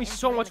 You helped me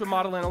so much with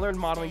modeling. I learned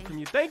modeling from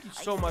you. Thank you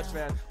so much,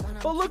 man.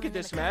 But look at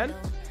this, man.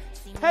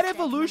 Pet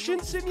Evolution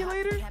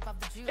Simulator,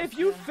 if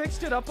you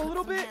fixed it up a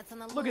little bit,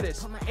 look at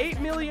this. 8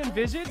 million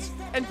visits,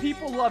 and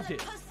people loved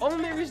it.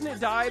 Only reason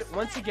it died,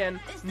 once again,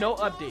 no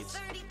updates.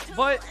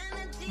 But,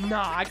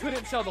 nah, I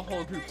couldn't sell the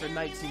whole group for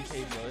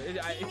 19K, bro.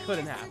 It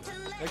couldn't happen.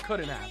 It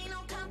couldn't happen.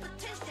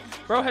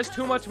 Bro has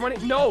too much money.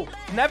 No,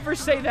 never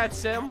say that,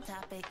 Sim.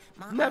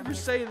 Never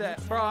say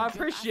that. Bro, I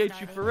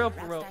appreciate you, for real,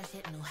 for real.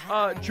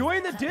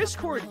 Join the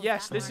Discord.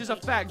 Yes, this is a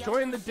fact.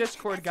 Join the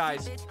Discord,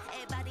 guys.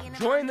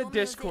 Join the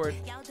Discord.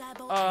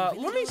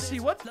 Let me see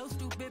what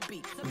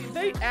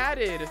they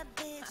added.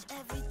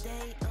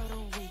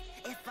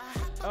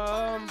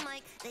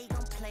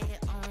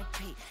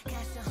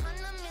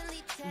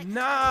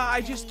 Nah,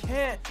 I just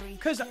can't,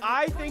 because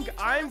I think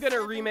I'm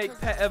gonna remake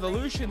Pet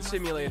Evolution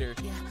Simulator,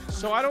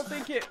 so I don't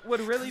think it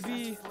would really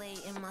be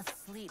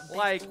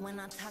like,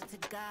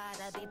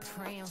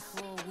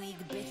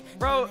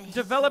 bro,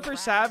 Developer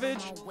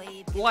Savage,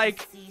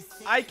 like,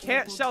 I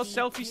can't sell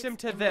Selfie Sim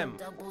to them.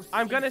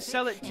 I'm gonna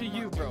sell it to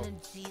you, bro,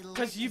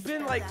 because you've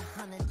been like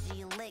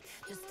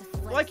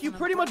you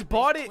pretty much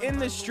bought it in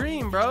the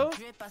stream, bro.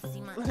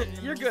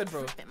 You're good,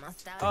 bro.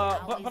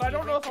 But I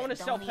don't know if I want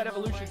to sell Pet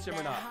Evolution Sim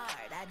or not,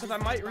 because I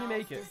might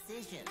remake it.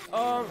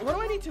 What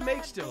do I need to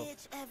make still?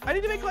 I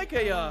need to make like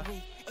a,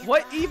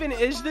 what even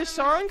is this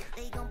song?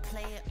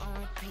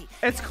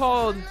 It's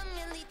called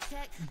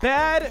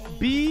Bad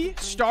B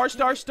star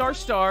star star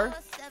star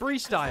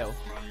Freestyle.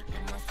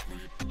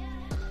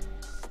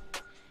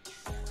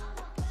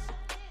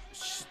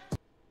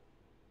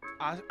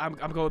 I'm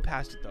going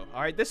past it though.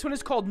 All right, this one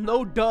is called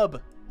No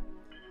Dub.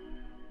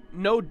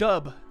 No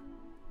Dub.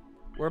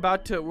 We're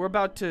about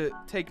to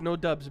take no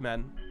dubs,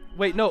 man.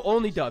 Wait, no,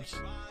 only dubs.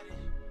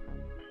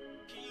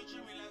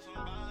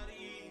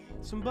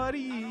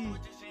 Somebody.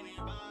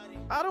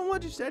 I don't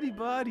want just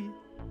anybody.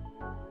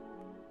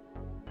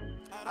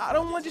 I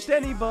don't want just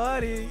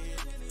anybody.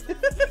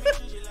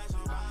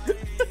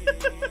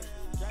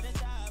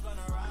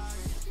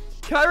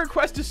 Can I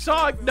request a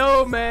song?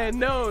 No, man,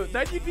 no.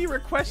 Then you'd be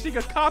requesting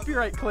a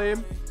copyright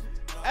claim.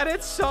 And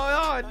it's so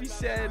odd, he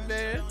said,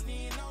 man.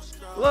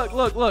 Look,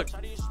 look, look.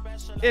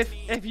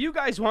 If you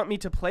guys want me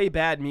to play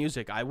bad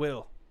music, I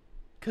will.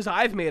 Because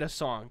I've made a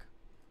song.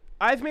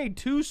 I've made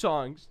 2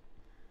 songs.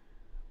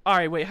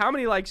 Alright, wait, how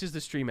many likes is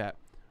the stream at?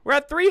 We're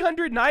at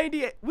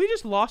 390. We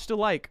just lost a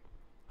like.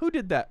 Who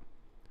did that?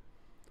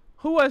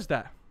 Who was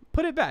that?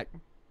 Put it back.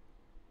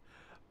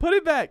 Put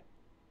it back.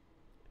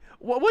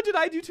 What did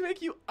I do to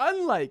make you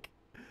unlike?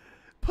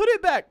 Put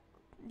it back.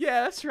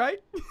 Yeah, that's right.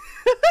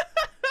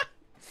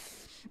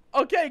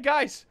 Okay,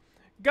 guys.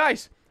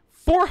 Guys,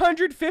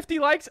 450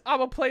 likes. I'm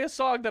going to play a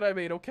song that I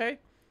made, okay?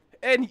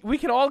 And we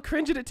can all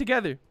cringe at it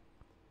together.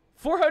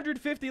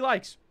 450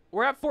 likes.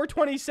 We're at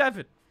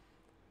 427.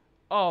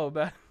 Oh,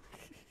 man.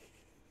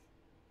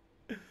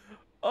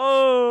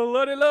 Oh,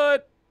 Lordy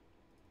Lord.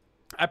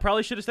 I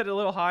probably should have said it a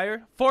little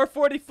higher.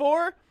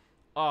 444.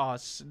 Oh,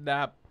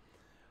 snap.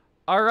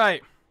 All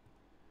right.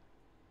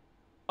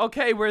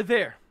 Okay, we're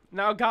there.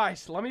 Now,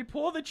 guys, let me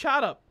pull the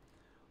chat up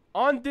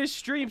on this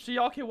stream so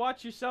y'all can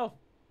watch yourself.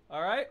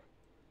 All right?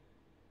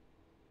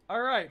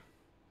 All right.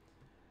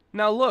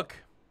 Now,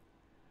 look.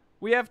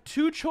 We have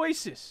 2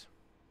 choices.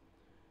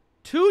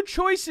 2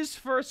 choices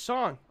for a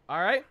song. All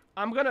right?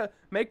 I'm going to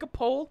make a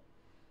poll.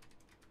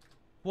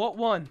 What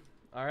one?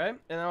 All right?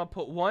 And I'll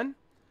put 1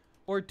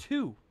 or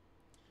 2.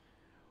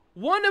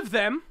 One of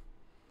them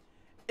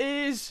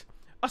is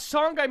a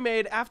song I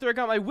made after I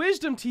got my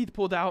wisdom teeth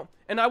pulled out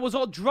and I was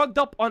all drugged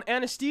up on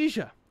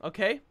anesthesia,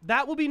 okay?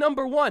 That will be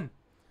number 1.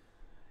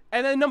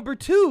 And then number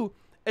 2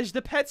 is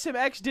the Pet Sim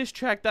X diss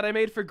track that I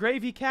made for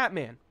Gravy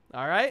Catman,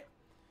 all right?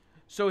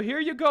 So here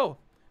you go.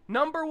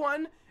 Number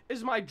 1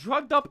 is my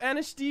drugged up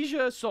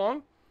anesthesia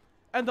song,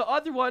 and the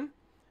other one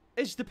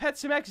is the Pet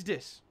Sim X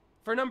diss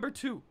for number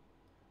 2.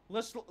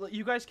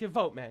 You guys can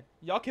vote, man.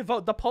 Y'all can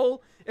vote. The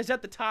poll is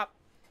at the top.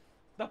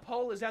 The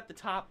poll is at the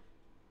top.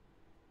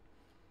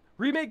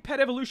 Remake Pet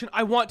Evolution.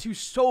 I want to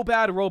so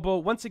bad, Robo.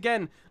 Once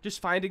again,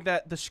 just finding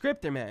the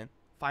scripter, man.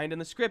 Finding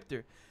the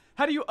scripter.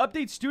 How do you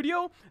update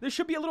Studio? There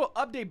should be a little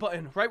update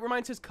button right where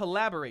mine says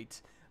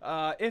collaborate.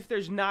 If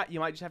there's not, you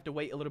might just have to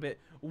wait a little bit.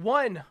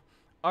 1.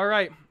 All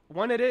right.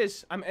 1 it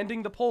is. I'm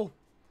ending the poll.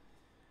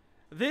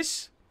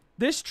 This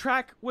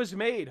track was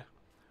made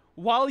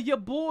while your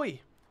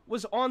boy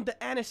was on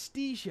the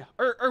anesthesia.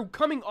 Or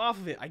coming off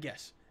of it, I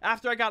guess.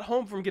 After I got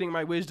home from getting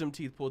my wisdom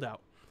teeth pulled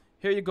out.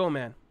 Here you go,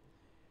 man.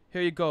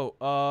 Here you go.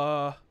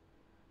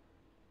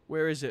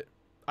 Where is it?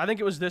 I think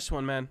it was this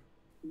one, man.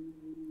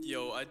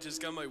 Yo, I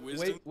just got my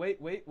wisdom.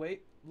 Wait.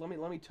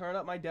 Let me turn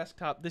up my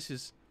desktop. This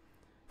is...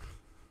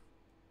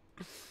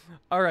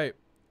 All right.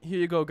 Here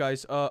you go,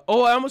 guys.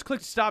 Oh, I almost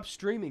clicked stop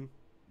streaming.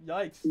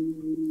 Yikes.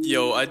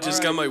 Yo, I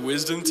just got my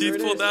wisdom teeth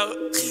pulled out.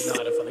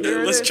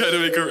 Let's try to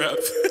make a rap.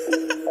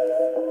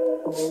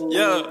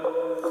 Yeah.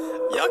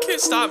 Y'all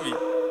can't stop me.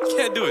 You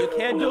can't do it.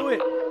 Can't do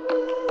it.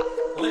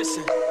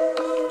 Listen.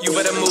 You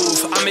better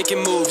move, I'm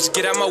making moves,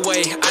 get out my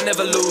way, I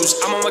never lose,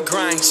 I'm on my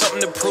grind, something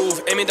to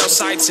prove, aiming down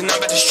sights and I'm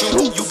about to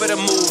shoot. You better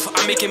move,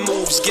 I'm making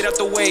moves, get out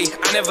the way,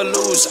 I never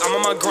lose, I'm on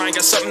my grind,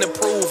 got something to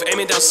prove,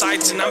 aiming down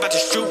sights and I'm about to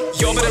shoot.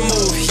 Y'all better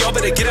move, y'all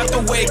better get out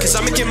the way, cause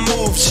I'm making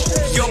moves.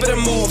 Y'all better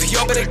move,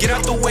 y'all better get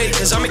out the way,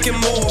 cause I'm making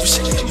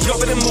moves.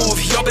 Y'all better move,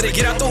 y'all better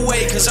get out the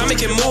way, cause I'm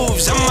making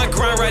moves. I'm on my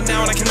grind right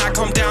now and I cannot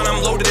calm down, I'm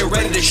loaded and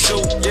ready to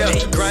shoot. Yeah,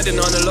 grinding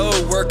on the low,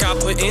 work I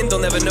put in,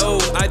 they'll never know.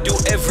 I do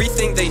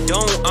everything they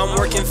don't, I'm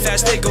working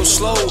fast, they go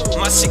slow.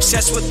 My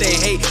success what they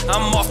hate,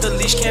 I'm off the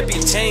leash, can't be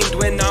tamed.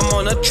 When I'm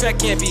on a track,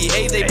 can't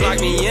behave, they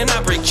block me in,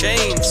 I break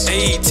chains.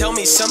 Hey, tell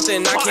me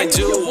something I can't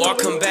do, I'll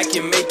come back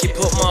and make it.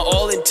 Put my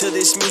all into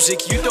this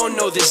music, you don't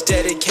know this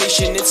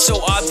dedication. It's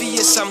so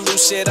obvious I'm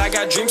lucid, I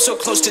got dreams so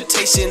close to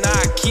tasting.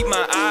 I keep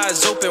my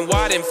eyes open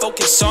wide and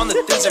focus on the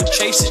things I'm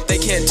chasing. They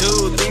can't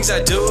do things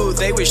I do,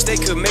 they wish they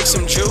could make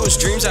some juice.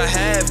 Dreams I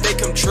have, they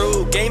come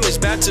true, game is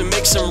about to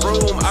make some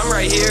room. I'm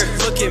right here,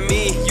 look at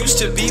me, used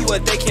to be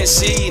what they can't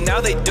see,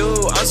 now they do.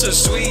 I'm so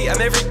sweet,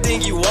 I'm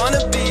everything you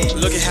wanna be.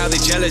 Look at how they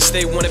jealous,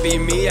 they wanna be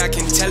me, I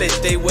can tell it.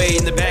 They way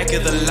in the back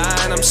of the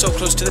line, I'm so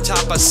close to the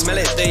top, I smell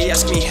it. They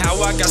ask me how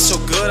I got so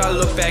good, I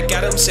look back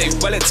at them, say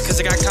well it's cause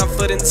I got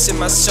confidence in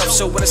myself.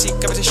 So when I see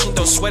competition,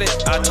 don't sweat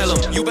it, I tell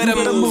them you better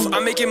move,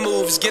 I'm making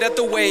moves, get out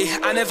the way,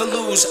 I never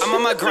lose. I'm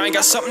on my grind,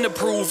 got something to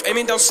prove,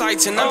 aiming down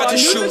sights and I'm about to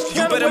shoot.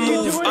 You better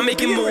move, I'm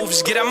making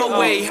moves, get out my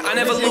way, I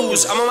never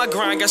lose. I'm on my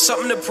grind, got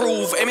something to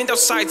prove, aiming down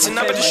sights and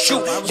I'm about to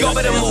shoot. Y'all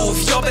better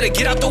move, y'all better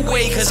get out the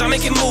way, cause I'm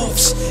making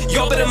moves.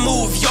 Y'all better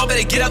move, y'all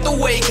better get out the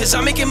way, cause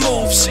I'm making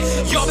moves.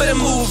 Y'all better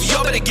move,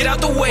 y'all better get out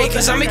the way,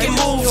 cause I'm making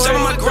moves. I'm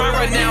on my grind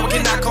right now, I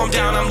cannot calm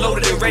down, I'm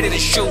loaded and ready to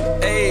shoot.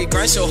 Hey,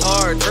 grind so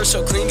hard, verse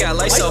so clean, got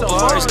lights up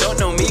bars. Don't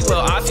know me,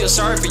 well I feel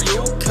sorry for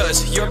you,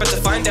 cause you're about to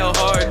find out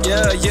hard.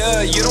 Yeah,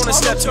 you don't wanna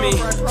step to me,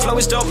 flow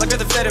is dope like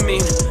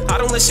methamphetamine. I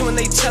don't listen when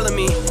they telling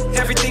me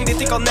everything they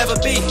think I'll never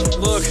be.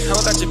 Look, I'm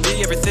about to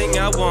be everything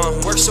I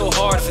want, work so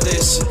hard for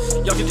this.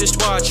 Y'all can just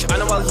watch, I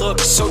know I look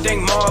so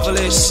dang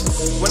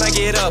marvelous. When I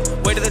get up,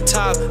 way to the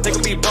top, they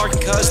gon' be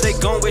barking cause they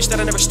gon' wish that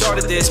I never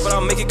started this. But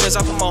I'll make it cause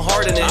I put my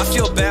heart in it. I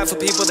feel bad for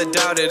people that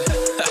doubted.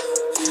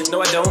 No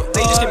I don't,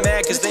 they just get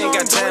mad cause they ain't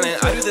got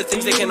talent. I do the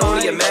things they can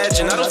only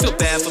imagine. I don't feel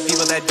bad for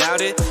people that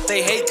doubt it.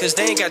 They hate cause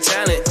they ain't got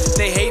talent.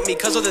 They hate me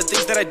cause of the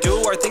things that I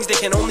do are things they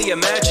can only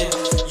imagine.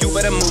 You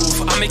better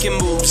move, I'm making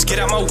moves, get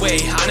out my way,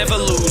 I never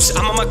lose.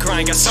 I'm on my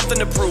grind, got something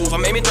to prove,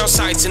 I'm aiming down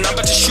sights and I'm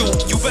about to shoot.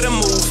 You better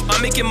move,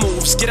 I'm making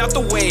moves, get out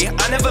the way,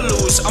 I never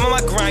lose. I'm on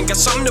my grind, got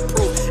something to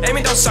prove,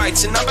 aiming down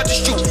sights and I'm about to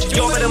shoot.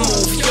 Y'all better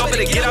move, y'all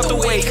better get out the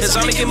way, cause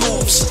I'm making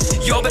moves.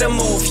 Y'all better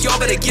move, y'all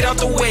better get out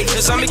the way,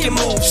 cause I'm making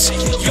moves.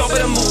 Y'all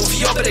better move,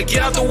 y'all better get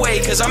out the way,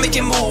 cause I'm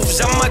making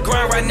moves. I'm on my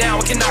grind right now,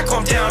 I cannot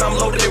calm down, I'm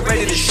loaded and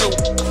ready to shoot.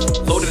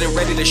 Loaded and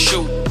ready to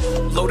shoot.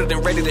 Loaded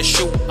and ready to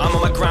shoot. I'm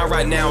on my grind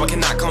right now, I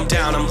cannot calm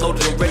down, I'm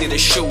loaded and ready to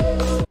shoot.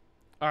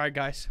 Alright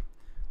guys,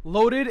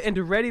 loaded and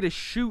ready to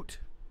shoot.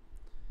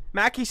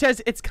 Mackie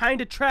says it's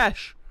kinda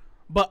trash,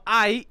 but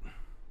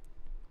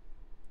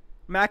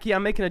Mackie,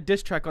 I'm making a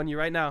diss track on you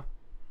right now.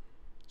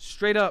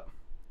 Straight up.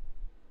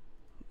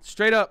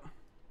 Straight up.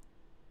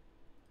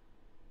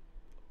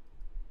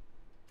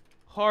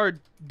 Hard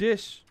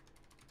diss.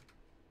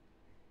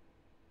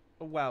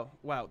 Oh,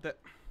 wow, that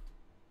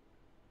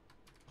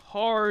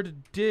hard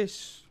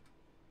diss.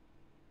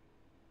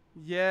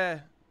 Yeah.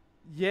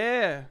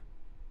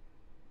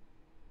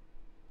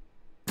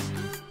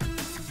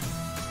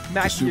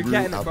 Mackie, you're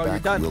getting it, bro. You're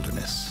done.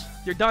 Wilderness.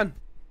 You're done.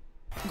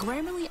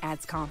 Grammarly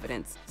adds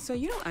confidence, so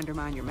you don't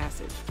undermine your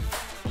message.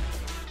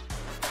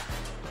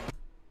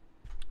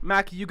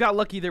 Mackie, you got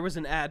lucky there was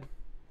an ad.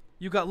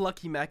 You got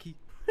lucky, Mackie.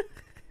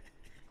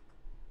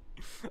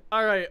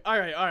 Alright.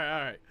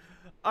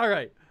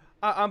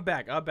 I'm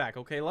back,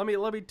 okay? Let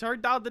me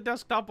turn down the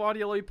desktop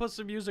audio, let me put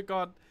some music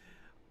on.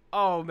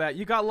 Oh, man,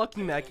 you got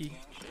lucky, Mackie.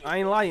 I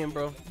ain't lying,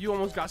 bro. You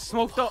almost got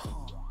smoked up.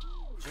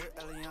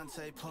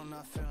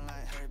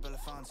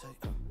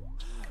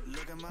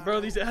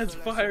 Bro, these ads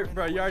fire,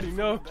 bro. You already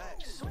know.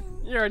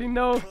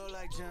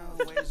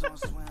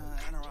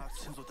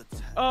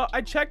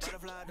 I checked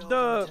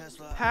the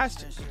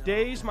past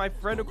days, my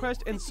friend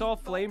request, and saw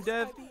Flame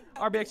Dev.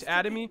 RBX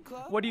added me.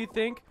 What do you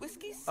think?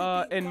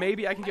 And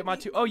maybe I can get my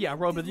two. Oh yeah,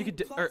 Robo. You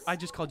could. I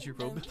just called you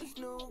Robo.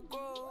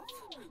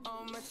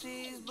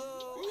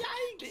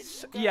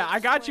 Yikes. Yeah, I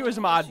got you as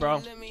mod,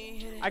 bro.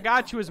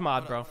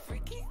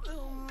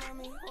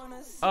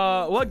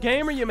 What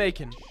game are you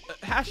making?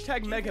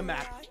 Hashtag mega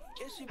map.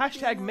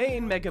 Hashtag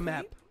main mega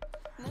map.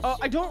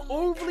 I don't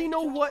overly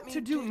know what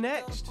to do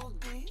next.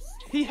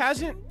 He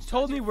hasn't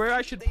told me where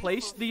I should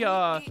place the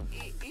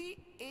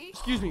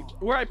excuse me,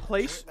 where I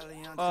place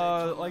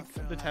like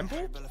the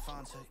temple.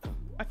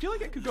 I feel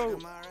like I could go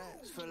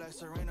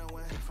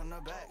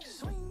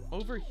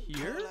over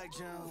here,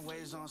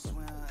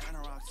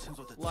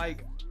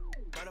 like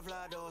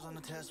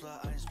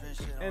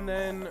And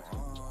then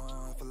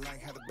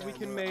we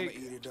can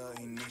make,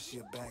 let's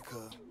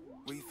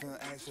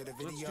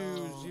do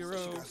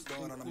 0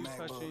 include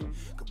touching.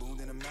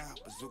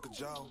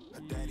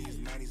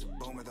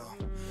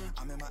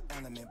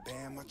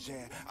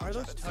 Are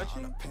those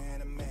touching?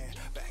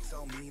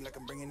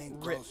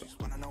 Rip.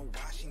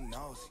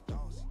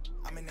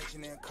 I'll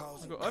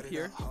go up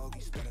here.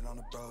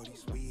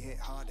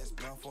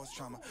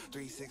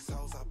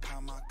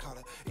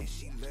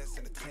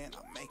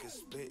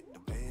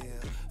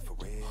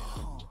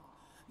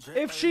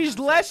 If she's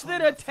less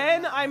than a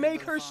 10, I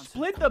make her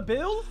split the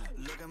bill?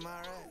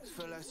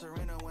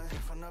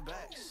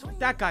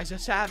 That guy's a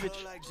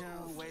savage.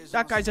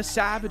 That guy's a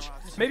savage.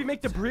 Maybe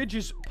make the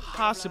bridges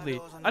possibly.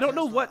 I don't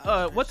know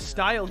what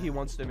style he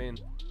wants them in.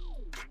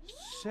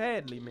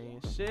 Sadly,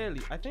 man.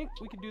 Sadly. I think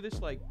we could do this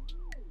like...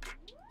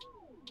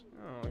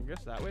 Oh, I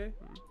guess that way.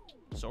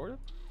 Sort of.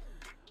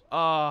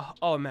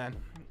 Oh man.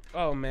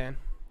 Oh man.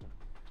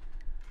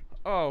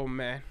 Oh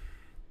man.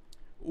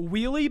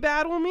 Wheelie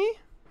battle me?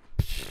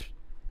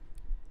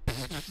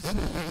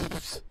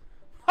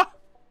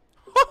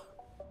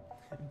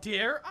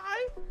 Dare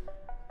I?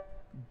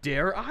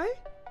 Dare I?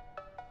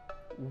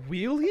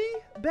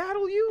 Wheelie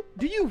battle you?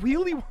 Do you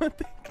really want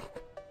that?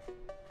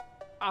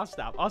 I'll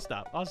stop. I'll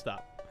stop. I'll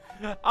stop.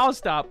 I'll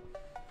stop.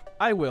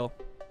 I will.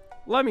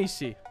 Let me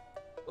see.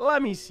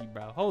 Let me see,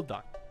 bro. Hold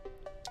on.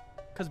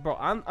 Cause, bro,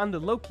 on the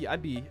low key,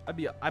 I'd be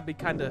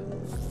kind of.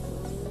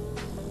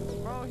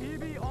 Bro, he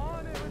be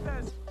on it with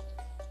that.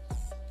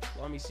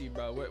 Let me see,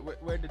 bro.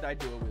 Where did I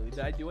do a wheelie? Did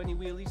I do any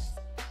wheelies?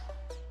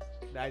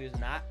 That is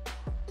not.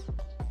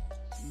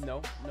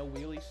 No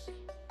wheelies.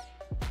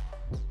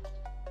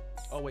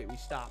 Oh wait, we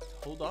stopped.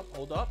 Hold up,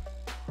 hold up.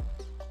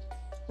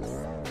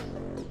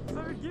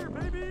 Third gear,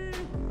 baby.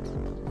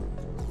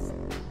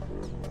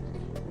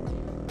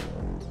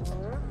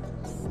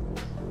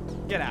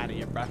 Get out of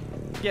here, bro.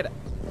 Get out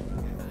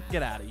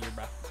of here,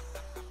 bro.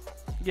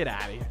 Get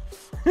out of here.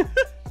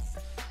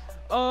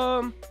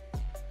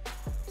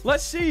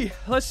 Let's see.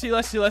 I'm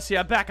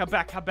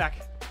back.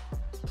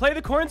 Play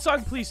the corn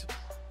song, please.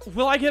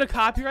 Will I get a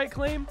copyright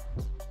claim?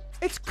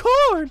 It's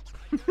corn.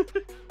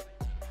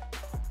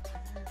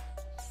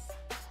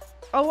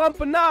 A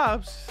lump of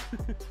knobs.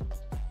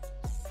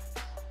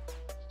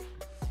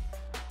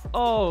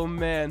 Oh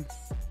man.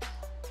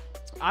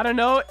 I don't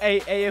know.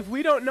 Hey, if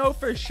we don't know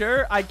for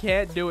sure, I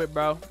can't do it,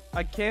 bro.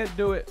 I can't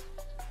do it.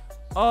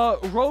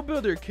 Road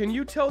Builder, can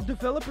you tell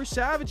Developer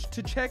Savage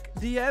to check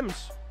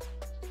DMs?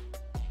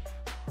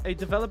 Hey,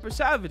 Developer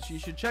Savage, you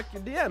should check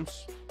your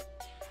DMs.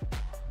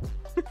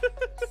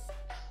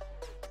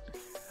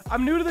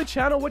 I'm new to the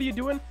channel. What are you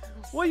doing?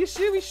 Well, you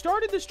see, we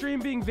started the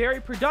stream being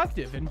very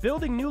productive and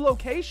building new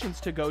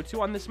locations to go to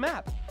on this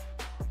map.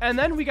 And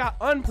then we got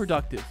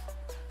unproductive.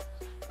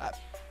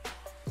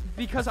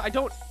 Because I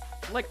don't...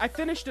 Like, I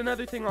finished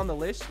another thing on the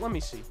list. Let me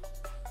see.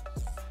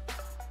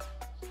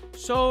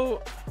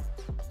 So,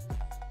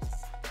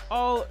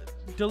 I'll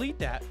delete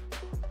that.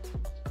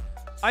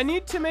 I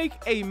need to make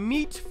a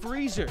meat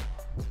freezer.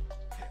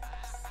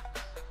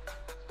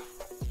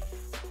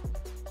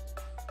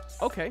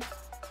 Okay.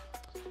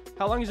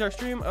 How long is our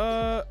stream?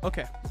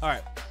 Okay. All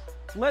right.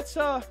 Let's,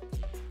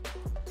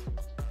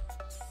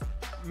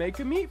 make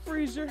a meat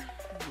freezer.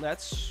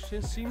 That's,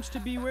 it seems to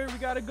be where we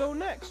gotta go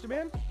next,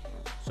 man.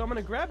 So I'm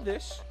gonna grab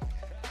this.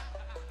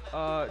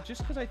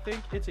 Just because I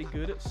think it's a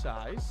good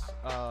size.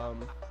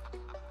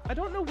 I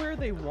don't know where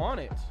they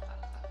want it.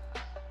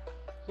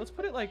 Let's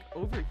put it like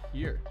over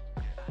here.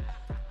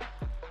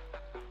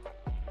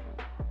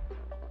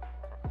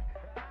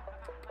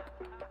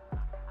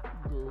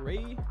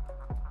 Great.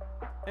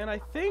 And I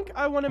think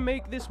I want to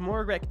make this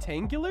more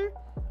rectangular.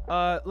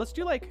 Let's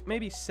do like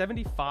maybe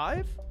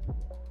 75.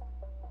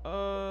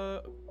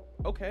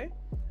 Okay.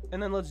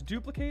 And then let's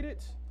duplicate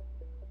it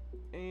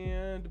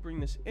and bring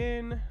this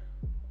in.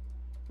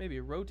 Maybe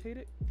rotate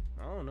it.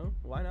 I don't know.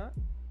 Why not?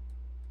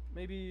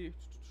 Maybe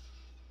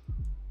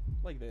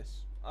like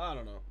this. I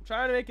don't know. I'm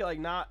trying to make it like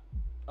not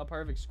a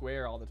perfect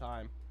square all the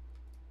time.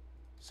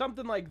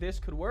 Something like this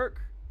could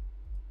work.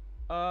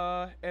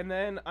 And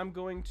then I'm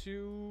going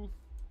to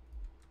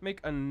make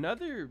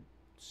another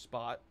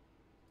spot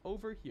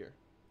over here.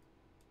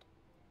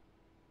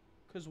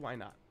 Because why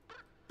not?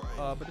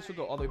 But this will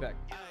go all the way back.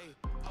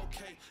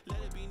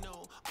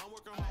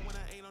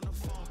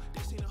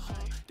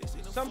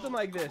 Something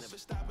like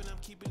this.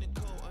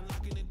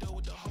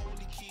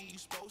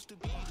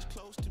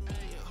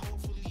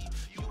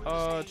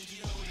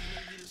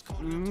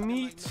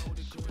 Meat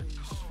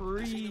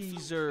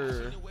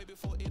freezer.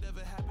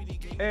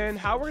 And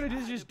how we're gonna do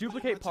is just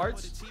duplicate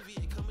parts,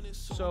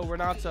 so we're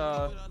not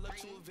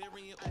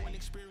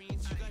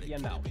yeah,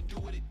 no.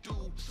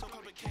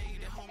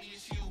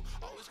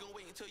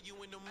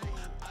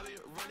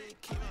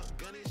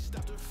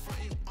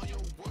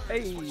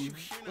 Hey,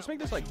 let's make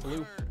this like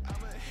blue.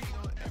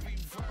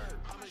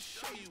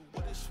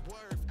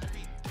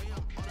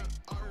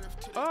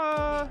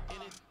 I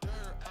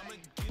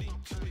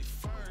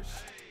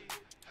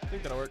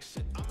think that'll work.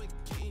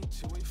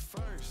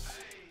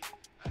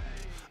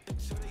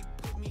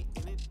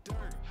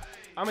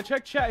 I'm gonna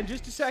check chat in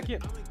just a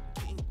second.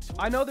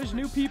 I know there's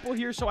new people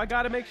here, so I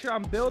gotta make sure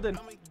I'm building.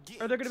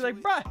 Or they're gonna be like,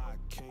 bruh,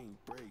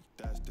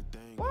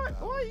 why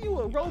are you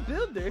a role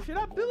builder if you're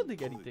not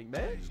building anything,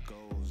 man?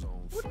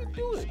 What are you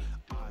doing?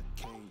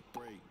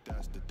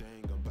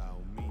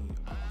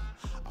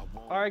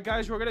 Alright,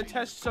 guys, we're gonna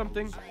test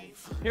something.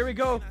 Here we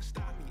go.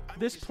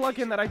 This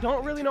plugin that I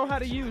don't really know how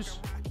to use.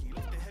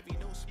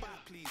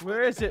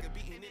 Where is it?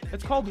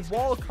 It's called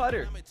Wall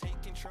Cutter.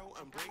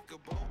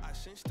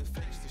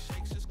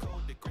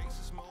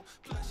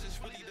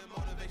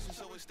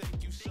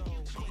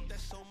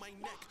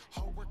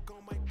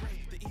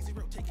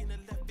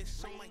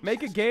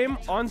 Make a game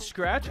on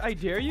Scratch, I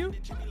dare you?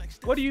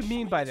 What do you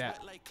mean by that?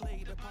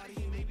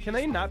 Can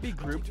they not be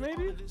grouped,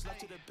 maybe?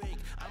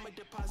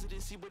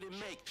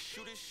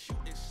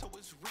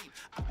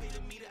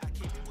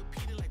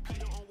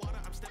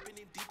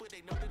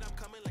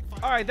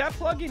 Alright, that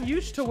plugin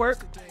used to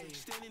work.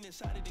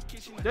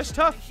 That's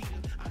tough.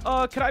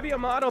 Can I be a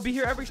mod? I'll be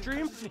here every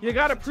stream. You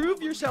gotta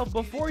prove yourself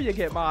before you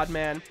get mod,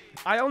 man.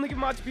 I only give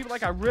mod to people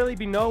like I really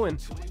be knowing.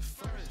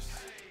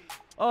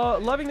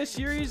 Loving this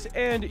series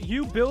and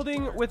you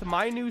building with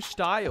my new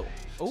style.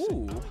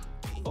 Ooh.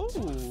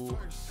 Ooh.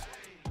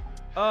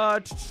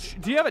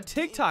 Do you have a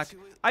TikTok?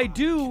 I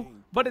do,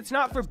 but it's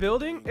not for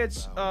building.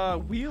 It's,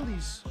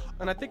 wheelies.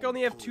 And I think I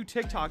only have 2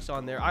 TikToks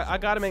on there. I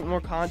gotta make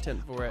more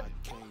content for it.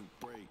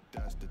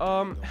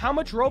 How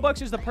much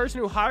Robux is the person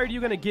who hired you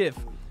gonna give?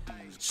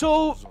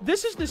 So,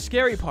 this is the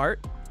scary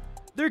part.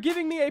 They're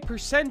giving me a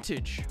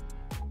percentage.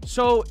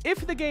 So,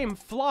 if the game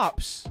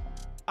flops,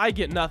 I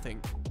get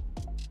nothing.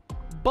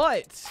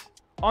 But,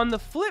 on the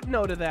flip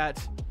note of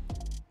that,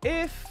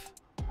 if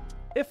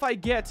I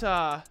get,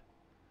 or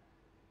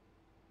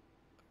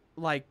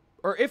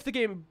if the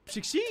game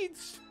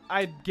succeeds,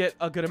 I'd get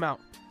a good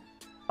amount.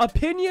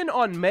 Opinion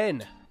on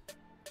men.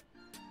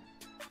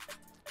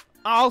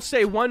 I'll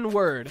say one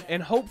word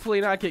and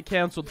hopefully not get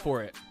canceled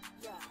for it.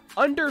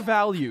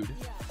 Undervalued.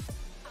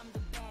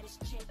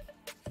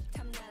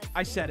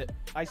 I said it.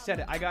 I said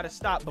it. I gotta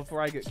stop before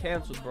I get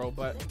canceled, bro.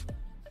 But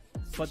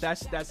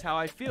that's how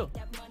I feel.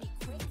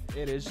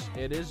 It is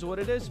what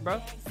it is, bro.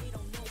 It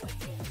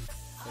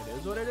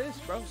is what it is,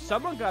 bro.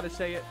 Someone gotta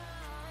say it.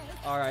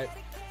 All right.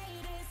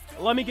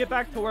 Let me get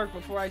back to work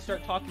before I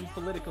start talking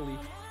politically.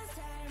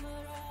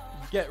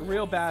 Get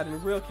real bad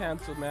and real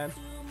canceled, man.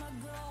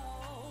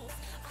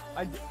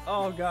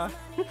 Oh god.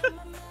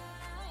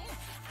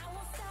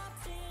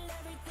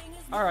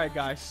 All right,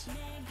 guys.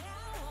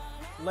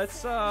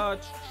 Let's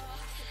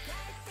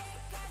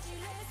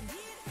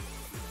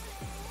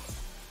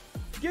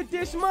get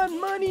this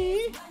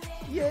money.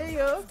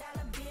 Yeah.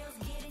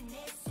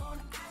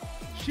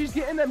 She's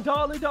getting them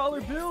dollar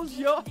bills,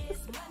 yo.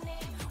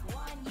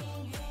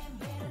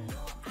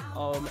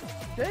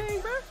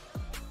 Dang, bro.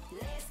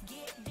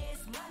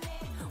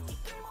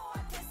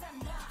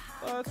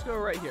 Let's go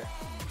right here.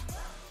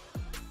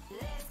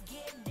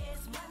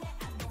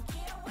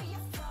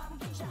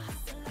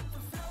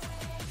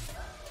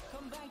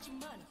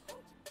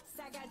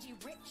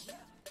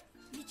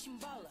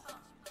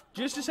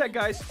 Just a sec,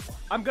 guys.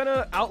 I'm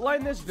gonna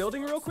outline this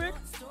building real quick,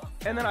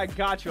 and then I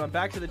got you. I'm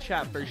back to the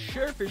chat for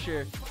sure, for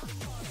sure.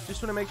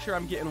 Just want to make sure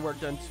I'm getting work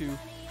done too.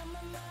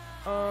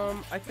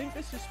 I think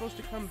this is supposed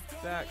to come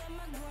back.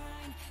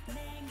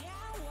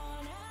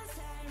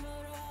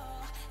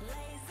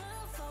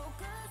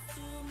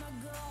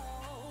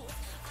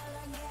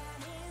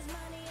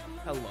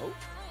 Hello?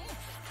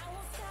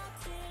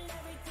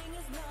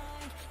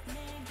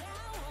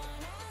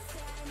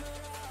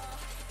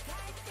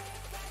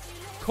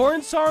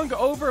 Corn song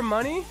over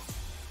money?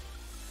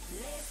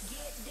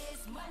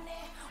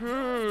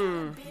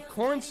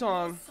 Corn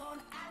song.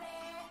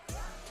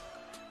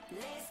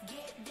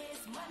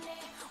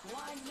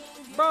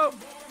 Bro.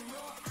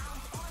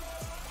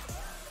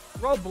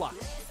 Roblox.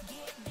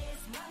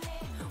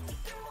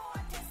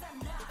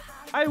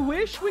 I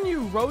wish when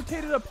you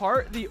rotated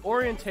apart, the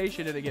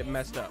orientation didn't get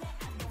messed up.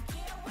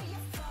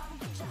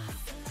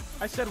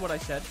 I said what I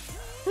said.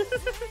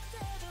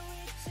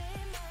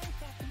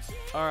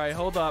 Alright,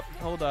 hold up.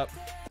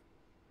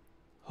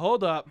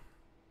 Hold up.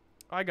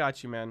 I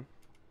got you, man.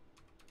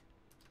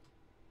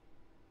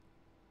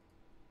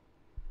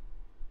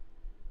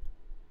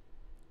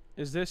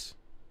 Is this?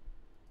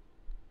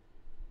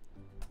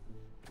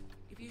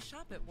 If you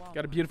shop at Walmart,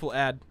 got a beautiful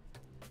ad.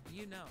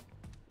 You know.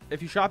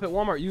 If you shop at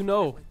Walmart, you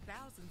know. With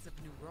thousands of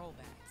new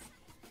rollbacks,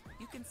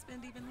 you can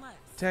spend even less.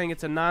 Dang,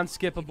 it's a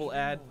non-skippable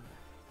ad.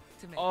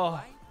 To make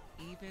life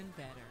even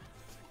better.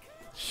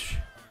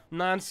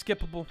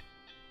 Non-skippable.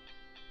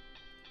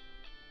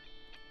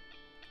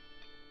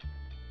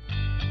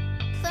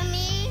 For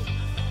me,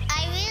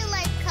 I really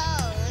like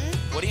corn.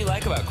 What do you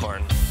like about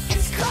corn?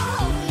 It's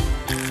corn.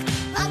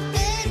 A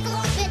good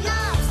corn with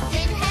knobs.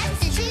 It has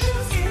the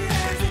juice.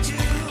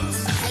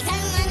 I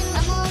can't imagine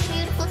a more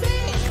beautiful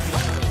thing.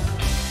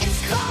 It's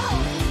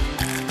corn.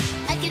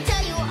 I can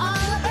tell you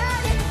all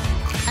about it.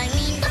 I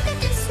mean, look at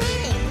this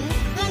thing.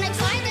 When I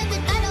tried it,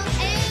 I don't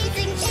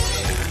anything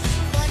change.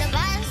 But the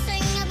best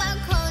thing about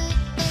corn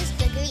is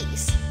the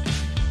grease.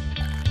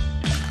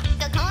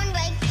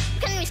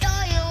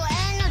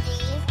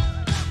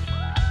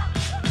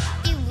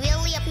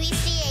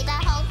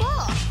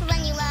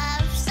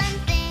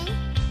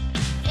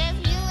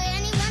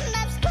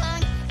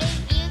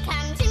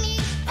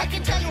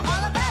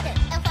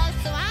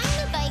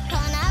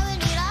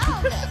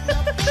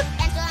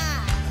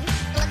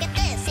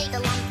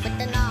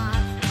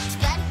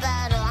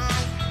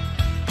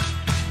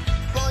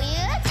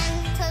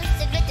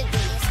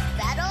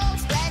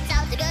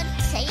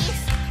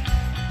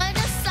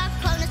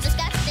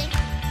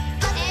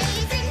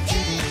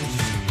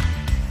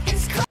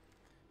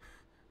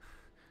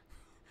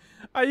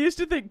 I used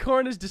to think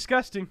corn is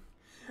disgusting.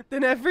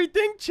 Then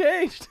everything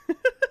changed.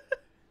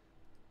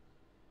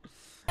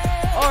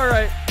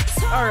 Alright.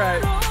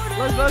 Alright.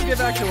 Let's get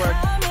back to work.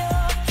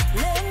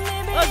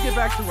 Let's get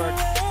back to work.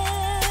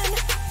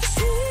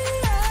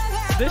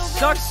 This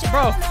sucks,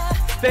 bro.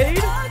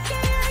 Fade?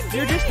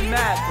 You're just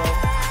mad, bro.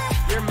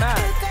 You're mad.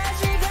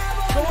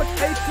 So much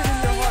hatred in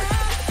your heart.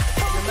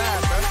 You're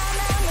mad, bro.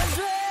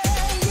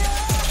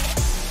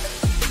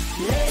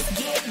 Let's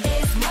get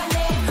this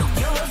money.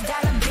 Euros,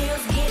 dollar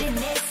bills, getting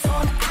this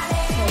on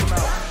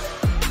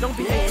Alex. Don't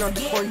be hating on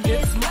the corn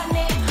kid.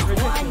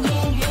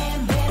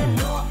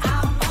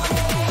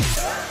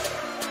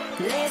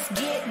 Let's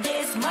get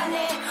this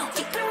money.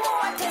 We can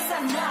more test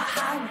I'm not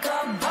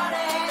hunger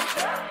body.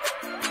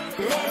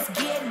 Let's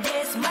get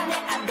this money.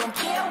 I don't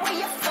care where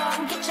you're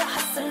from. Get your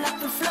hustle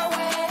up and flowing.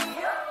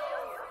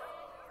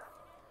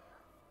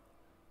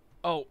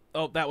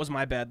 Oh, that was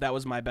my bad. That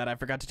was my bad. I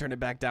forgot to turn it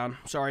back down.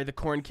 Sorry, the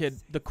corn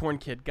kid.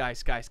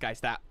 Guys.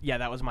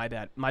 That was my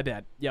bad. My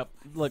bad. Yep.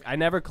 Look, I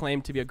never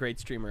claimed to be a great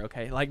streamer,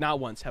 okay? Like, not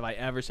once have I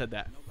ever said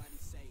that.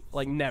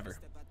 Like, never.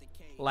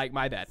 Like,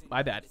 my bad.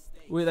 My bad.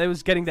 I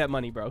was getting that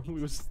money, bro.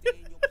 We was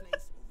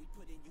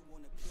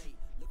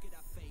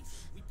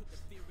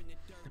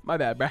My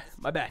bad, bruh.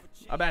 My bad.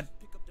 My bad.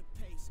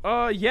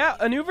 Yeah,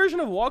 a new version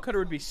of Wall Cutter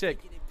would be sick.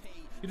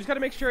 You just gotta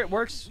make sure it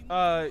works,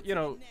 you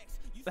know,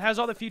 it has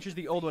all the features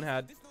the old one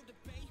had.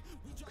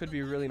 Could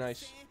be really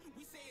nice.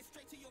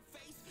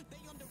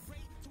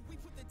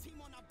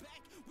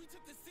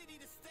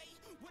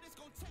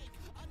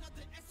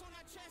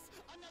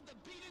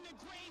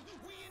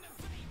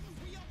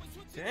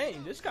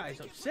 Dang, this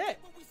guy's upset.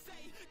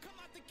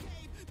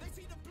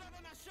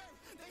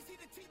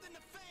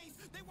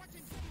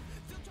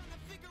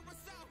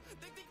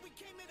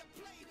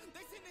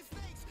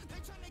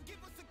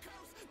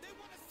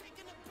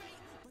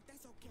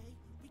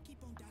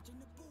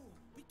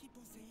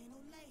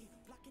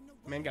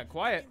 Man got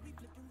quiet.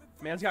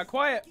 Man's got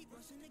quiet.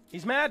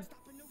 He's mad.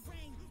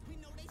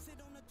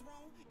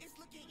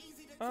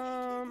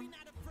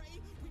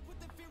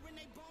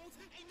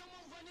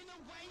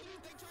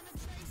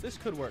 This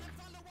could work.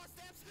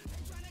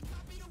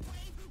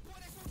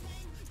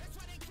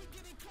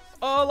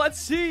 Let's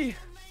see.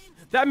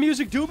 That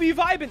music do be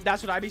vibing.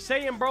 That's what I be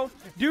saying, bro.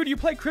 Dude, you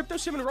play Crypto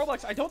Sim in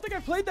Roblox. I don't think I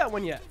played that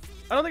one yet.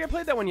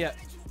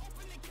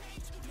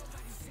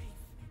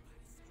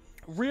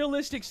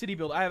 Realistic city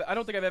build. I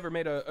don't think I've ever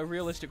made a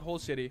realistic whole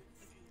city.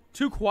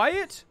 Too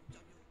quiet?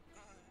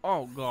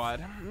 Oh,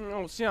 God.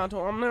 Oh,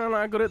 Seattle, I'm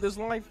not good at this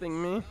life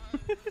thing, man.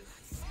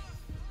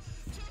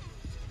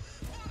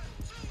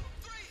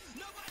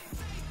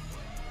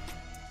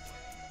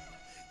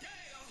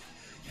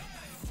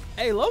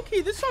 Hey,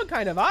 low-key, this song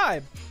kind of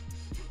vibe.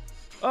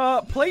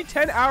 Play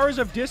 10 hours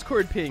of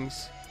Discord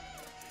pings.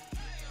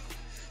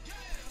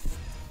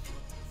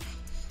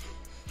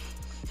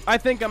 I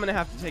think I'm gonna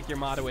have to take your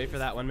mod away for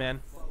that one, man.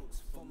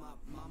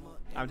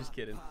 I'm just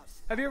kidding.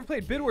 Have you ever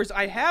played Bid Wars?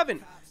 I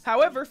haven't.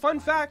 However, fun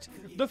fact,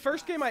 the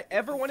first game I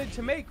ever wanted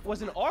to make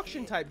was an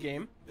auction type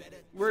game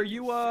where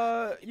you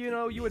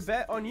know, you would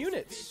bet on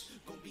units.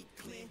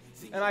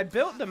 And I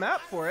built the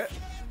map for it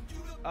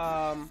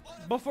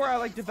before I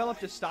like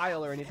developed a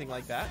style or anything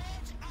like that.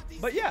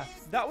 But yeah,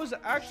 that was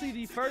actually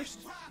the first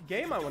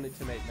game I wanted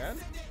to make, man.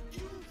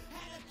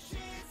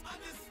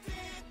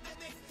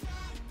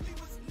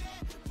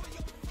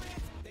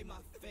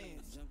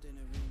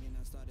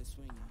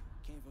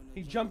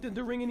 He jumped in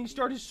the ring and he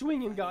started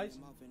swinging, guys.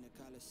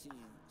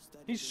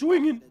 He's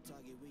swinging.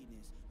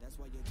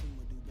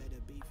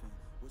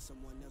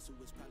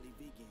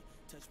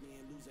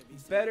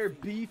 Better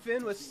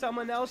beefing with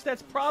someone else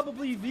that's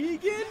probably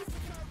vegan?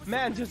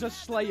 Man, just a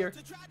slayer.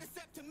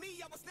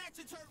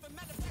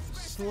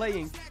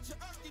 Slaying.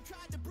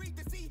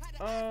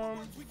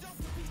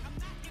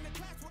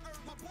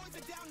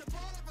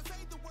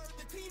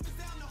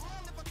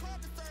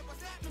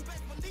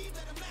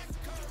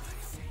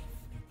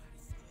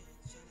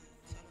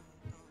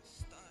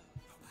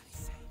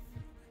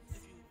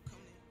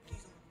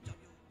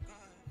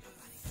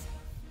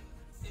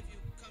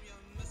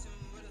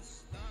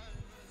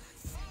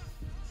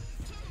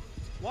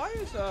 Why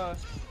is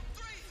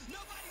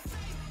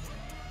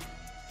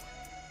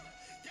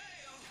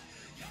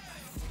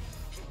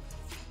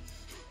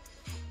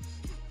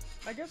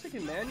I guess I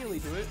can manually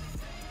do it.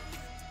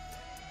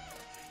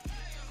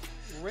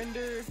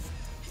 Render.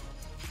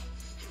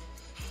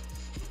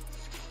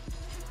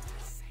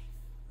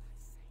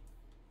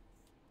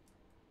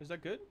 Is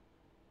that good?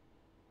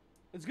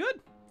 It's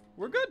good.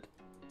 We're good.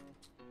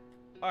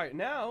 All right,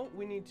 now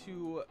we need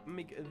to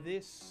make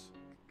this.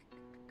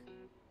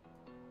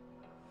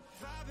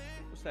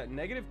 What's that?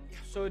 Negative?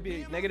 So it'd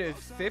be negative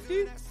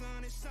 50?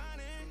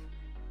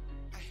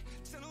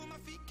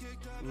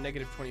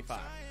 Negative 25.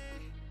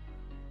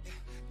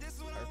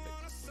 Perfect.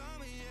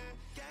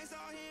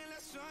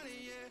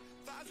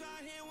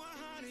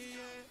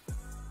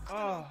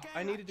 Oh,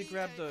 I needed to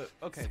grab the...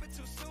 Okay.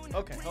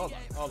 Okay, hold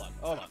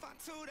on.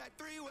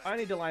 I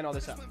need to line all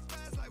this up.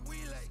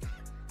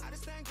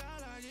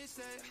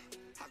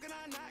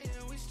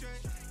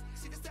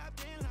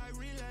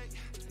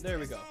 There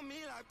we go.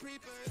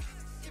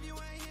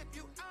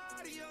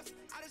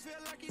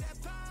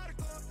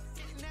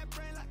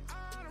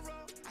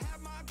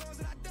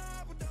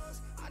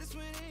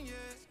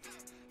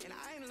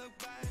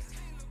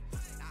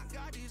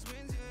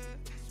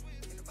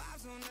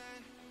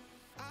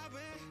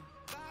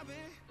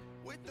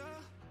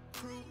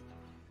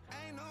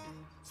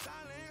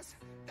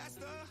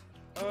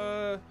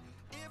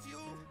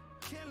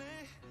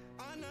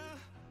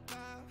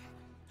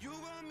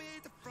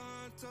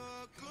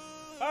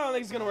 I don't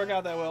think it's gonna work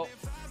out that well.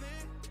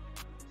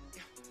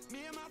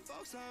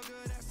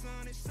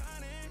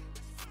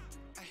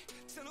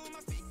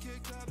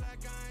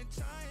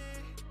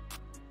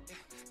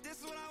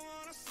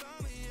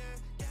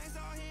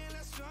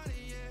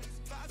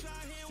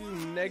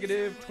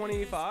 Negative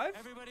 25?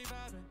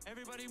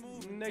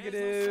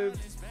 Negative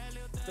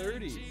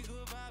 30.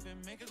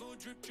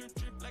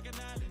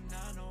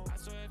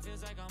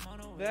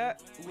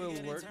 That will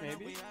work,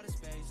 maybe.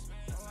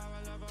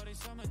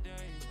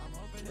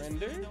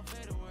 Render.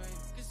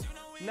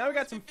 Now we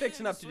got some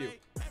fixing up to do.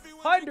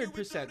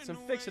 100% some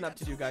fixing up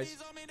to do, guys.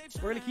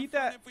 We're gonna keep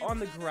that on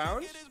the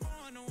ground.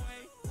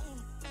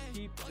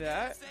 Keep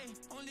that.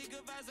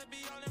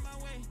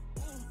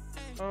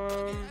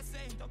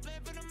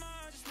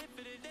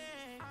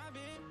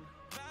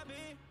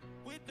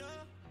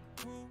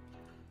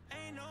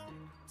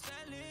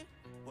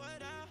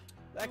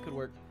 That could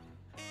work.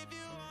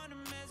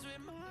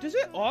 Does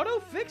it auto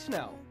fix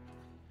now?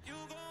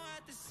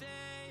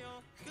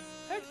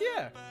 Heck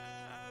yeah.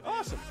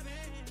 Awesome.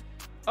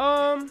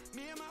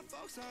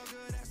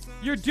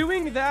 You're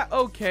doing that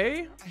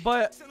okay,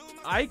 but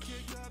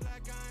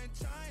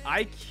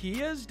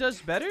IKEA's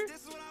does better?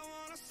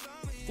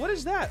 What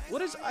is that?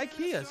 What is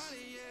IKEA's?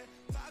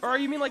 Or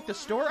you mean like the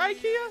store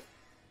IKEA?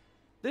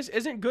 This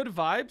isn't good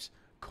vibes?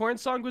 Corn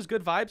song was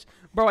good vibes?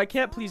 Bro, I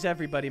can't please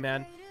everybody,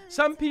 man.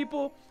 Some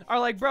people are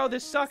like, bro,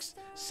 this sucks.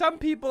 Some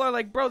people are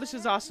like, bro, this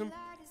is awesome.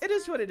 It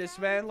is what it is,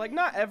 man. Like,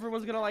 not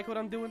everyone's gonna like what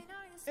I'm doing.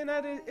 And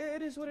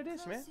it is what it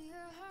is, man.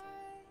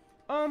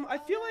 I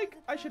feel like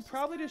I should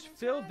probably just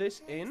fill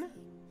this in.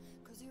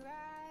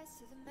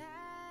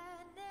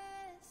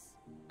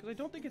 Because I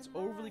don't think it's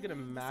overly gonna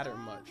matter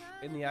much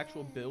in the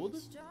actual build.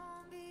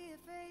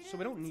 So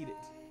we don't need it.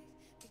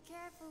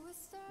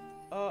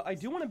 I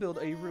do want to build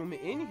a room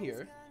in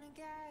here.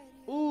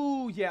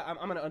 Ooh, yeah,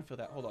 I'm gonna unfill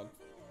that. Hold on.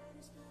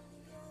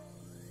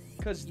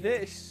 Because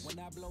this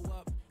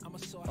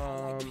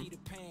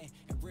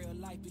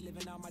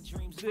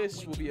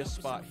will be a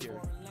spot here.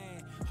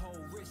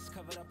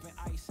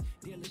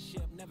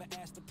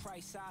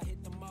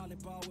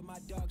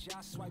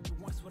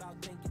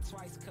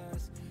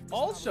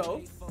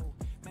 Also,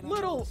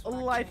 little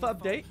life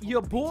update.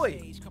 Your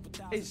boy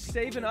is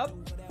saving up.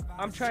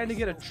 I'm trying to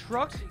get a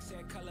truck,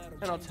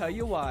 and I'll tell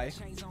you why.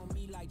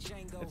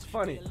 It's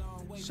funny.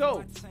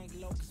 So,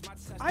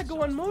 I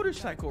go on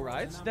motorcycle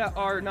rides that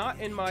are not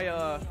in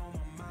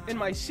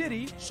my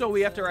city, so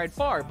we have to ride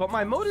far. But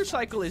my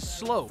motorcycle is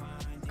slow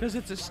because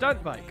it's a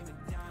stunt bike.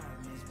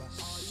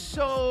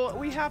 So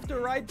we have to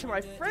ride to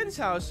my friend's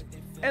house,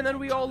 and then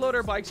we all load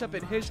our bikes up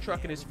in his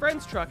truck and his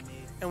friend's truck,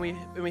 and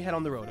we head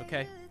on the road.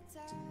 Okay.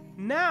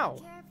 Now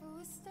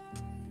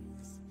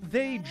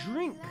they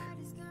drink.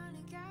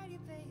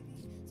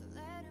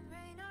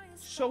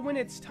 So when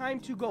it's time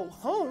to go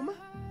home,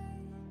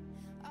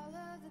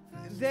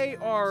 they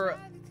are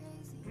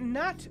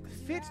not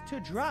fit to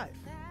drive.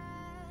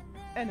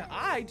 And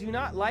I do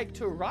not like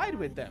to ride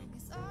with them.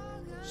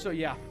 So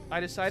yeah,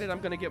 I decided I'm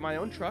going to get my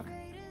own truck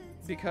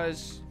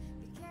because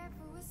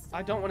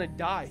I don't want to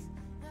die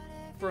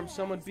from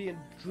someone being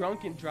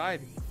drunk and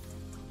driving.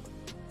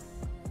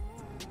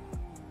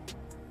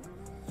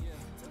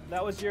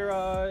 That was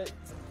your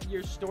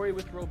story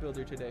with Road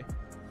Builder today.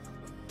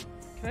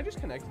 Can I just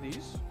connect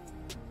these?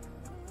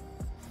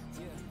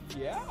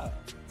 Yeah.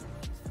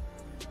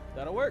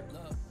 That'll work.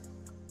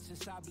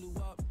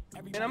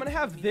 And I'm gonna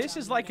have this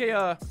as like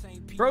a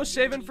bro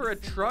saving for a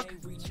truck.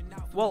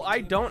 Well,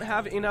 I don't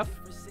have enough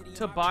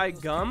to buy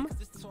gum.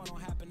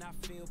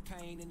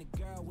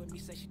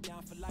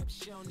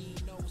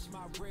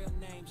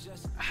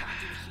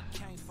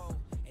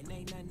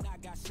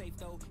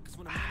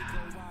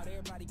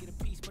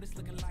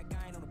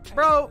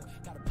 Bro,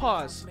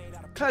 pause.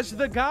 Cause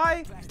the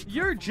guy,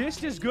 you're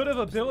just as good of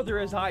a builder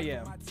as I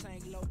am.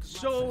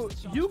 So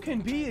you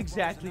can be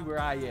exactly where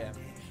I am.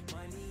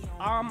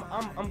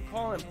 I'm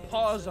calling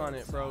pause on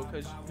it, bro,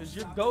 cause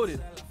you're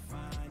goated.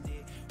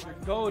 You're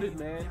goated,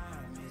 man.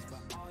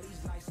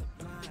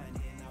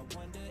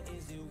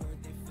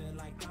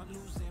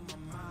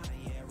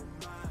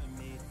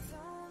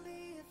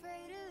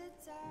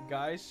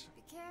 Guys,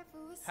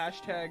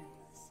 hashtag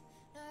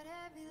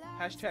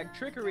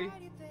trickery.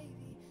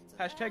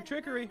 Hashtag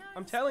trickery.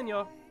 I'm telling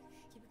y'all.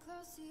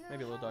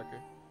 Maybe a little darker.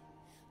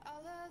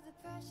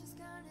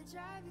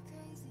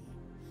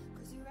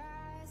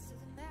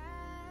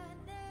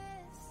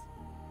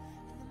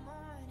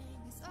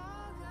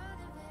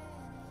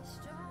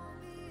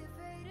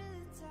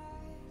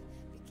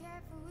 Be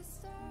careful with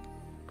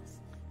stars.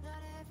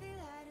 Not every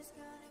light is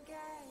gonna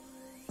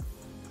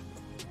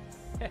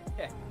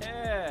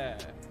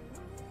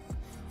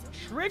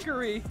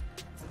Trickery.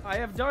 I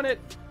have done it.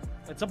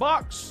 It's a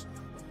box.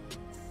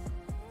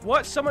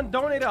 What? Someone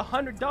donated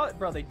 $100?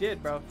 Bro, they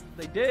did, bro.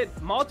 They did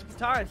multiple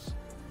times.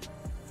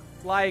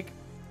 Like,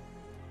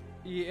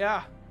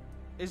 yeah.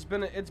 It's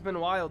been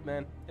wild,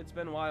 man. It's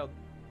been wild.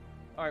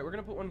 All right, we're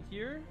gonna put one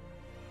here,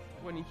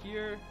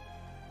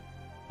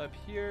 up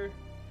here.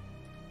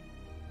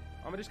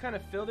 I'm gonna just kind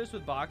of fill this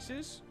with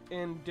boxes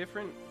in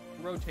different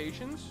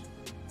rotations.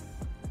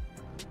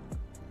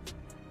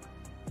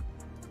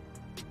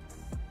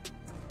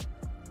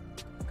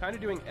 Kind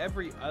of doing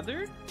every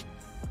other.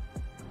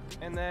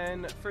 And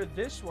then for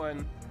this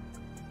one,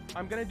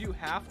 I'm gonna do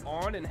half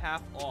on and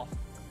half off,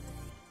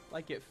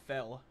 like it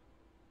fell.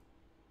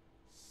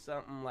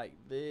 Something like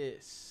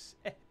this.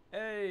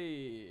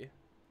 Hey,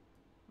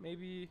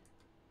 maybe.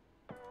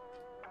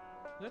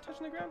 Is that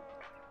touching the ground?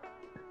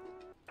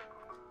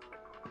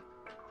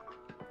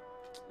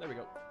 There we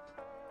go.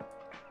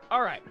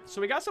 All right, so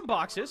we got some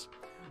boxes.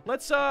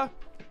 Let's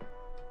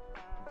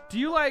do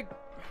you like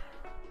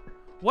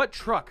what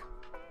truck?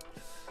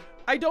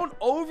 I don't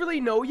overly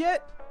know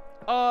yet.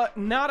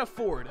 Not a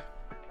Ford.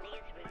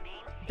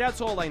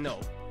 That's all I know.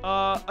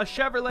 A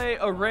Chevrolet,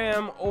 a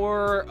Ram,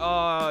 or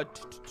a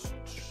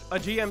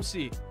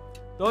GMC.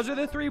 Those are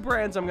the three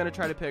brands I'm gonna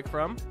try to pick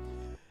from.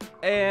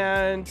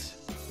 And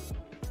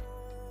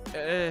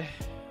this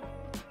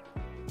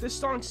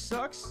song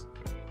sucks.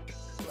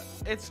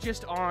 It's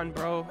just on,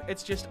 bro.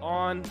 It's just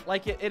on.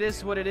 Like it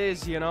is what it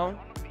is, you know.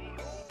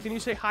 Can you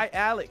say hi,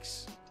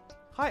 Alex?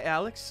 Hi,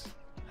 Alex.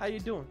 How you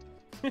doing?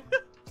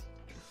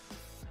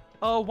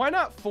 Why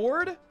not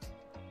Ford?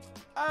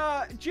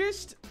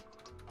 Just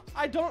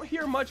I don't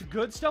hear much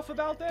good stuff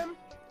about them,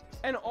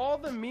 and all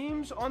the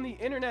memes on the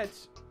internet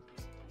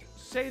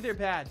say they're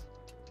bad.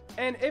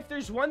 And if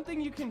there's one thing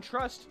you can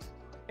trust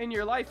in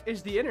your life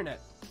is the internet.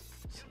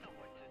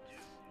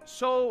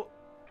 So,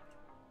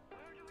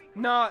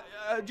 nah,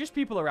 just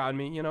people around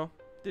me, you know.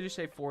 They just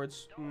say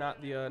Ford's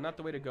not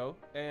the way to go,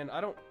 and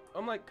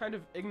I'm like kind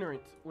of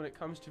ignorant when it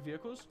comes to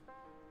vehicles.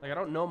 Like I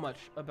don't know much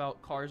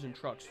about cars and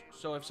trucks.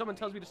 So if someone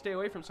tells me to stay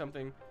away from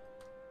something,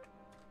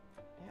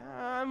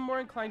 yeah, I'm more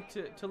inclined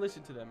to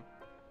listen to them.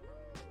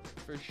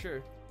 For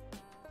sure.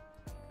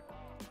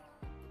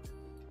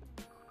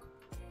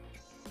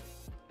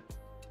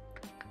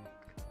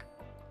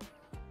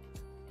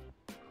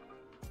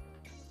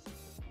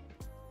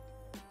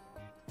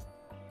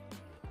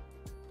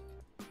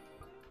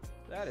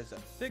 That is a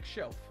thick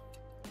shelf.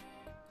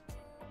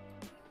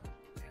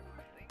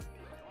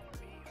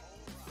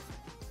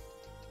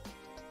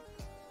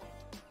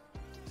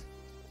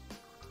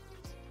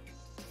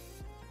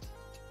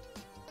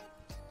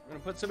 I'm gonna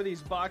put some of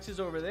these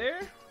boxes over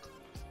there.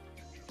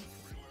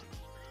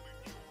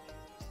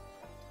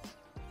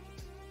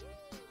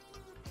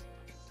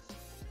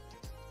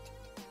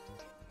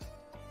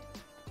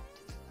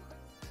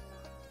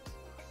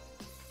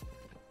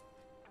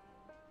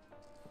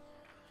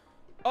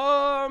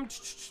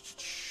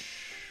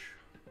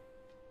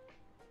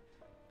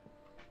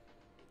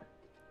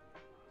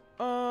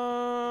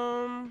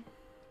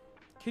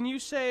 Can you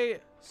say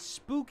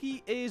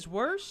Spooky is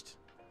worst?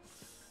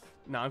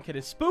 No, I'm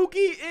kidding. Spooky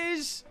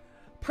is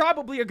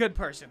probably a good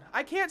person.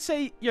 I can't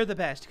say you're the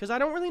best because I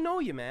don't really know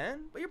you,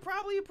 man. But you're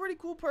probably a pretty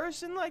cool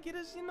person, like it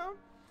is, you know.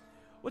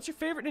 What's your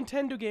favorite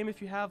Nintendo game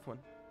if you have one?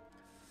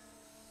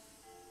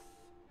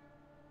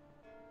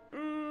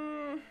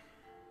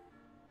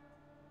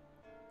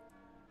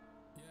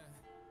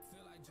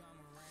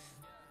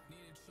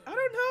 I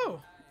don't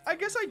know. I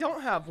guess I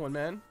don't have one,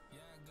 man.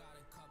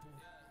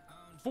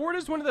 Ford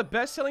is one of the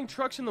best-selling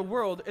trucks in the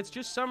world. It's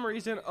just some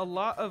reason a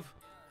lot of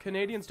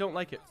Canadians don't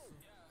like it.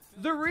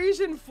 The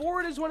reason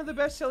Ford is one of the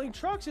best-selling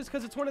trucks is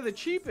because it's one of the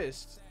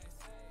cheapest.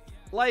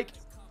 Like,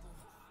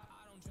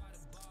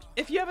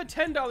 if you have a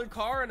 $10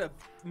 car and a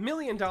 $1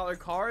 million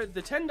car,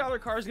 the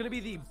 $10 car is going to be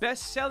the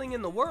best-selling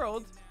in the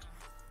world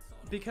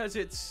because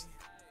it's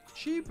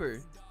cheaper.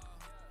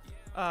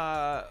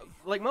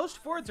 Like, most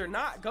Fords are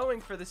not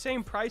going for the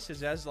same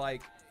prices as,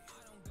 like,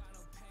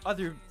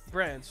 other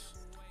brands.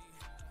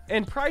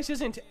 And price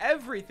isn't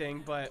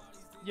everything, but,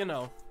 you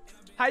know.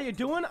 How you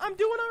doing? I'm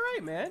doing all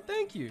right, man.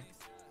 Thank you.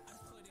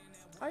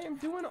 I am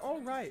doing all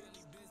right.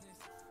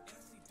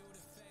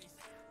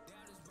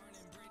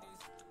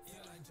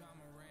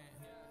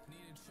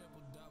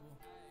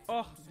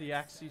 Oh, the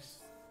axes.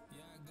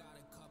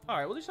 All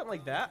right, we'll do something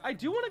like that. I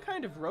do want to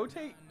kind of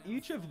rotate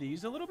each of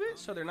these a little bit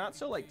so they're not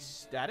so, like,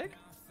 static.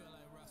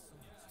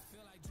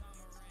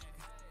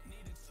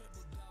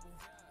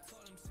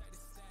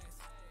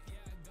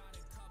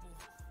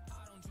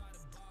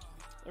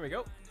 There we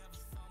go.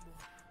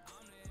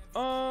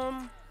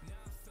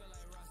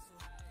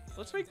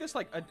 Let's make this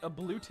like a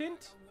blue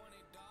tint.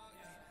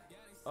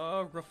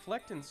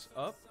 Reflectance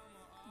up.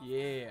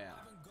 Yeah.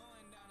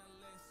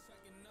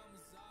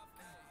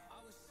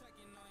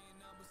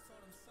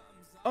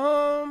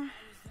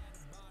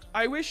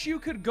 I wish you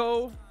could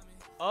go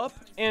up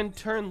and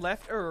turn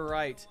left or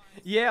right.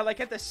 Yeah, like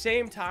at the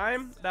same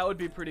time. That would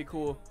be pretty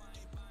cool.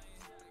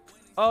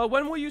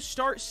 When will you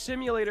start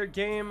simulator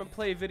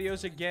gameplay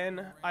videos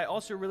again? I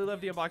also really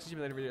love the unboxing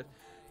simulator videos.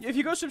 If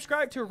you go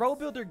subscribe to Roll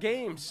Builder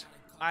Games,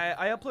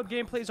 I upload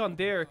gameplays on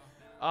there.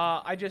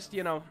 I just,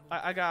 you know,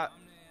 I got,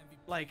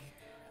 like,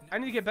 I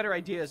need to get better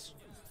ideas.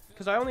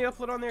 Because I only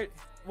upload on there,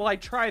 well, I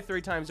try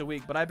 3 times a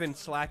week, but I've been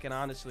slacking,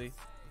 honestly.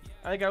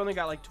 I think I only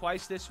got, like,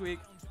 twice this week.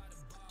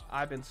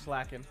 I've been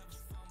slacking.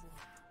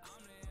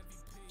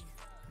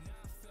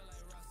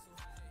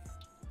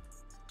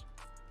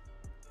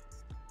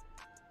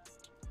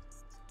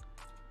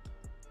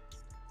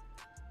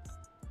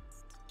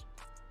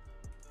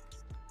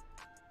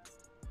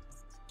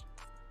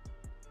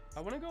 I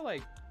want to go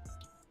like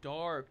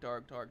dark.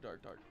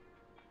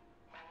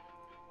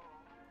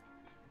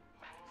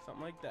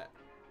 Something like that.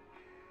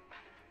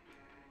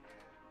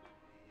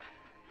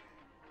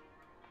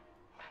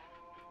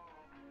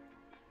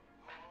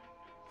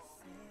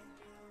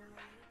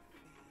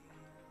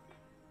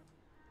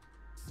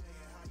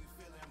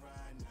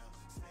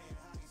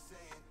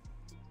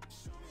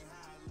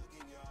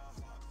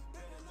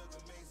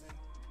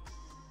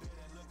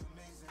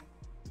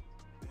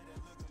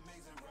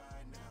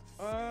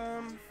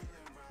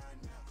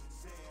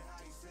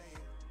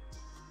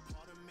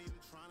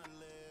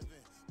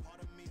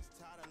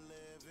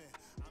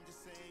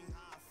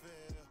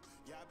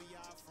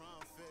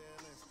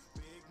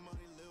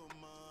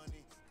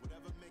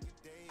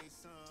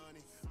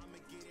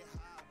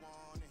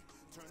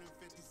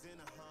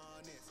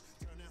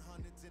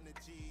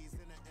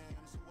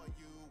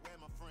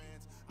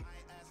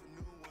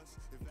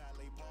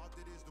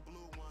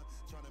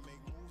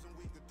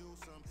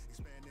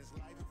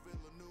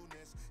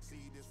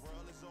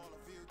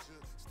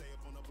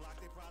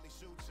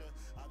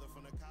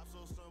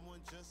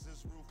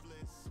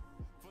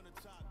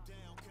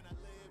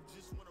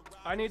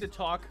 I need to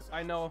talk.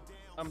 I know.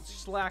 I'm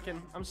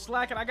slacking.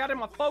 I got in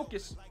my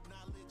focus.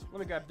 Let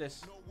me grab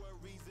this.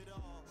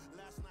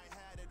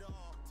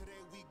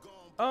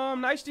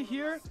 Nice to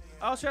hear.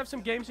 I also have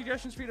some game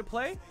suggestions for you to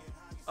play.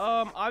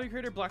 Obby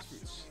Creator Block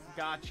Streets.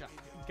 Gotcha.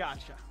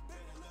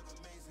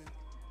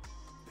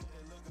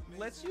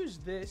 Let's use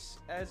this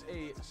as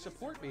a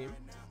support beam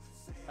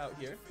out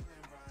here.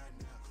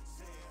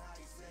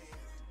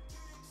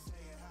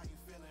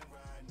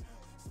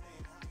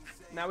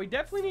 Now, we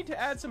definitely need to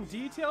add some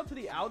detail to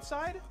the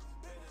outside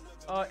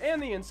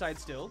and the inside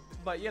still,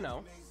 but, you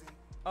know.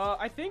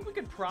 I think we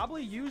could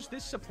probably use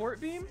this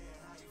support beam.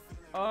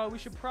 We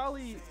should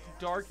probably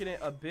darken it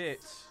a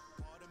bit.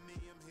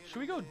 Should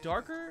we go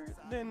darker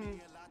than...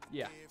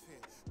 Yeah.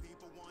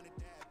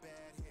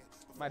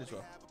 Might as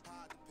well.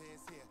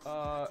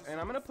 And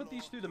I'm going to put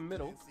these through the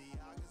middle.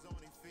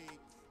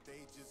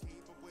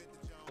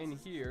 In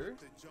here.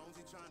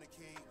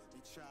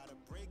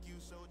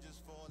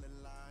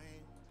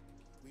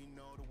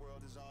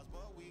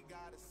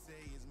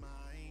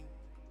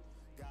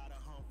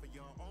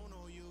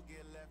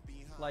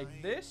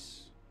 Like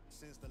this.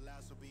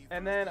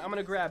 And then I'm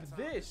gonna grab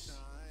this.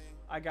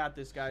 I got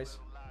this, guys.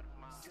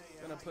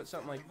 Gonna put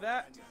something like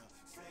that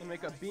and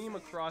make a beam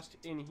across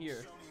in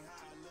here.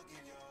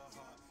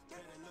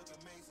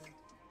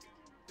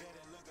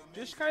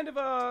 Just kind of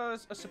a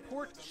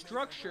support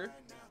structure,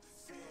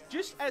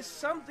 just as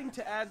something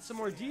to add some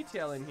more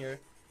detail in here.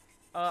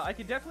 I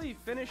could definitely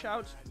finish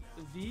out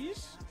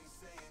these.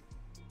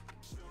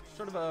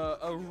 Sort of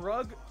a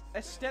rug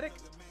aesthetic.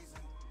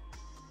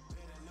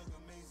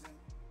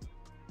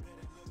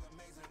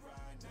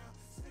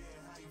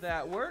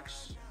 That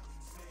works.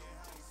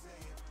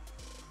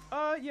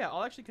 Yeah,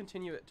 I'll actually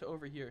continue it to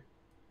over here.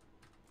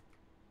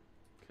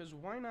 Because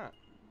why not?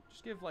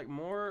 Just give, like,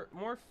 more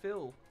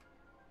fill.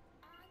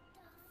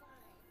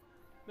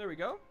 There we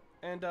go.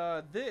 And,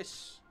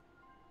 this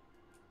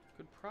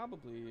could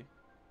probably...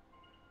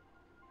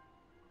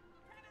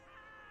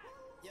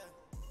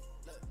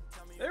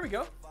 There we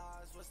go.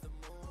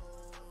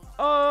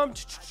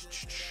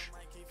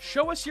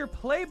 Show us your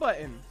play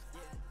button.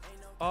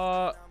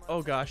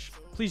 Oh gosh.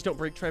 Please don't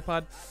break,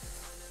 tripod.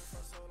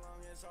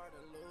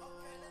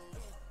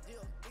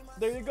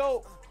 There you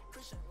go.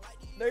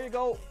 There you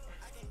go.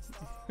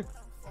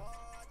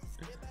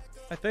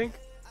 I think.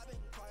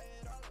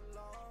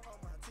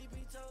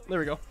 There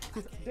we go.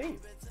 Dang.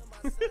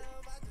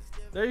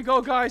 There you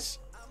go, guys.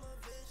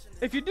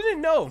 If you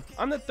didn't know,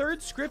 I'm the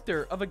 3rd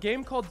scripter of a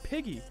game called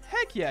Piggy.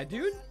 Heck yeah,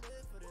 dude.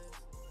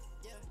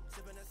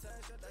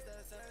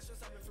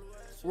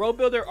 Roll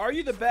Builder, are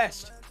you the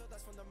best?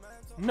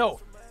 No.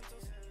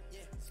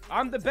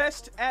 I'm the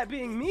best at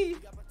being me.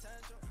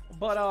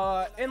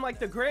 But, in, like,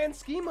 the grand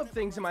scheme of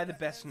things, am I the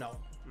best? No.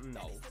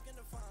 No.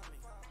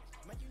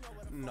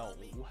 No.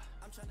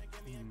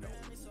 No.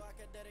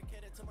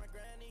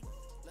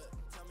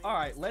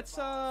 Alright, let's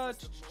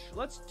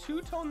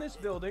two-tone this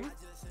building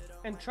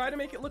and try to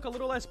make it look a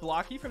little less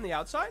blocky from the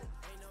outside.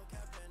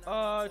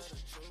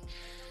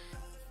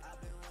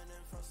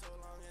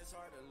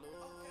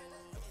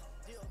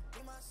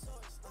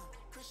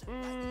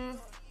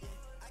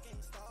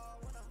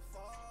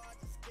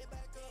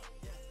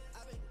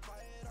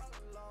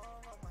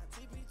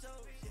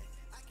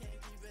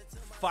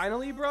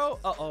 finally, bro?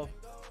 Uh-oh.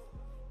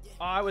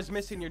 Oh, I was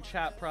missing your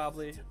chat,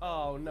 probably.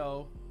 Oh,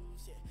 no.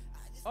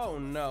 Oh,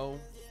 no.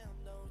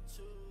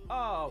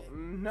 Oh,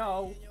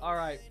 no. All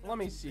right, let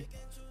me see.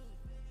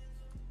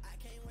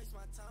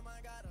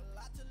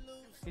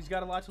 He's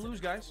got a lot to lose,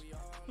 guys.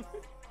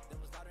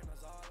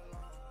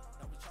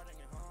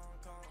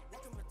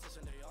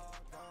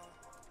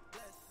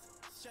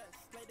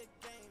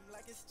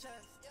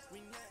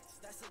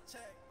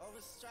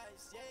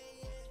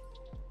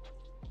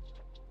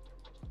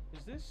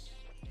 Is this?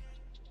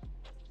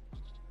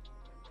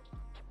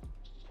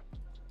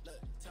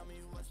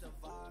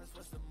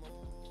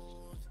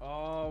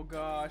 Oh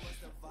gosh.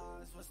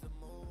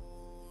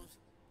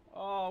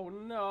 Oh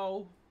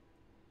no.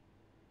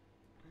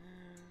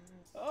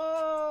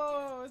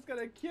 Oh, it's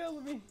gonna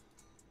kill me.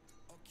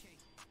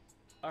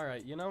 All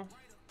right, you know,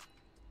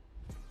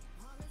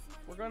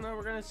 we're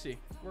gonna see.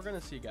 We're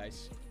gonna see,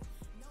 guys.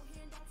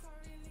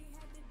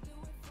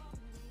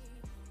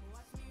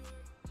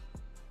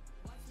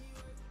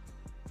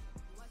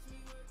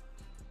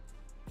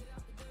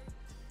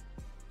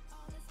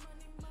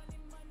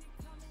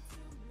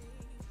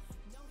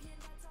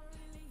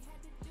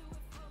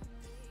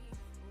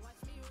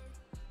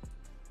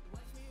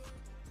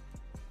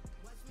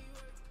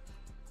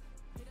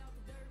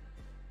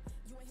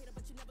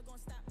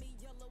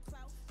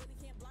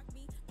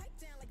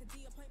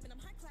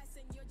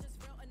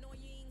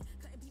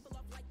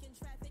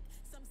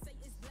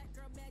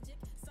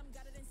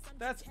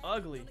 That's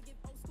ugly.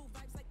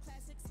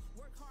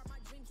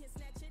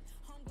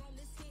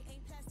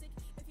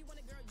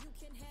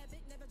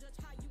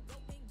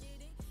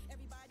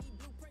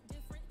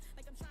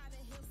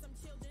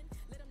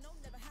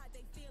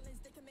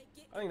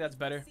 I think that's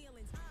better.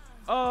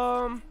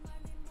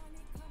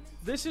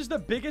 This is the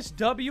biggest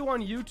W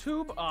on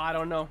YouTube? Oh, I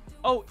don't know.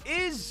 Oh,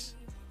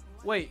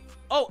 wait.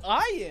 Oh,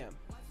 I am.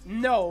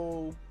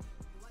 No.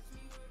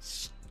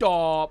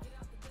 Stop.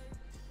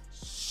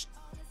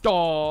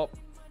 Stop.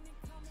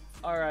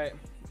 All right.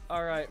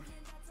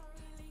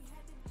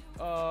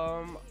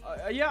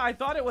 Yeah, I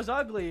thought it was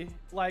ugly,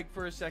 like,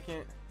 for a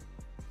second.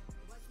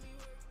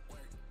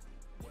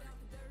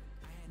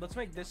 Let's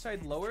make this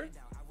side lower.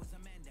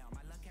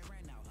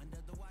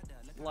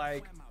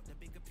 Like,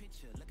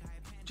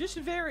 just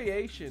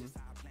variation.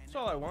 That's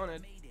all I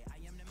wanted.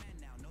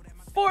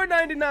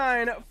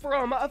 $4.99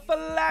 from a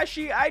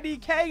Flashy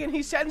IDK, and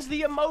he sends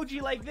the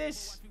emoji like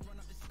this.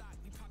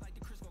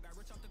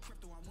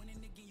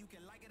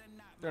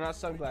 They're not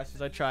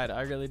sunglasses. I tried.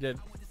 I really did.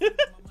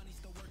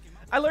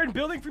 I learned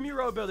building from you,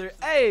 Robuilder.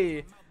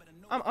 Hey,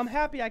 I'm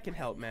happy I can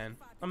help, man.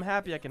 I'm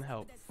happy I can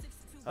help.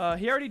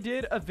 He already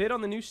did a vid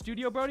on the new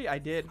studio, Brody. I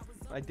did.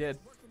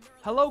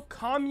 Hello,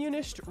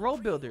 communist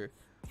Robuilder.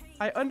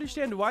 I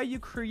understand why you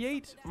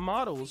create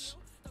models,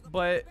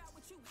 but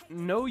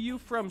know you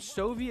from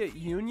Soviet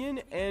Union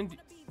and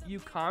you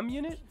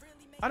communist?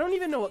 I don't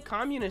even know what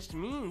communist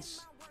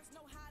means.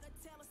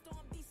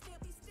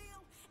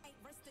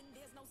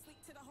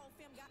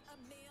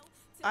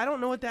 I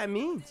don't know what that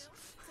means.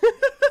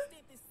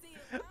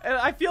 And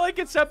I feel like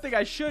it's something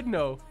I should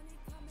know.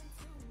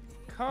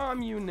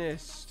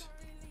 Communist.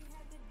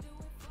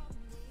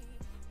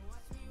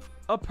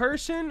 A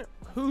person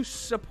who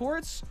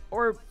supports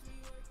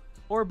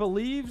or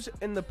believes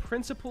in the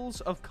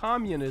principles of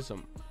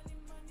communism.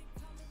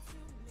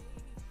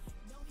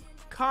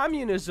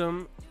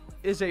 Communism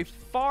is a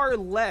far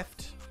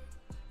left,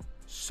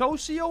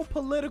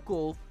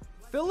 socio-political,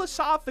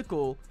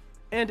 philosophical,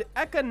 and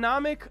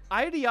economic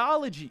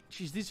ideology.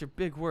 Jeez, these are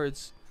big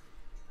words.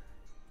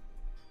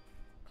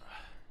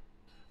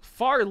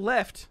 Far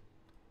left.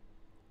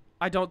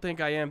 I don't think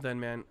I am then,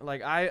 man.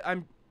 Like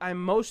I'm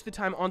most of the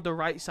time on the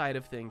right side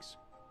of things.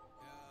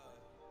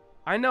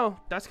 I know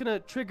that's gonna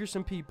trigger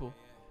some people,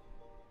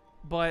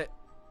 but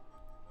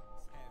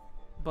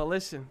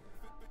listen,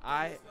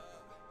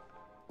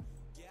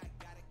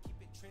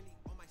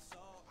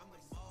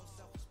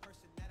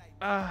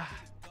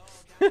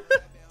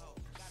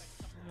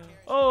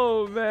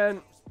 oh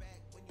man.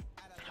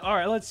 All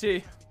right, let's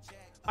see.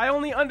 I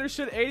only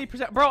understood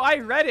 80%. Bro, I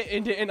read it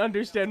and didn't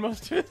understand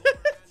most of it.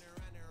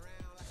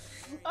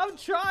 I'm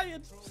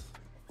trying,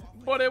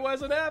 but it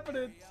wasn't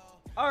happening.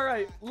 All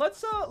right,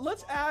 let's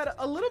add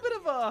a little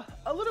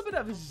bit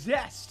of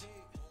zest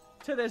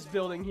to this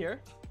building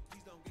here.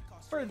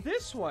 For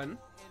this one,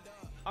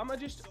 I'm gonna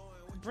just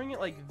bring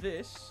it like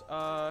this.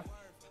 Oh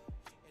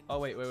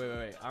wait.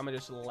 I'm gonna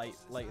just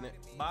lighten it.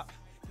 Bop.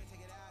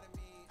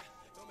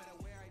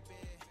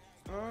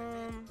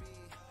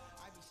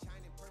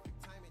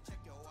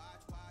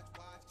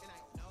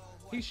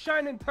 He's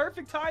shining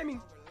perfect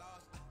timing.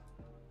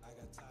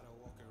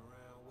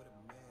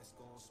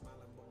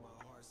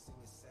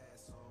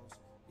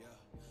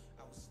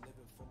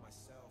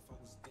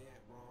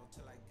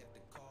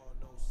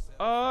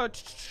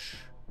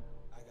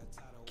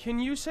 Can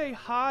you say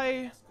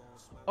hi?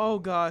 Oh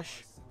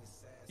gosh.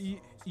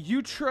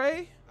 You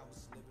Trey?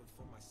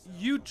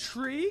 You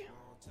Tree?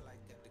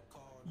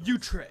 You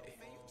Trey.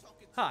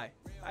 Hi.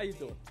 How you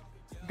doing?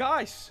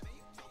 Guys,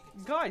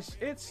 guys,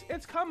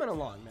 it's coming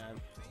along, man.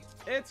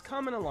 It's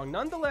coming along.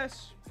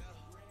 Nonetheless,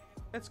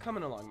 it's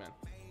coming along, man.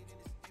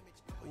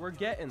 We're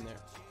getting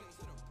there.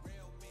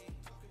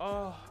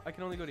 Oh, I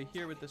can only go to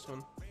here with this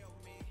one.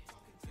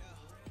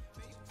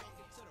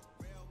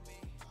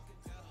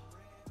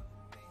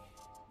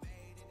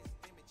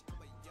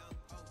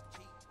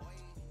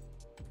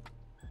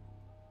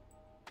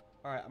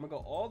 All right, I'm gonna go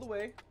all the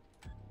way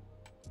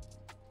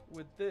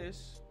with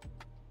this.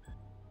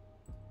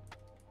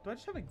 Do I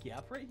just have a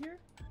gap right here?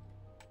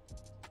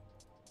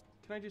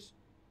 Can I just...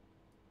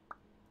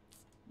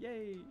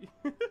 Yay!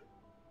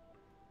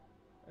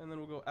 And then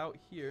we'll go out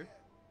here.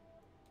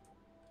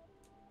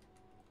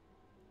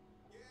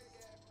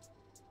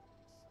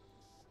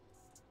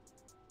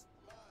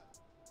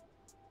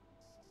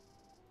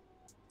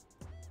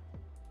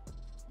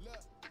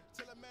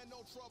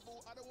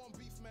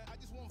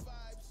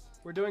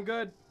 We're doing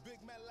good.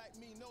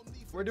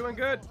 We're doing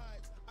good.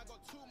 I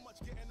got too much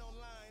getting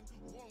online.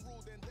 One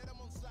rule, then let them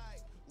on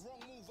side. Wrong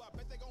move, I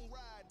bet they gon'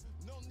 ride.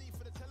 No need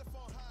for the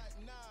telephone hide.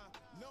 Nah,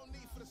 no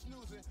need for the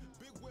snoozing.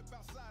 Big whip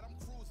outside, I'm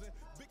cruising.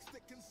 Big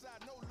stick inside,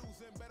 no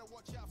losing. Better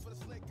watch out for the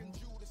snake and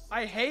Judas.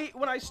 I hate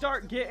when I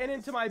start getting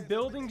into my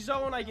building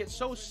zone. I get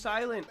so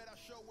silent.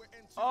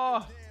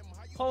 Oh,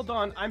 hold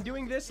on. I'm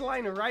doing this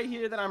line right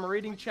here that I'm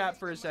reading chat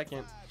for a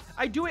second.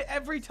 I do it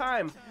every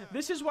time.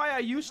 This is why I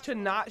used to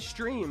not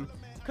stream.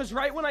 Because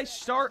right when I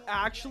start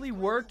actually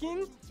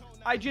working,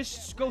 I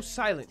just go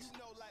silent.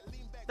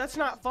 That's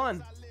not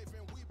fun.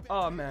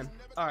 Oh, man.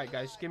 All right,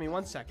 guys. Give me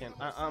 1 second.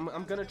 I'm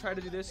going to try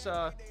to do this.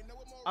 I'm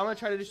going to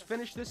try to just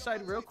finish this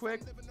side real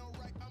quick.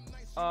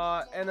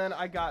 And then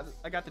I got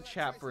the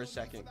chat for a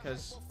second.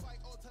 Because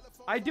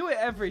I do it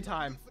every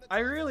time. I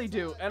really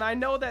do. And I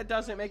know that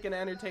doesn't make an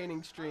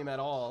entertaining stream at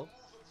all.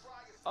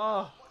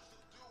 Oh,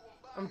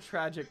 I'm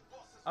tragic.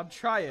 I'm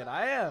trying.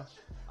 I am.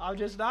 I'm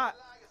just not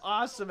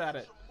awesome at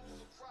it.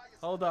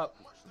 Hold up.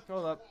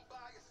 Hold up.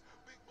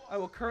 I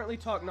will currently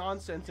talk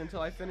nonsense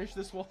until I finish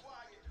this wall.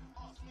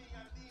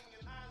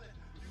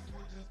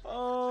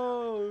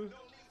 Oh.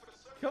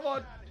 Come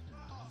on.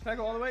 Can I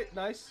go all the way?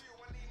 Nice.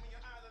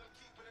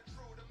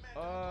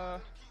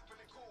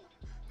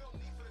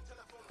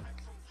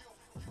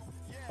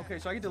 Okay,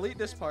 so I can delete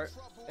this part,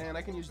 and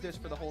I can use this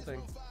for the whole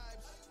thing.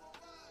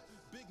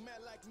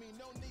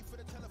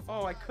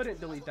 Oh, I couldn't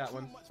delete that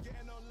one.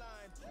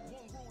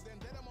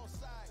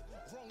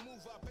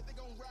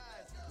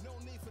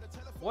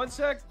 One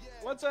sec.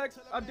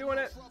 I'm doing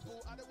it.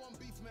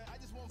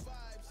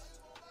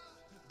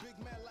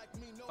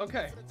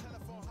 Okay.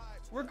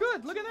 We're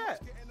good. Look at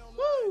that.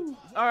 Woo.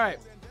 All right.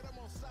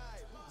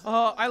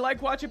 I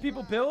like watching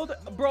people build,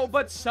 bro,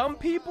 but some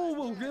people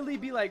will really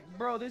be like,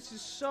 bro, this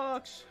is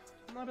sucks.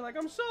 And I'll be like,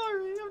 I'm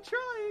sorry. I'm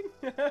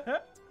trying.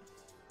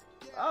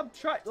 I'm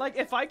trying. Like,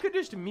 if I could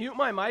just mute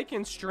my mic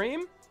and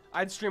stream,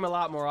 I'd stream a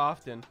lot more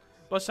often.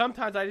 But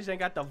sometimes I just ain't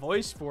got the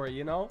voice for it,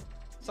 you know?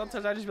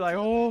 Sometimes I just be like,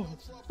 oh.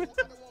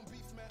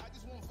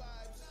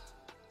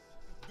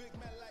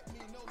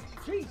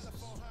 Jeez.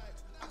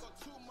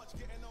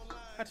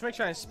 I have to make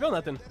sure I didn't spill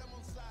nothing.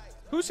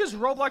 Who says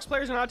Roblox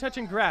players are not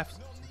touching grass?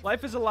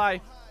 Life is a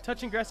lie.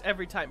 Touching grass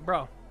every time.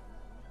 Bro.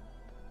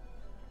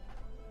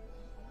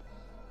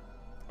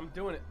 I'm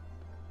doing it.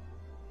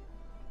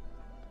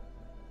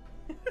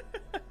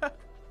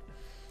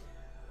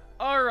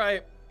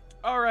 Alright.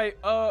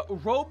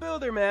 Road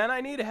Builder, man.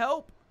 I need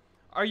help.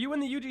 Are you in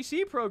the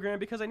UGC program?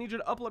 Because I need you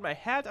to upload my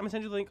hat. I'm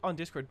sending you the link on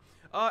Discord.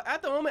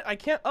 At the moment, I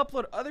can't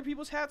upload other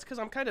people's hats because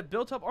I'm kind of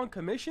built up on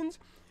commissions.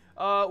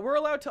 We're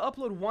allowed to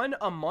upload 1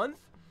 a month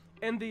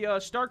in the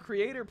Star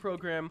Creator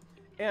program.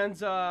 And,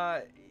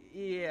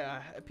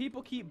 yeah,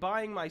 people keep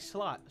buying my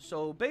slot.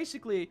 So,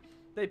 basically,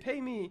 they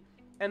pay me,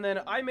 and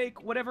then I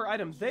make whatever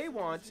item they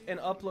want and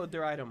upload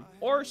their item.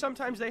 Or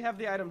sometimes they have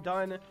the item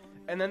done,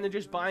 and then they're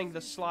just buying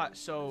the slot,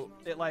 so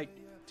it, like,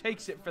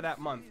 takes it for that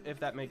month, if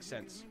that makes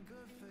sense.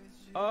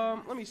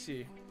 Let me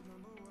see.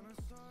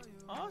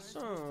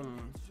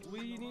 Awesome.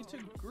 We need to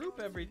group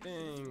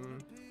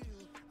everything.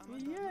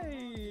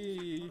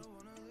 Yay!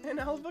 An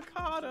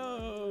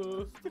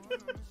avocado!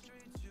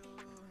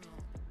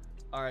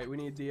 Alright, we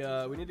need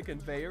the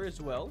conveyor as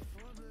well.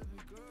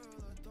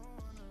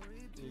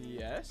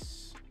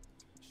 Yes.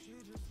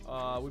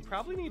 We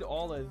probably need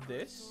all of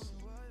this.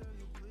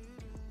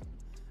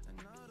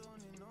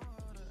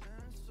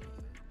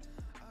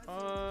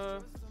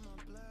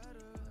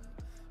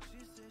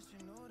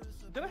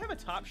 Did I have a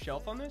top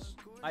shelf on this?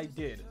 I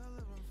did.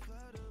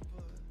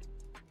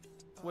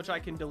 Which I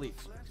can delete.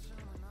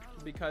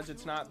 Because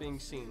it's not being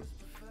seen.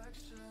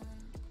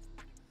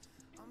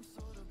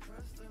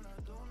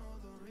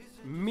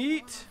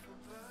 Meat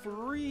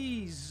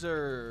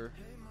freezer.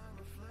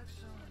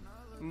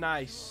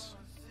 Nice.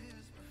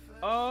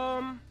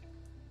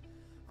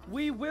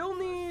 We will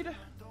need...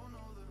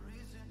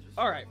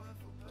 Alright.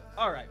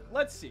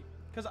 Let's see.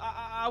 Because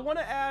I want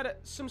to add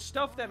some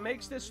stuff that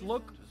makes this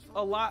look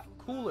a lot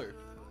cooler.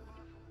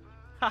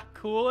 Ha,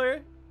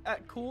 cooler?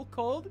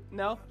 Cold?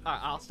 No?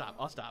 Alright, I'll stop.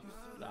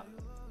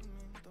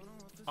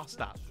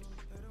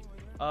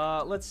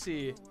 Let's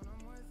see.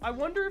 I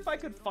wonder if I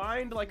could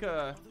find like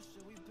a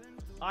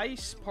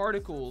ice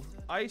particle.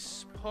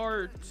 Ice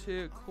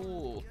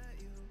particle.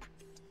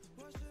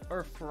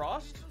 Or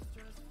frost?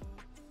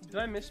 Did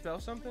I misspell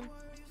something?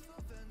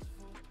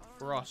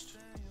 Frost.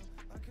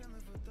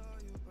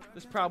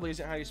 This probably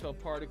isn't how you spell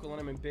particle,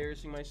 and I'm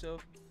embarrassing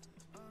myself.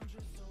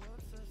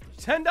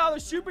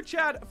 $10 super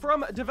chat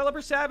from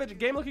Developer Savage.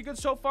 Game looking good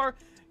so far.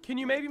 Can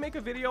you maybe make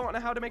a video on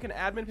how to make an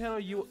admin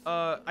panel?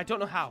 I don't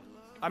know how.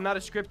 I'm not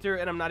a scripter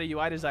and I'm not a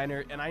UI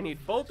designer, and I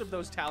need both of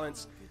those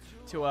talents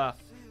to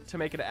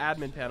make an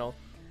admin panel.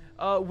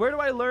 Where do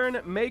I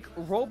learn make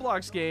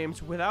Roblox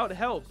games without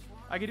help?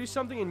 I could do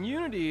something in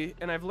Unity,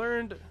 and I've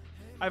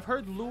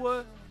heard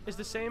Lua is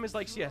the same as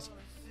like CS.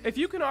 If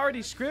you can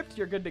already script,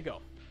 you're good to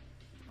go.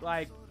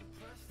 Like,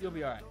 you'll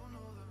be alright.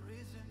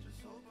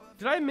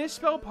 Did I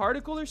misspell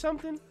particle or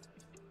something?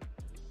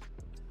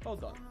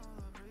 Hold on.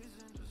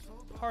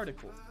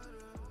 Particle.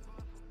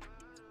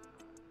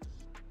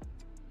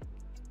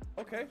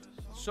 Okay,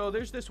 so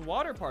there's this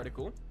water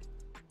particle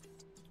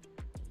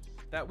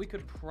that we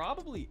could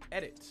probably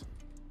edit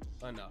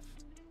enough.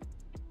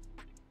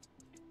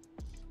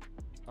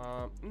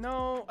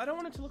 No, I don't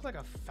want it to look like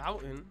a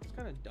fountain. It's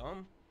kind of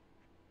dumb.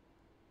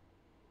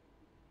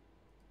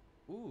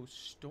 Ooh,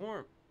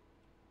 storm.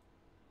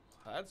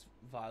 That's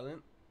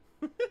violent.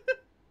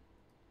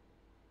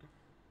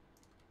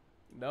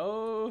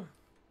 No.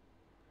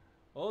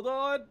 Hold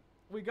on.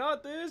 We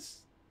got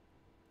this.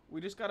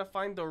 We just gotta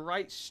find the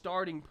right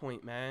starting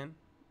point, man.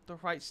 The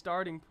right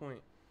starting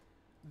point.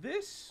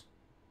 This.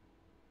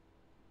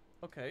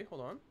 Okay,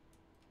 hold on.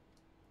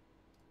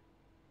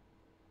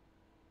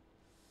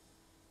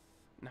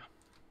 No.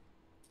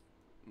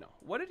 No.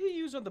 What did he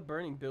use on the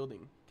burning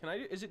building? Can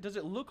I? Does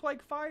it look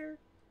like fire?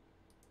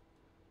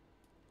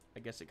 I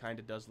guess it kind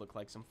of does look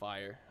like some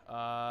fire.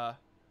 I'm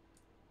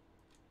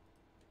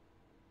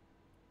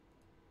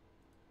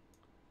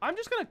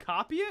just gonna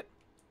copy it,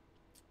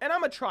 and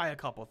I'm gonna try a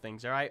couple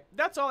things. All right,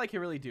 that's all I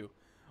can really do.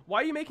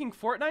 Why are you making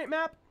Fortnite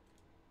map?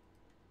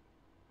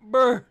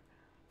 Brr.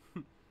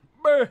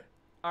 Brr.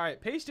 All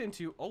right, paste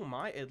into. Oh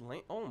my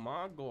Atlanta. Oh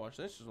my gosh,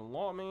 this is a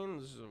lot. I mean,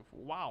 this is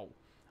wow.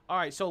 All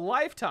right, so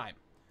lifetime.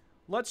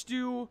 Let's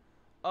do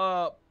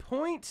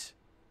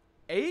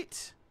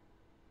 0.8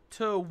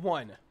 to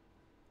 1.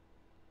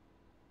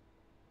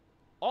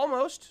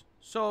 Almost.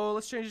 So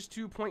let's change this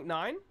to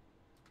 0.9.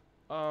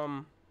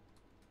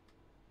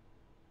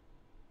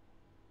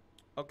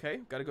 Okay,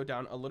 got to go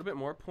down a little bit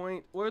more.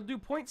 We'll do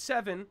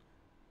 0.7.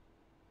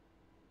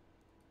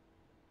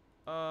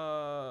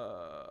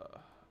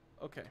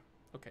 Okay.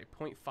 Okay,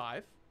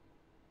 0.5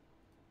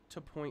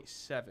 to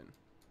 0.7.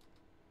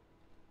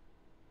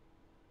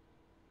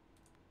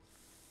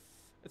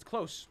 It's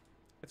close.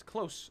 It's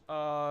close.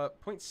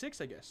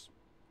 0.6, I guess.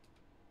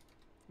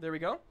 There we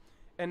go.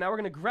 And now we're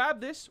going to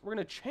grab this. We're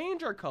going to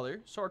change our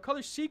color. So our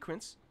color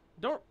sequence.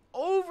 Don't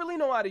overly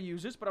know how to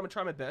use this, but I'm going to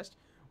try my best.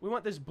 We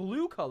want this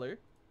blue color.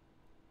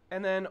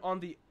 And then on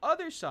the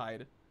other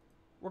side,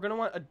 we're going to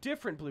want a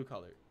different blue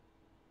color.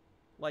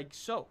 Like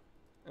so.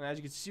 And as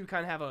you can see, we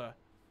kind of have an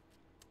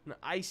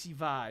icy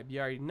vibe. You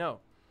already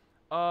know.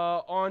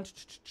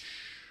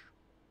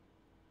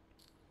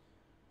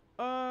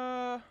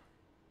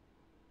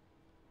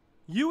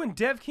 You and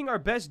Dev King are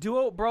best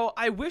duo. Bro,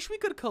 I wish we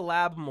could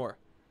collab more.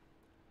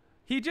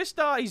 He just,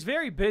 he's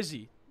very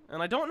busy.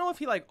 And I don't know if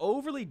he, like,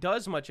 overly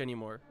does much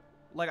anymore.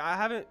 Like, I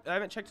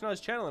haven't checked on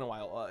his channel in a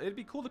while. It'd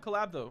be cool to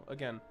collab, though,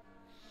 again.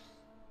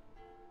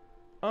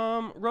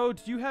 Ro,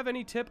 do you have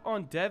any tip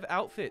on dev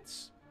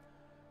outfits?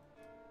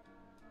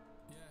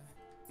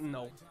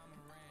 No.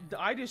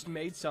 I just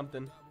made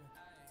something.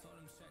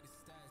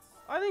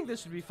 I think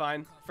this would be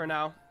fine for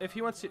now. If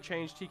he wants it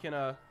changed, he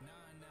can,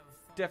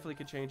 definitely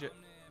could change it.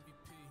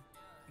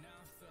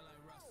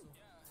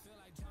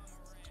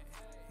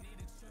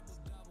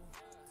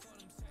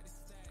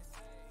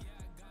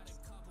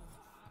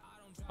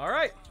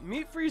 Alright,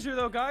 meat freezer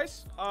though,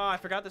 guys. I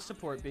forgot the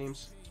support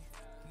beams.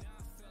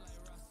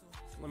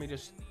 Let me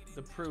just,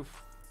 the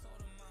proof.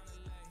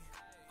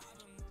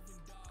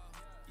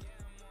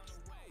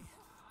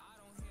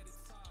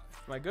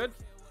 Am I good?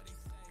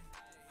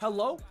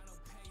 Hello?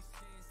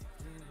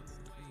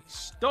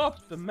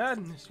 Stop the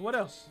madness. What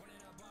else?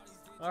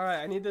 Alright,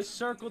 I need this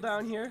circle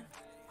down here.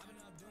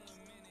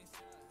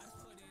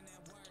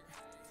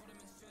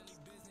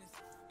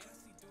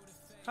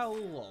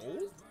 Hello?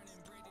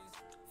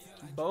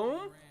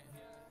 Boom.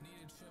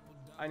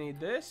 I need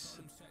this.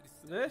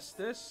 This.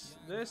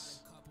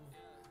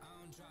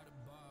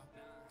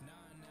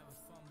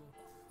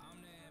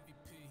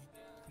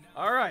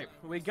 Alright,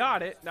 we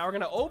got it. Now we're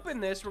going to open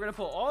this. We're going to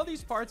put all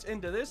these parts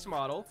into this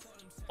model.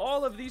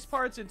 All of these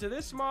parts into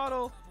this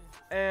model.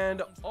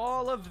 And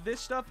all of this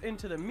stuff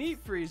into the meat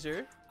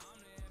freezer.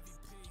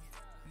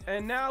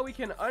 And now we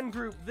can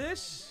ungroup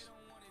this.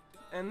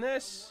 And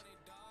this.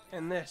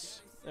 And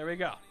this. There we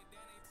go.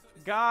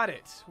 Got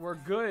it. We're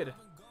good.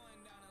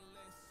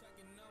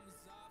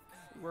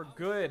 We're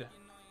good.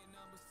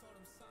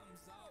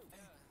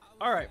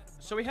 All right,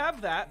 so we have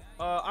that.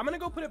 I'm gonna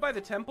go put it by the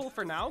temple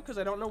for now because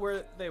I don't know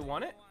where they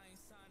want it.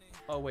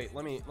 Oh wait,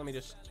 let me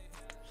just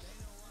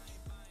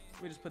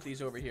put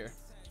these over here.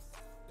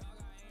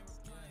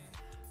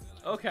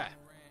 Okay,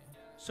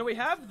 so we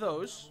have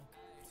those.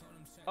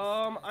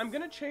 I'm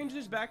gonna change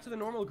this back to the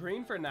normal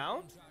green for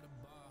now.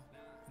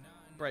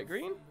 Bright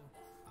green,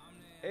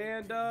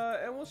 and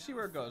we'll see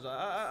where it goes.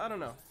 I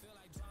don't know.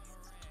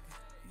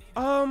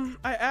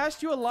 I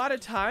asked you a lot of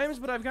times,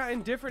 but I've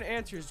gotten different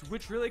answers,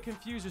 which really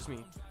confuses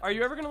me. Are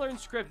you ever going to learn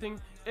scripting?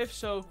 If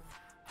so,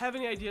 have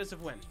any ideas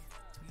of when?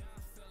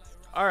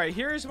 Alright,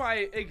 here's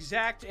my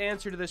exact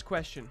answer to this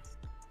question.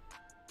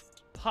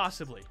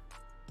 Possibly.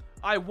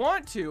 I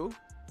want to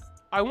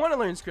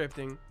learn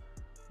scripting,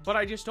 but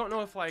I just don't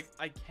know if, like,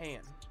 I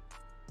can.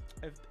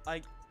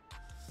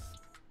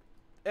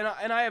 And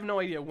I have no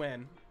idea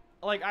when.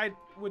 Like, I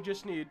would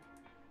just need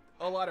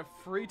a lot of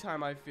free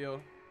time, I feel.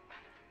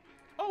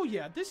 Oh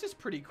yeah, this is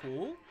pretty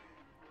cool.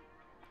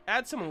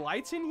 Add some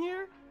lights in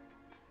here.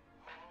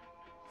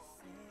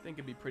 I think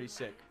it'd be pretty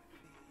sick.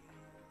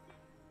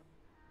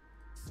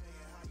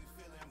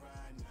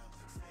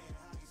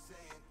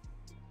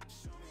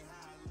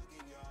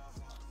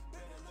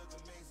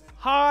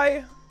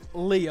 Hi,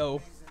 Leo.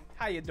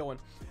 How you doing?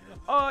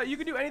 You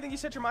can do anything you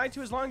set your mind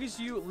to as long as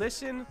you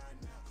listen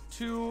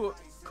to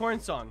Corn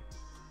Song.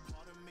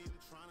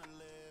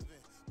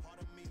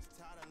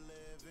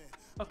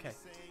 Okay.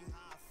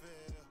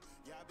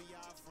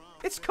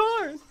 It's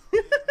corn.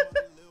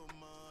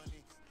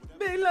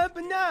 Big love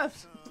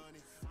enough.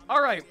 All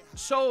right,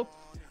 so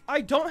I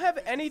don't have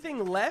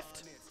anything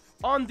left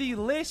on the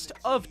list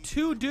of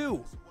to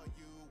do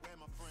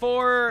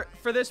for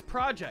this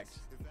project,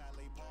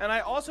 and I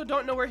also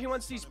don't know where he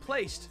wants these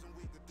placed.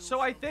 So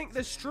I think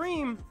the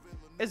stream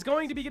is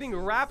going to be getting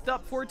wrapped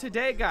up for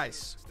today,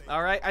 guys.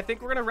 All right, I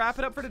think we're gonna wrap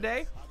it up for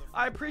today.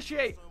 I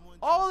appreciate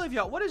all of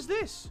y'all. What is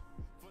this?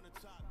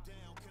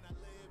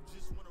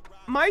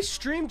 My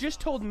stream just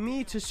told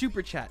me to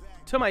super chat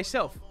to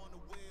myself.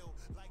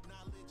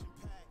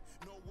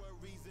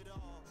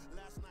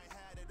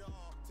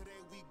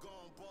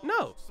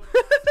 No.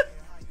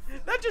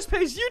 That just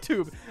pays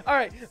YouTube. All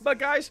right, but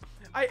guys,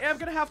 I am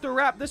going to have to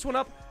wrap this one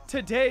up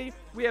today.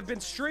 We have been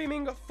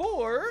streaming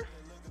for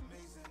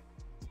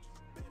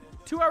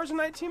 2 hours and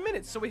 19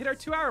 minutes, so we hit our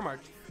 2-hour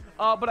mark.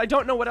 But I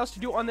don't know what else to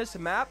do on this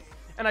map,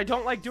 and I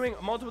don't like doing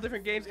multiple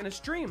different games in a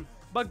stream.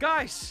 But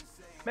guys,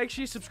 make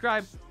sure you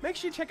subscribe. Make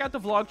sure you check out the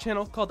vlog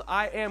channel called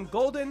I Am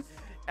Golden.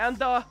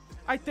 And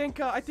I think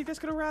that's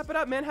gonna wrap it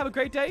up, man. Have a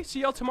great day.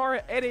 See y'all tomorrow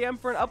at 8 a.m.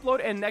 for an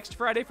upload, and next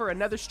Friday for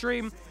another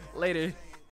stream. Later.